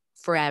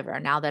forever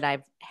now that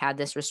I've had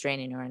this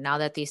restraining order, now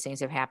that these things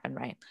have happened,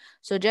 right?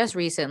 So just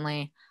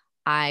recently,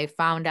 I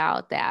found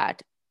out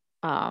that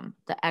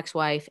the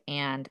ex-wife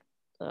and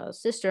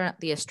the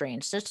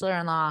estranged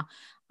sister-in-law,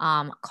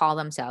 call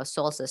themselves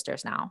soul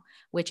sisters now,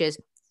 which is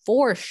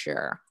for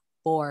sure,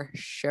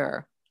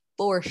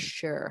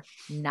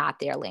 not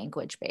their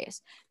language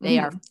base. They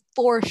are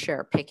for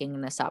sure picking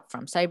this up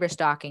from cyber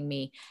stalking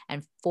me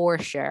and for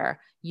sure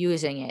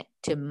using it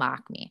to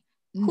mock me.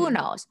 Who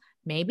knows?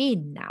 Maybe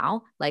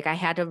now, like I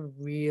had to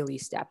really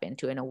step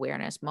into an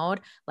awareness mode,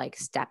 like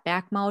step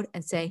back mode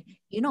and say,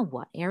 you know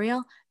what,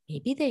 Ariel,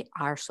 maybe they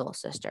are soul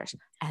sisters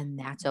and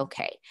that's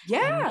okay.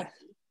 Yeah.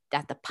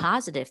 That the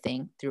positive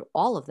thing through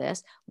all of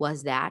this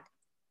was that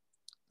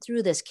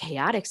through this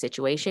chaotic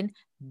situation,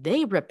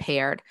 they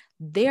repaired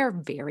their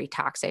very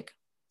toxic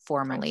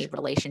formerly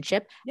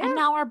relationship and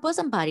now are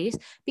bosom buddies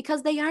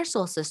because they are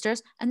soul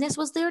sisters and this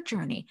was their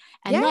journey.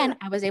 And then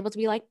I was able to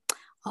be like,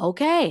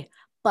 okay.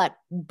 But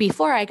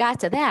before I got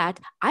to that,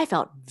 I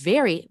felt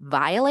very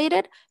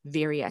violated,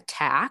 very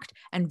attacked,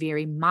 and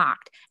very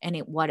mocked. And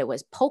what it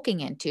was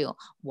poking into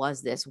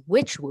was this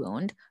witch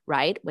wound,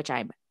 right? Which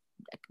I'm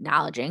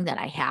acknowledging that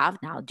I have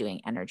now doing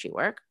energy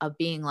work of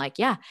being like,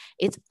 yeah,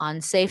 it's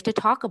unsafe to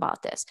talk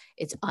about this.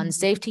 It's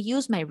unsafe to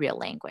use my real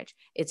language.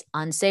 It's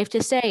unsafe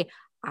to say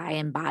I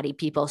embody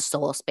people's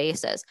soul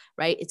spaces,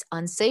 right? It's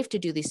unsafe to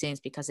do these things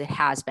because it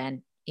has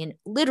been in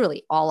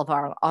literally all of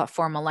our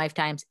former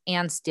lifetimes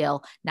and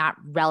still not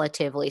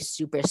relatively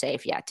super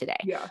safe yet today.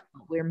 Yeah.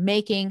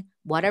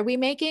 What are we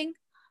making?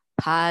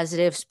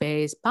 Positive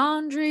space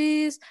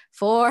boundaries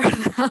for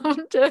them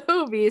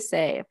to be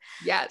safe.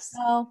 Yes.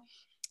 So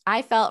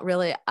I felt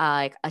really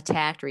like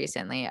attacked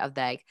recently of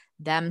like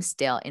them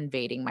still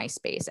invading my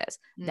spaces,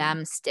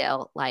 them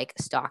still like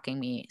stalking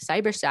me,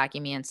 cyber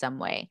stalking me in some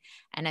way.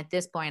 And at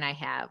this point I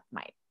have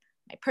my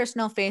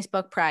personal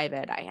Facebook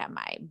private. I have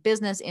my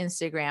business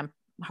Instagram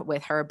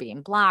with her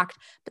being blocked,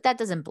 but that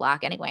doesn't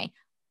block anyway.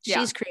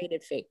 She's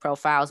created fake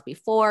profiles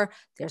before.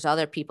 There's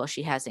other people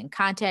she has in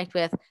contact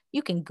with.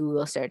 You can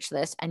Google search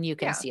this and you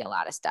can see a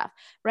lot of stuff,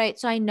 right?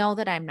 So I know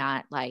that I'm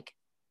not like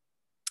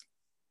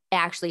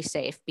actually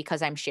safe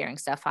because I'm sharing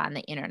stuff on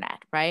the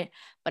internet, right?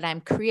 But I'm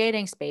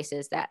creating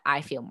spaces that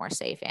I feel more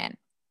safe in.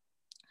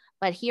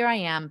 But here I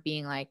am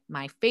being like,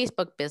 my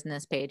Facebook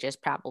business page is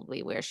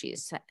probably where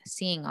she's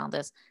seeing all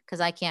this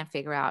because I can't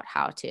figure out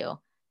how to,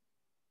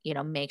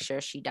 make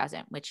sure she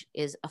doesn't, which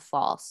is a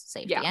false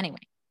safety anyway.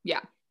 Yeah.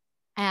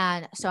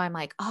 And so I'm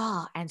like,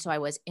 oh, and so I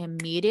was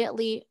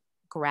immediately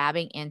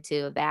grabbing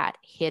into that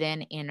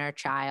hidden inner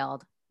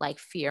child, like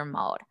fear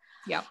mode.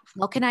 Yeah.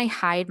 How can I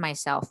hide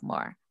myself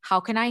more?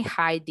 How can I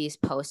hide these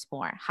posts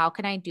more? How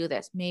can I do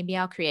this? Maybe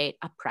I'll create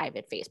a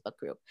private Facebook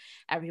group.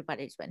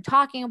 Everybody's been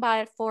talking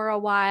about it for a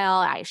while.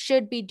 I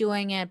should be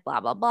doing it, blah,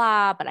 blah,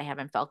 blah, but I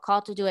haven't felt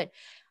called to do it.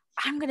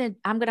 I'm going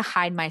to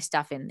hide my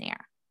stuff in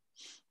there.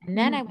 And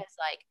then I was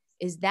like,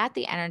 is that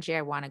the energy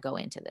I want to go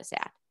into this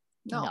at?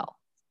 No.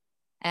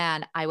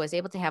 And I was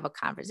able to have a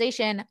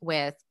conversation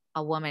with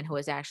a woman who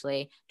was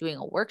actually doing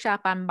a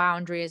workshop on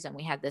boundaries. And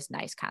we had this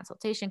nice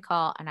consultation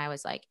call. And I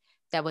was like,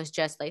 that was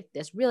just like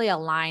this really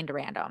aligned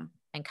random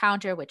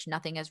encounter, which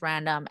nothing is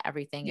random.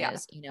 Everything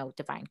is,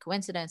 divine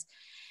coincidence.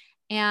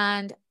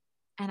 And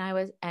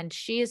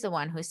she is the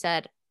one who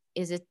said,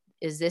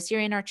 is this your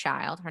inner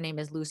child? Her name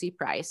is Lucy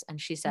Price. And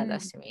she said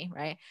this to me,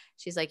 right?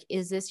 She's like,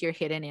 is this your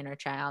hidden inner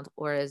child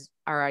or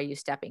are you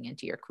stepping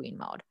into your queen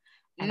mode?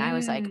 And I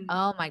was like,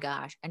 oh my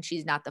gosh. And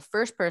she's not the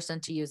first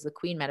person to use the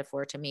queen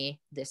metaphor to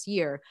me this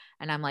year.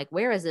 And I'm like,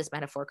 where is this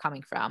metaphor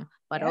coming from?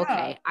 But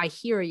okay, I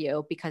hear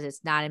you because it's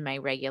not in my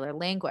regular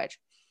language.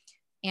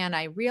 And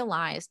I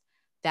realized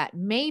that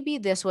maybe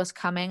this was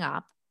coming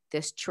up,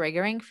 this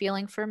triggering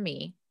feeling for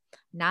me,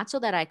 not so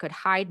that I could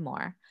hide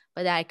more,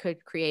 but that I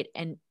could create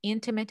an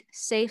intimate,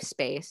 safe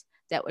space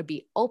that would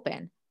be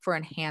open for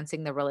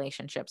enhancing the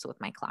relationships with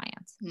my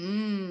clients.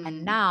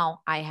 And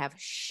now I have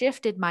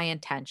shifted my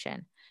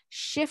intention,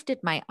 shifted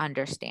my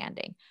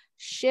understanding,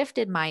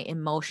 shifted my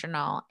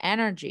emotional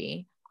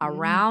energy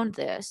around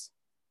this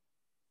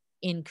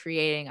in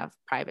creating a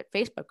private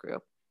Facebook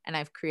group. And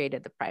I've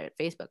created the private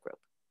Facebook group.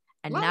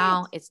 And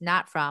now it's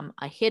not from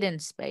a hidden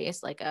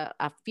space, like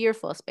a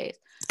fearful space,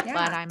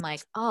 but I'm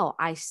like, oh,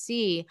 I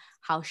see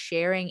how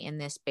sharing in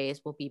this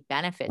space will be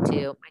benefit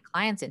to my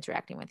clients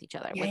interacting with each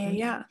other, with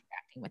me interacting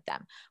with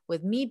them,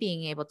 with me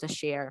being able to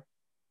share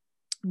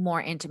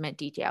more intimate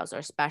details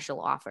or special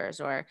offers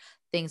or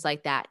things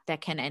like that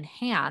can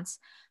enhance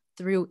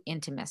through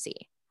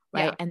intimacy,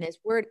 right? Yeah. And this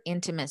word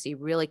intimacy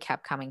really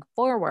kept coming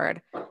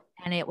forward.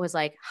 And it was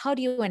like, how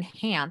do you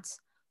enhance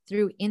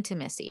through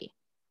intimacy?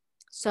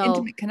 So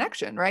intimate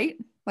connection, right?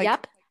 Like,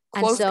 yep.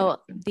 And so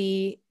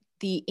connection.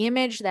 The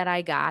image that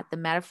I got, the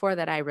metaphor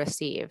that I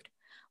received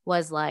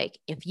was like,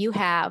 if you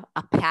have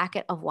a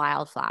packet of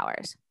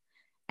wildflowers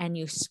and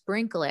you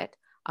sprinkle it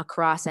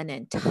across an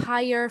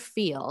entire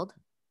field,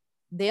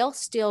 they'll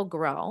still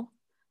grow,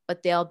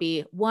 but there'll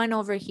be one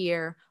over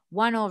here,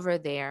 one over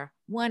there,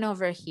 one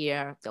over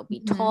here. There'll be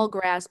Mhm. tall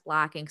grass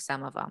blocking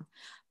some of them.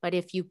 But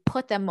if you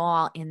put them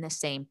all in the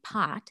same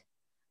pot,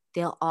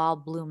 they'll all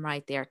bloom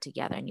right there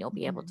together and you'll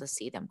be able to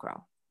see them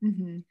grow.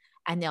 Mhm.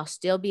 And they'll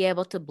still be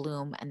able to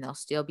bloom and they'll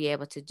still be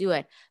able to do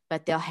it,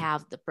 but they'll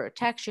have the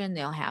protection,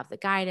 they'll have the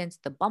guidance.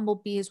 The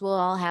bumblebees will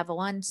all have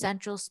one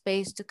central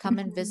space to come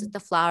and visit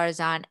the flowers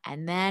on.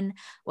 And then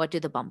what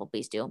do the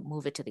bumblebees do?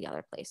 Move it to the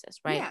other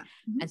places, right? Yeah.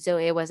 Mhm. And so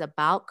it was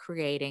about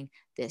creating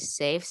this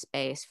safe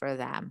space for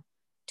them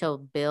to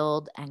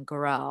build and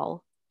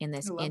grow in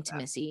this I love that.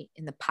 intimacy,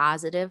 in the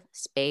positive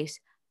space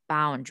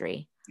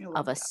boundary I of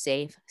love a that.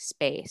 safe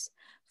space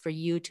for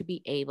you to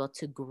be able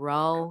to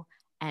grow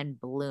and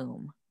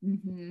bloom.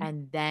 Mhm.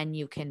 And then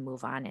you can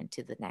move on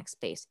into the next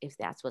space if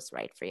that's what's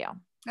right for you.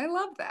 I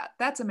love that.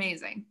 That's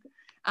amazing.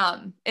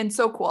 And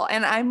so cool.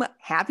 And I'm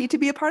happy to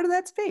be a part of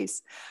that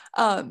space.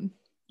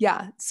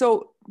 Yeah.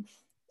 So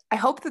I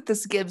hope that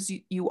this gives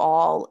you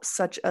all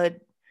such a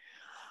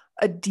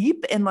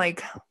deep and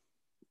like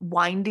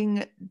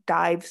winding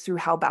dive through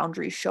how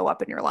boundaries show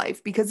up in your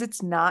life, because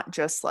it's not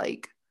just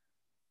like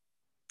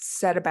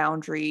set a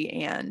boundary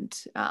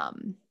and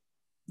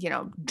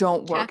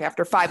don't work Check.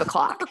 after 5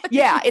 o'clock.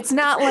 Yeah, it's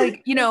not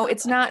like,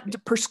 it's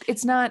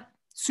not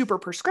super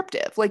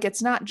prescriptive. Like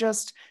it's not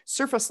just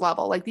surface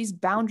level. Like these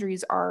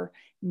boundaries are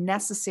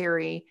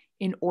necessary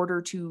in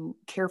order to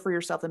care for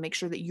yourself and make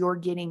sure that you're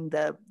getting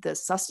the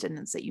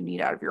sustenance that you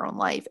need out of your own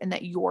life, and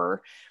that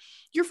you're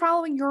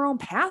following your own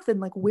path and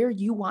like where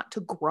you want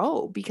to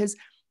grow, because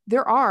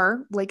there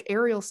are, like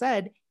Ariel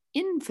said,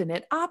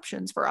 infinite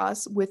options for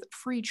us with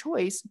free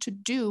choice to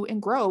do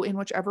and grow in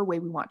whichever way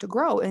we want to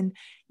grow. And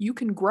you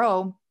can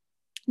grow.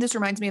 This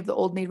reminds me of the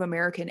old Native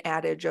American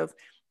adage of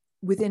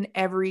within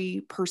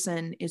every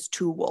person is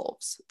two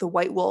wolves, the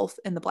white wolf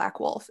and the black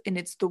wolf. And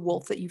it's the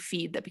wolf that you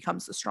feed that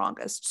becomes the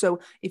strongest.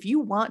 So if you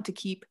want to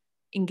keep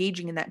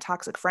engaging in that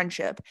toxic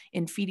friendship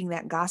and feeding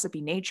that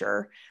gossipy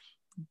nature,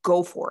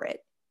 go for it.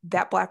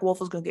 That black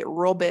wolf is going to get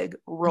real big,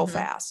 real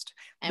fast.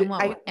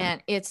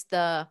 And it's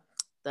the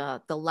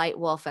light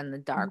wolf and the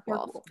dark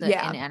wolf, in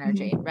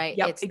energy, right?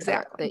 Yep, It's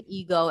exactly. the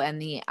ego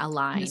and the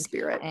aligned, the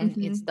spirit, and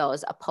it's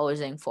those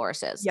opposing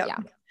forces. Yep.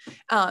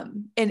 Yeah.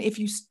 And if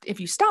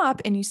you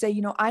stop and you say,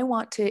 I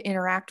want to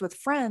interact with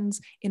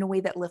friends in a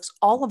way that lifts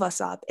all of us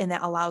up and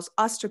that allows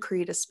us to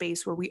create a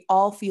space where we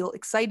all feel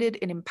excited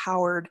and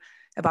empowered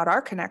about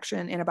our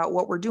connection and about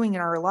what we're doing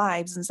in our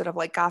lives, instead of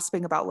like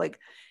gossiping about like,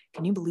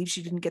 can you believe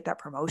she didn't get that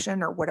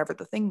promotion or whatever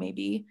the thing may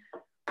be,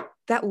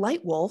 that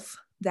light wolf,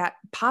 that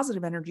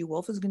positive energy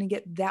wolf, is going to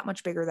get that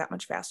much bigger, that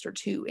much faster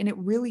too. And it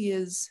really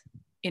is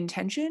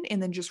intention and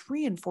then just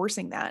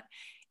reinforcing that.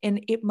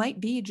 And it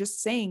might be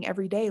just saying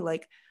every day,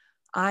 like,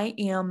 I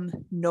am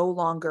no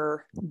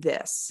longer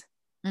this.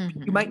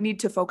 Mm-hmm. You might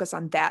need to focus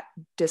on that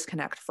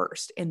disconnect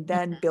first and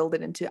then build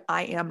it into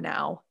I am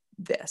now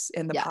this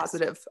in the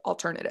positive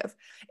alternative.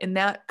 And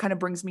that kind of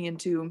brings me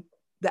into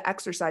the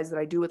exercise that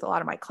I do with a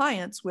lot of my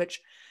clients,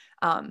 which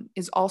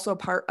is also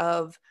part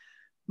of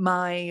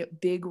my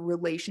big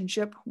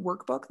relationship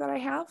workbook that I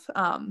have,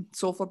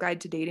 Soulful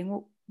Guide to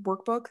Dating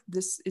workbook.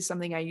 This is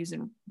something I use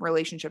in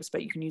relationships,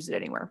 but you can use it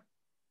anywhere.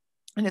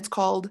 And it's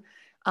called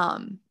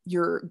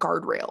your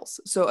guardrails.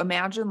 So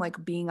imagine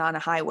like being on a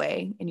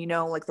highway and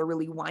like the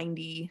really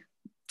windy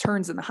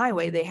turns in the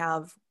highway, they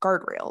have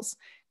guardrails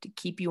to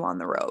keep you on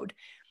the road.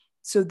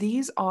 So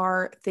these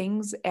are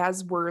things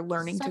as we're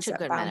learning to set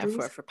boundaries. Such a good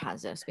metaphor for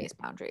positive space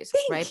boundaries,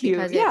 Thank right? you.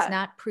 Because it's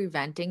not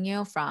preventing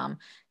you from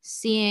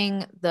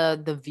seeing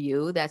the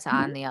view that's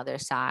on the other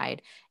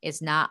side.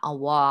 It's not a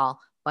wall,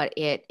 but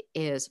it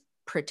is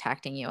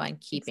protecting you and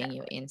keeping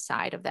you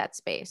inside of that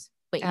space.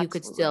 But you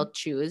could still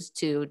choose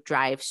to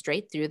drive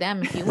straight through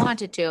them if you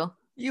wanted to.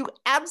 You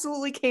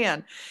absolutely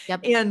can.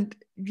 Yep. And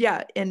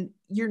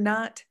you're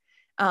not,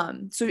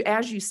 so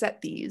as you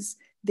set these,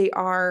 they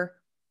are,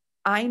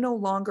 I no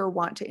longer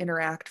want to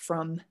interact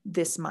from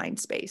this mind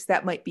space.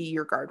 That might be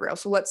your guardrail.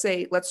 So let's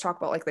talk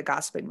about like the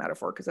gossiping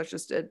metaphor, because that's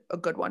just a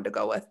good one to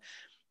go with.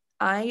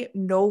 I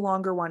no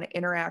longer want to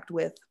interact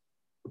with,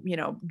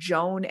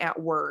 Joan at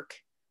work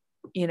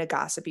in a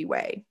gossipy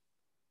way,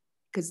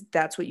 because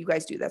that's what you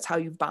guys do. That's how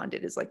you've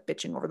bonded, is like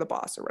bitching over the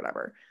boss or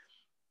whatever.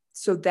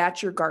 So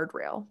that's your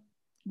guardrail.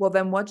 Well,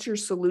 then what's your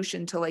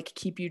solution to like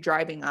keep you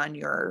driving on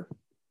your,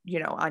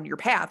 on your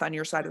path, on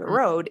your side of the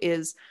road,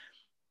 is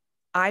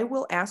I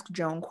will ask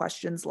Joan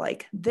questions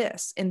like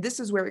this. And this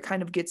is where it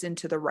kind of gets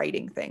into the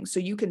writing thing. So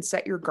you can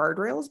set your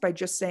guardrails by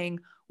just saying,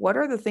 what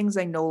are the things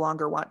I no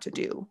longer want to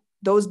do?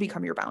 Those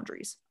become your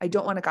boundaries. I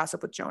don't want to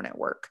gossip with Joan at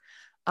work.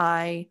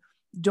 I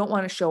don't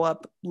want to show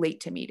up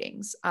late to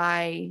meetings.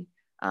 I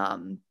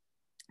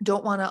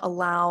don't want to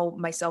allow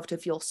myself to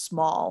feel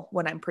small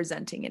when I'm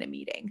presenting in a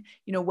meeting.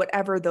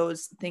 Whatever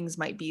those things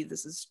might be.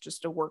 This is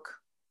just a work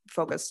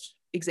focused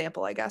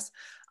example, I guess.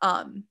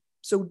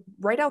 So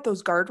write out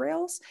those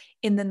guardrails,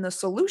 and then the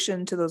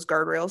solution to those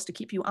guardrails to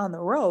keep you on the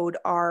road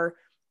are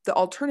the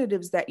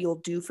alternatives that you'll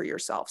do for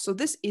yourself. So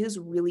this is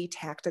really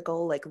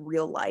tactical, like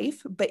real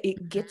life, but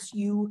it gets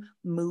you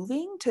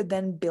moving to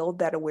then build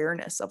that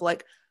awareness of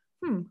like,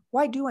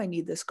 why do I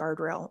need this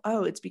guardrail?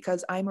 Oh, it's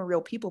because I'm a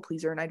real people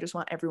pleaser and I just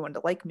want everyone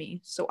to like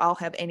me. So I'll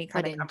have any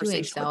kind But of in doing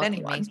conversation with so, it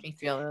anyone. makes me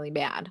feel really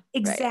bad. Right.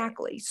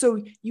 Exactly.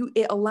 So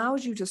it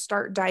allows you to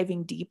start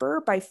diving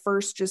deeper by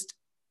first just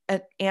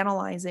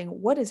analyzing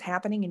what is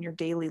happening in your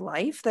daily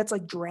life that's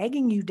like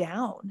dragging you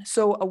down.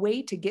 So a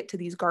way to get to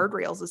these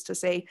guardrails is to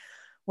say,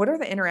 what are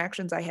the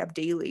interactions I have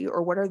daily,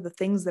 or what are the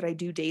things that I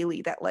do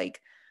daily that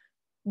like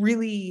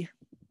really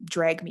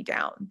drag me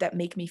down, that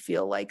make me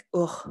feel like,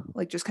 ugh,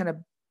 like just kind of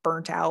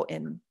burnt out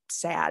and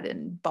sad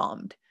and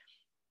bummed.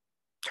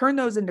 Turn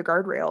those into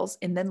guardrails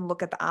and then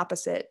look at the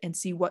opposite and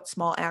see what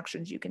small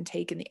actions you can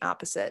take in the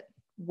opposite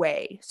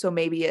way. So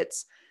maybe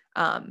it's,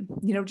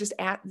 just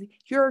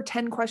here are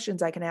 10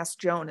 questions I can ask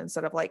Joan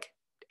instead of like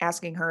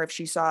asking her if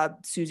she saw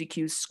Susie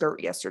Q's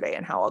skirt yesterday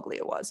and how ugly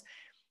it was.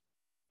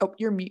 Oh,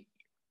 you're mute.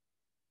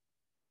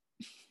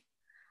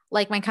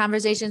 Like my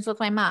conversations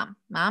with my mom.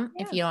 Mom,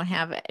 if you don't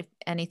have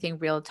anything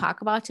real to talk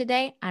about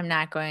today, I'm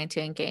not going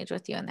to engage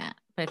with you in that.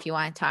 But if you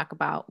want to talk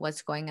about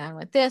what's going on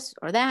with this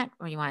or that,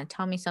 or you want to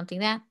tell me something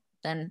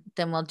then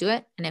we'll do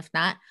it. And if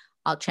not,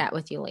 I'll chat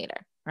with you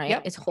later. Right.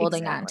 Yep, it's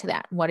holding on to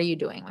that. What are you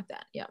doing with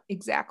that? Yeah,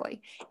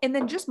 exactly. And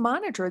then just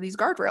monitor these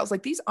guardrails.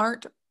 Like these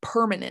aren't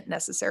permanent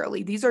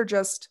necessarily. These are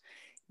just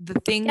the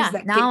things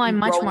that now I'm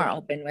much rolling. more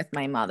open with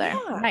my mother.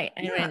 Right.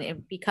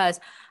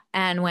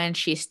 And when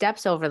she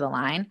steps over the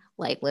line,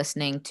 like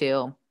listening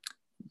to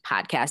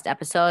podcast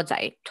episodes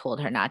I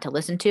told her not to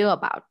listen to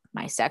about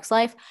my sex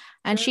life,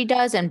 and she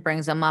does, and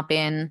brings them up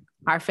in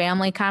our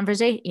family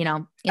conversation,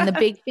 in the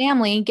big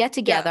family get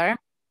together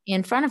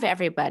in front of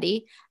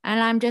everybody. And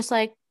I'm just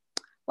like,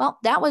 well,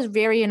 that was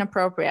very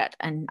inappropriate.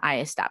 And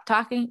I stopped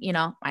talking,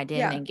 I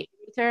didn't engage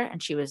with her.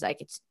 And she was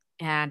like,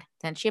 and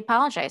then she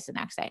apologized the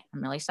next day.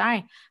 I'm really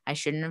sorry. I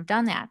shouldn't have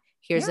done that.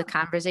 Here's a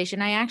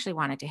conversation I actually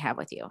wanted to have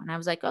with you. And I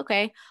was like,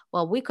 okay,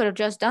 well, we could have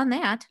just done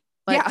that.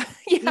 But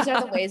these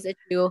are the ways that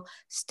you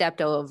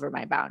stepped over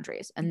my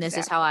boundaries. And this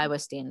is how I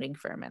was standing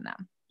firm in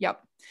them.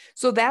 Yep.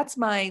 So that's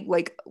my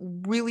like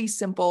really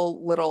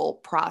simple little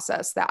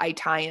process that I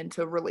tie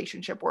into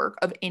relationship work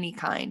of any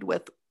kind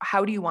with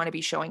how do you want to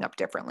be showing up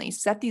differently?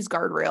 Set these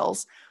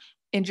guardrails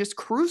and just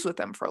cruise with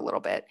them for a little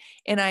bit.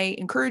 And I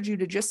encourage you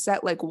to just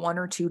set like one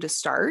or two to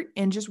start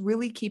and just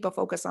really keep a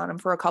focus on them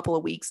for a couple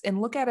of weeks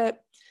and look at it,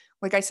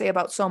 like I say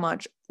about so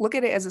much, look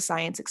at it as a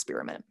science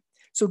experiment.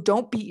 So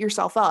don't beat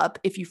yourself up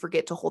if you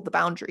forget to hold the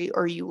boundary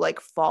or you like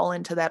fall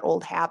into that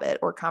old habit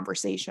or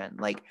conversation.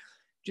 Like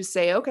just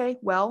say, okay,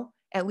 well,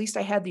 at least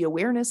I had the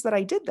awareness that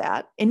I did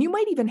that. And you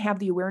might even have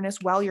the awareness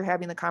while you're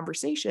having the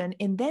conversation.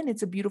 And then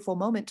it's a beautiful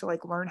moment to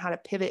like learn how to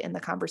pivot in the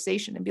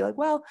conversation and be like,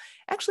 well,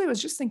 actually, I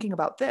was just thinking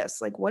about this.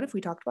 Like, what if we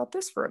talked about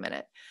this for a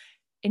minute?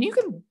 And you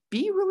can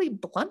be really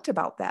blunt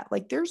about that.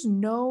 Like there's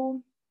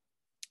no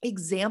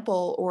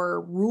example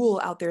or rule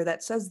out there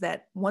that says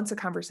that once a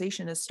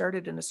conversation is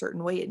started in a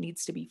certain way, it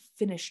needs to be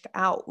finished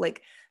out.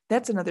 Like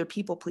that's another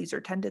people pleaser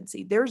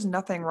tendency. There's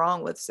nothing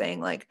wrong with saying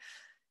like,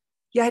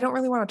 yeah, I don't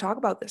really want to talk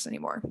about this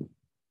anymore.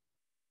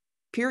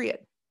 Period.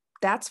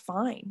 That's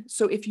fine.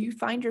 So if you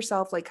find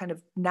yourself like kind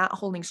of not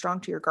holding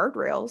strong to your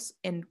guardrails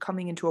and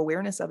coming into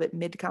awareness of it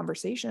mid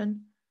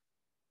conversation,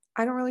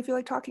 I don't really feel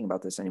like talking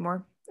about this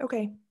anymore.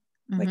 Okay.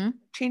 Like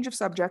change of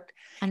subject.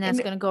 And that's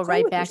going to go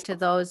right back to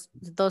those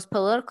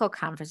political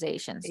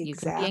conversations. Exactly. You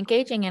can be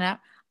engaging in it.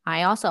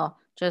 I also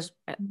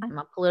I'm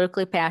a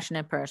politically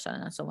passionate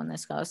person. So when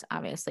this goes,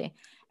 obviously,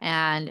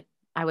 and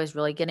I was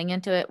really getting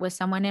into it with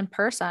someone in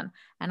person,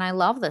 and I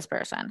love this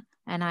person.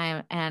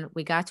 And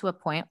we got to a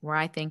point where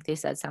I think they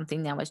said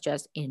something that was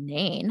just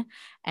inane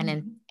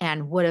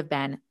and would have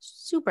been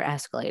super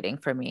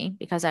escalating for me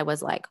because I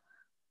was like,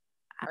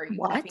 are you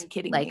what?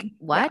 Kidding like, me?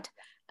 what?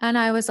 Yeah. And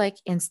I was like,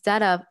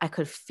 I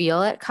could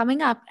feel it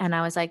coming up. And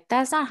I was like,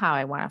 that's not how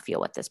I want to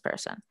feel with this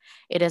person.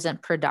 It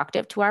isn't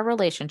productive to our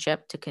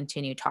relationship to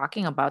continue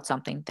talking about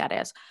something that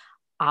is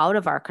out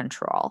of our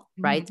control,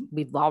 right?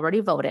 We've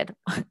already voted.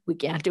 We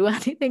can't do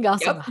anything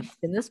else about it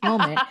in this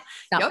moment.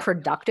 It's not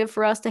productive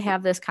for us to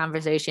have this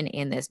conversation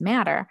in this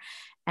matter.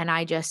 And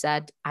I just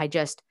said,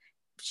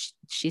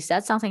 she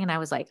said something and I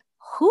was like,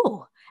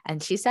 who?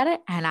 And she said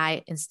it. And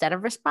I, instead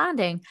of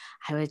responding,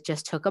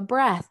 just took a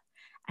breath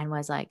and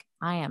was like,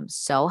 I am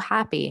so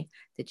happy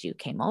that you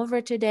came over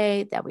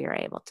today, that we were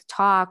able to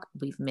talk.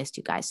 We've missed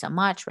you guys so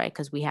much, right?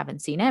 Because we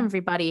haven't seen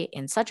everybody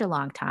in such a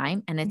long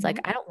time. And it's like,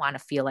 I don't want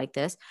to feel like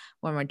this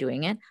when we're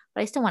doing it,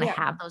 but I still want to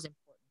have those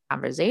important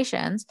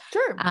conversations.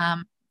 Sure.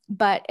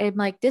 But I'm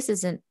like, this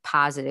isn't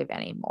positive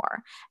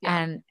anymore.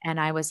 Yeah. And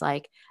I was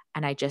like,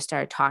 and I just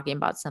started talking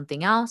about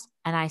something else.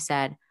 And I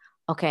said,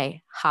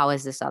 okay, how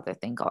is this other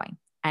thing going?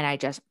 And I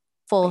just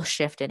full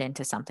shifted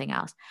into something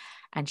else.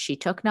 And she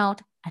took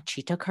note and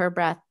she took her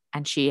breath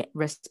and she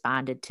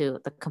responded to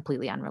the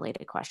completely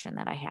unrelated question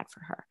that I had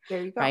for her.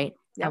 There you go. Right.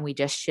 Yep. And we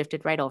just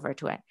shifted right over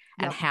to it. Yep.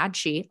 And had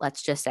she,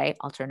 let's just say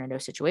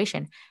alternative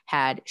situation,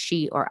 had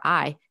she or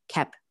I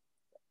kept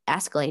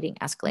escalating,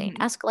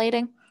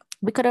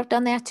 we could have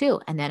done that too.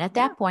 And then at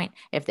that point,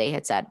 if they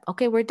had said,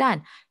 okay, we're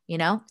done,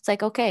 it's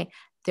like, okay,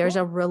 There's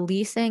a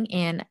releasing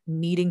in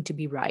needing to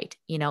be right,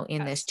 in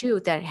this Yes. too,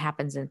 that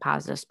happens in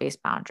positive space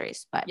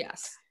boundaries. But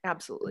Yes,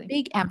 absolutely. the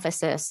big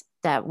emphasis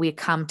that we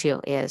come to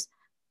is,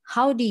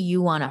 how do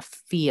you want to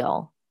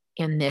feel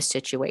in this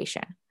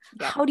situation?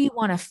 Yep. How do you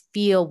want to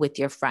feel with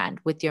your friend,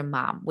 with your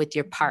mom, with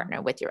your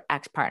partner, with your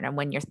ex-partner,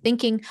 when you're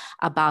thinking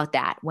about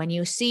that, when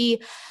you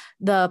see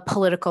the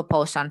political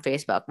post on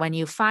Facebook, when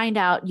you find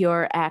out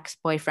your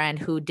ex-boyfriend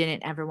who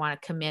didn't ever want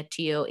to commit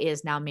to you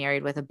is now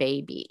married with a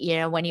baby,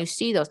 when you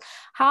see those,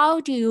 how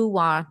do you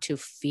want to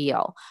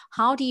feel?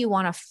 How do you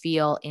want to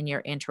feel in your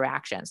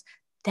interactions?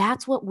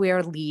 That's what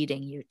we're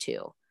leading you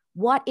to.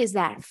 What is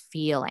that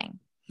feeling?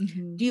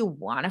 Mm-hmm. Do you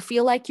want to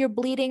feel like you're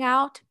bleeding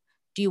out?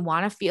 Do you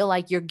want to feel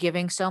like you're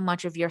giving so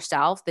much of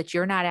yourself that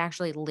you're not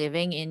actually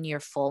living in your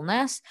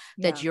fullness,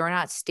 that you're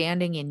not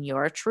standing in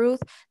your truth,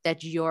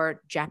 that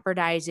you're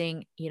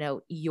jeopardizing,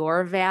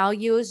 your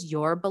values,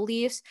 your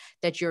beliefs,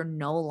 that you're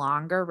no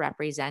longer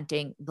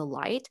representing the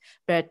light,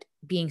 but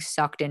being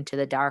sucked into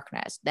the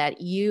darkness,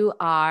 that you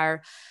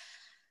are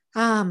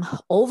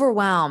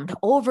overwhelmed,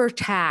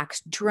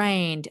 overtaxed,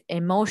 drained,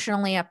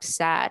 emotionally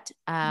upset.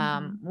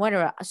 What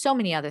are so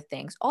many other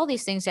things? All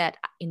these things that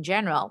in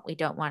general, we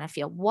don't want to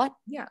feel.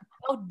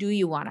 How do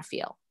you want to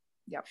feel?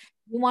 Yep.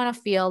 You want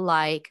to feel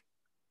like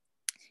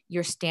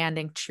you're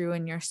standing true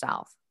in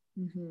yourself,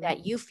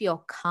 that you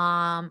feel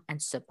calm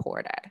and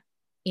supported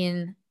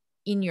in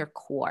your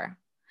core,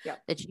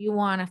 that you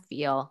want to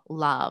feel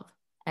love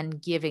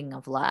and giving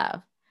of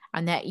love,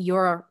 and that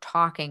you're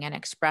talking and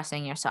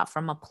expressing yourself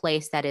from a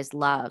place that is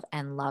love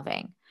and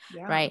loving,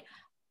 right?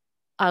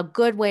 A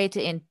good way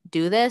to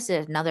do this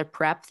is another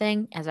prep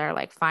thing as our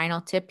final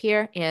tip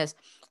here is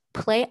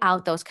play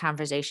out those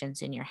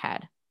conversations in your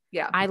head.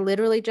 I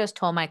literally just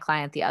told my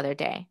client the other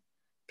day,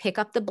 pick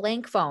up the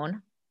blank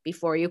phone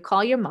before you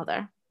call your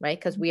mother, right?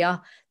 Because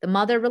the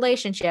mother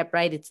relationship,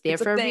 right? It's there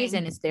for a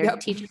reason. It's there to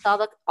teach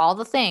us all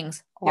the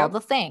things, the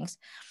things.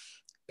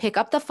 Pick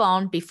up the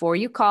phone before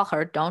you call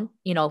her. Don't,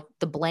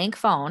 the blank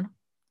phone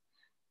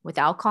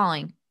without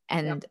calling,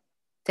 and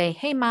say,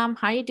 hey, mom,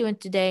 how are you doing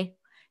today?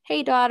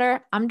 Hey,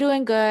 daughter, I'm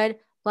doing good.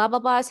 Blah, blah,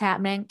 blah is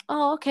happening.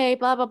 Oh, okay.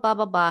 Blah, blah, blah,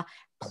 blah, blah.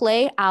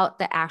 Play out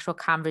the actual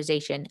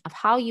conversation of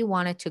how you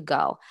want it to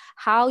go,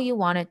 how you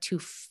want it to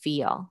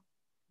feel,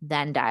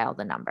 then dial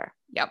the number.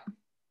 Exactly.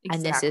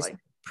 And this is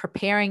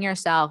preparing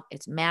yourself.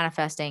 It's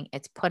manifesting.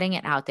 It's putting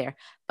it out there,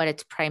 but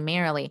it's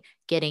primarily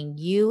getting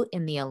you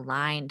in the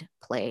aligned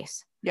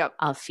place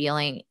of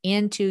feeling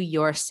into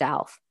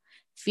yourself,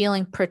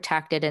 feeling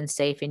protected and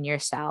safe in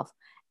yourself,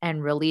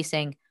 and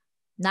releasing,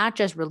 not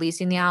just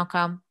releasing the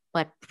outcome,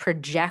 but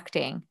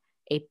projecting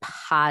a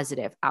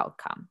positive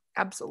outcome.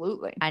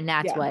 Absolutely. And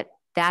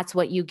that's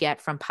what you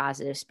get from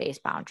positive space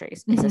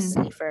boundaries, is a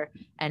safer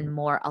and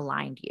more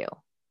aligned you.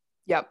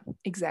 Yep,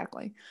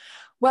 exactly.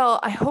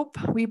 Well,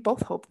 we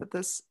both hope that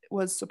this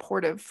was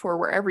supportive for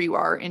wherever you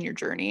are in your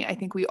journey. I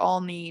think we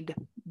all need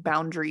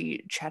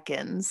boundary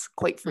check-ins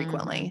quite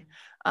frequently,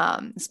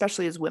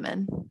 especially as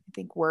women. I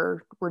think we're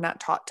not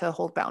taught to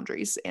hold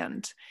boundaries,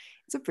 and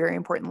it's a very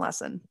important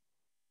lesson.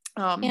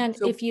 One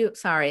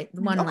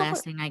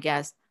last thing, I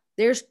guess,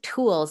 there's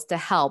tools to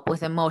help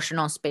with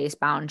emotional space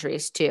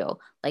boundaries too,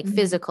 like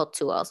physical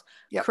tools,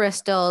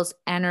 crystals,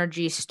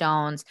 energy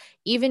stones.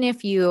 Even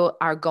if you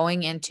are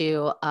going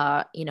into,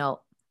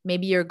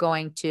 maybe you're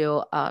going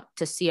to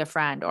see a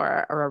friend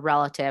or a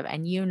relative,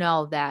 and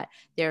that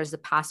there's the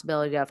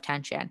possibility of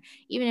tension.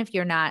 Even if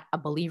you're not a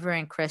believer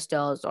in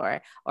crystals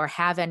or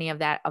have any of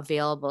that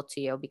available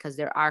to you, because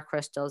there are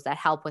crystals that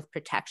help with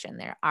protection.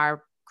 There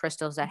are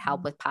crystals that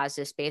help with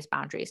positive space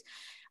boundaries.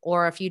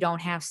 Or if you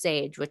don't have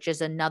sage, which is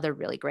another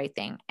really great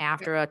thing,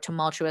 after a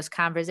tumultuous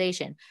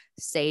conversation,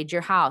 sage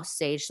your house,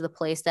 sage the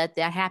place that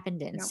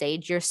happened in,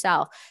 sage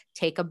yourself,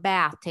 take a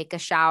bath, take a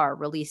shower,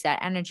 release that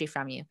energy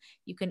from you.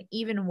 You can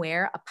even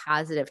wear a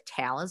positive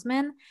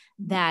talisman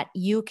that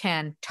you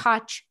can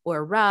touch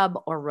or rub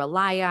or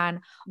rely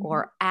on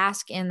or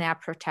ask in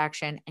that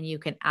protection. And you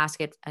can ask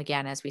it,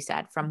 again, as we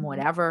said, from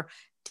whatever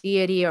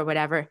deity or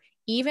whatever,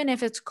 even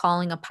if it's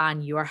calling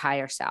upon your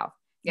higher self.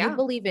 You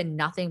believe in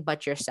nothing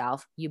but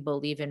yourself. You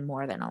believe in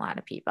more than a lot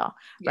of people,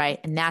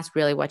 right? And that's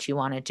really what you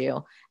want to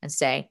do, and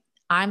say,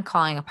 I'm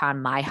calling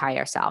upon my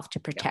higher self to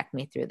protect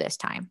me through this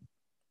time.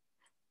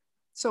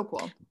 So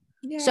cool.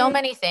 Yay. So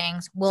many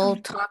things. We'll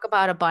talk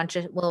about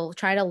we'll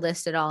try to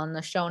list it all in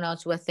the show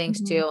notes with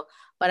things too.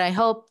 But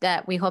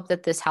we hope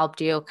that this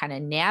helped you kind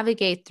of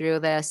navigate through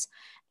this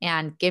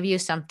and give you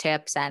some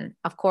tips. And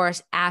of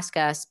course, ask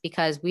us,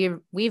 because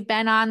we've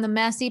been on the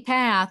messy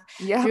path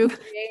through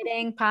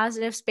creating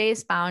positive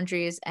space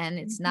boundaries, and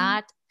it's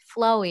not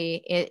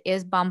flowy. It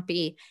is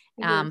bumpy,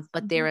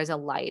 but there is a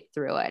light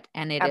through it,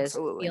 and it is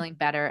feeling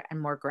better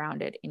and more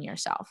grounded in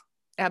yourself.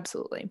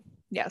 Absolutely.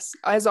 Yes.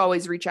 As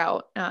always, reach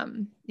out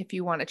if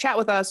you want to chat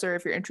with us, or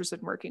if you're interested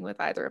in working with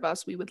either of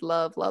us. We would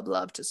love, love,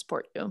 love to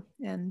support you,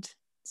 and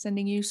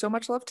sending you so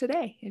much love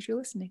today as you're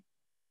listening.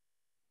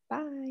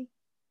 Bye.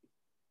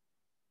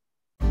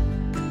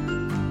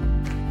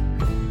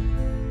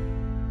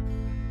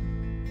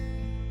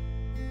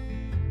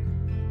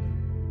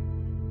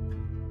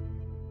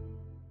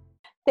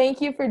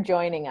 Thank you for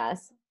joining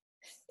us.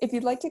 If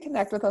you'd like to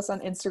connect with us on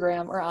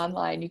Instagram or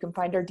online, you can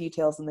find our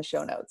details in the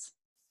show notes.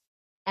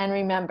 And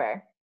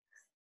remember,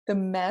 the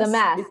mess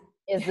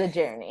is the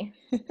journey.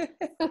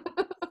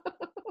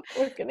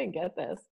 We're going to get this.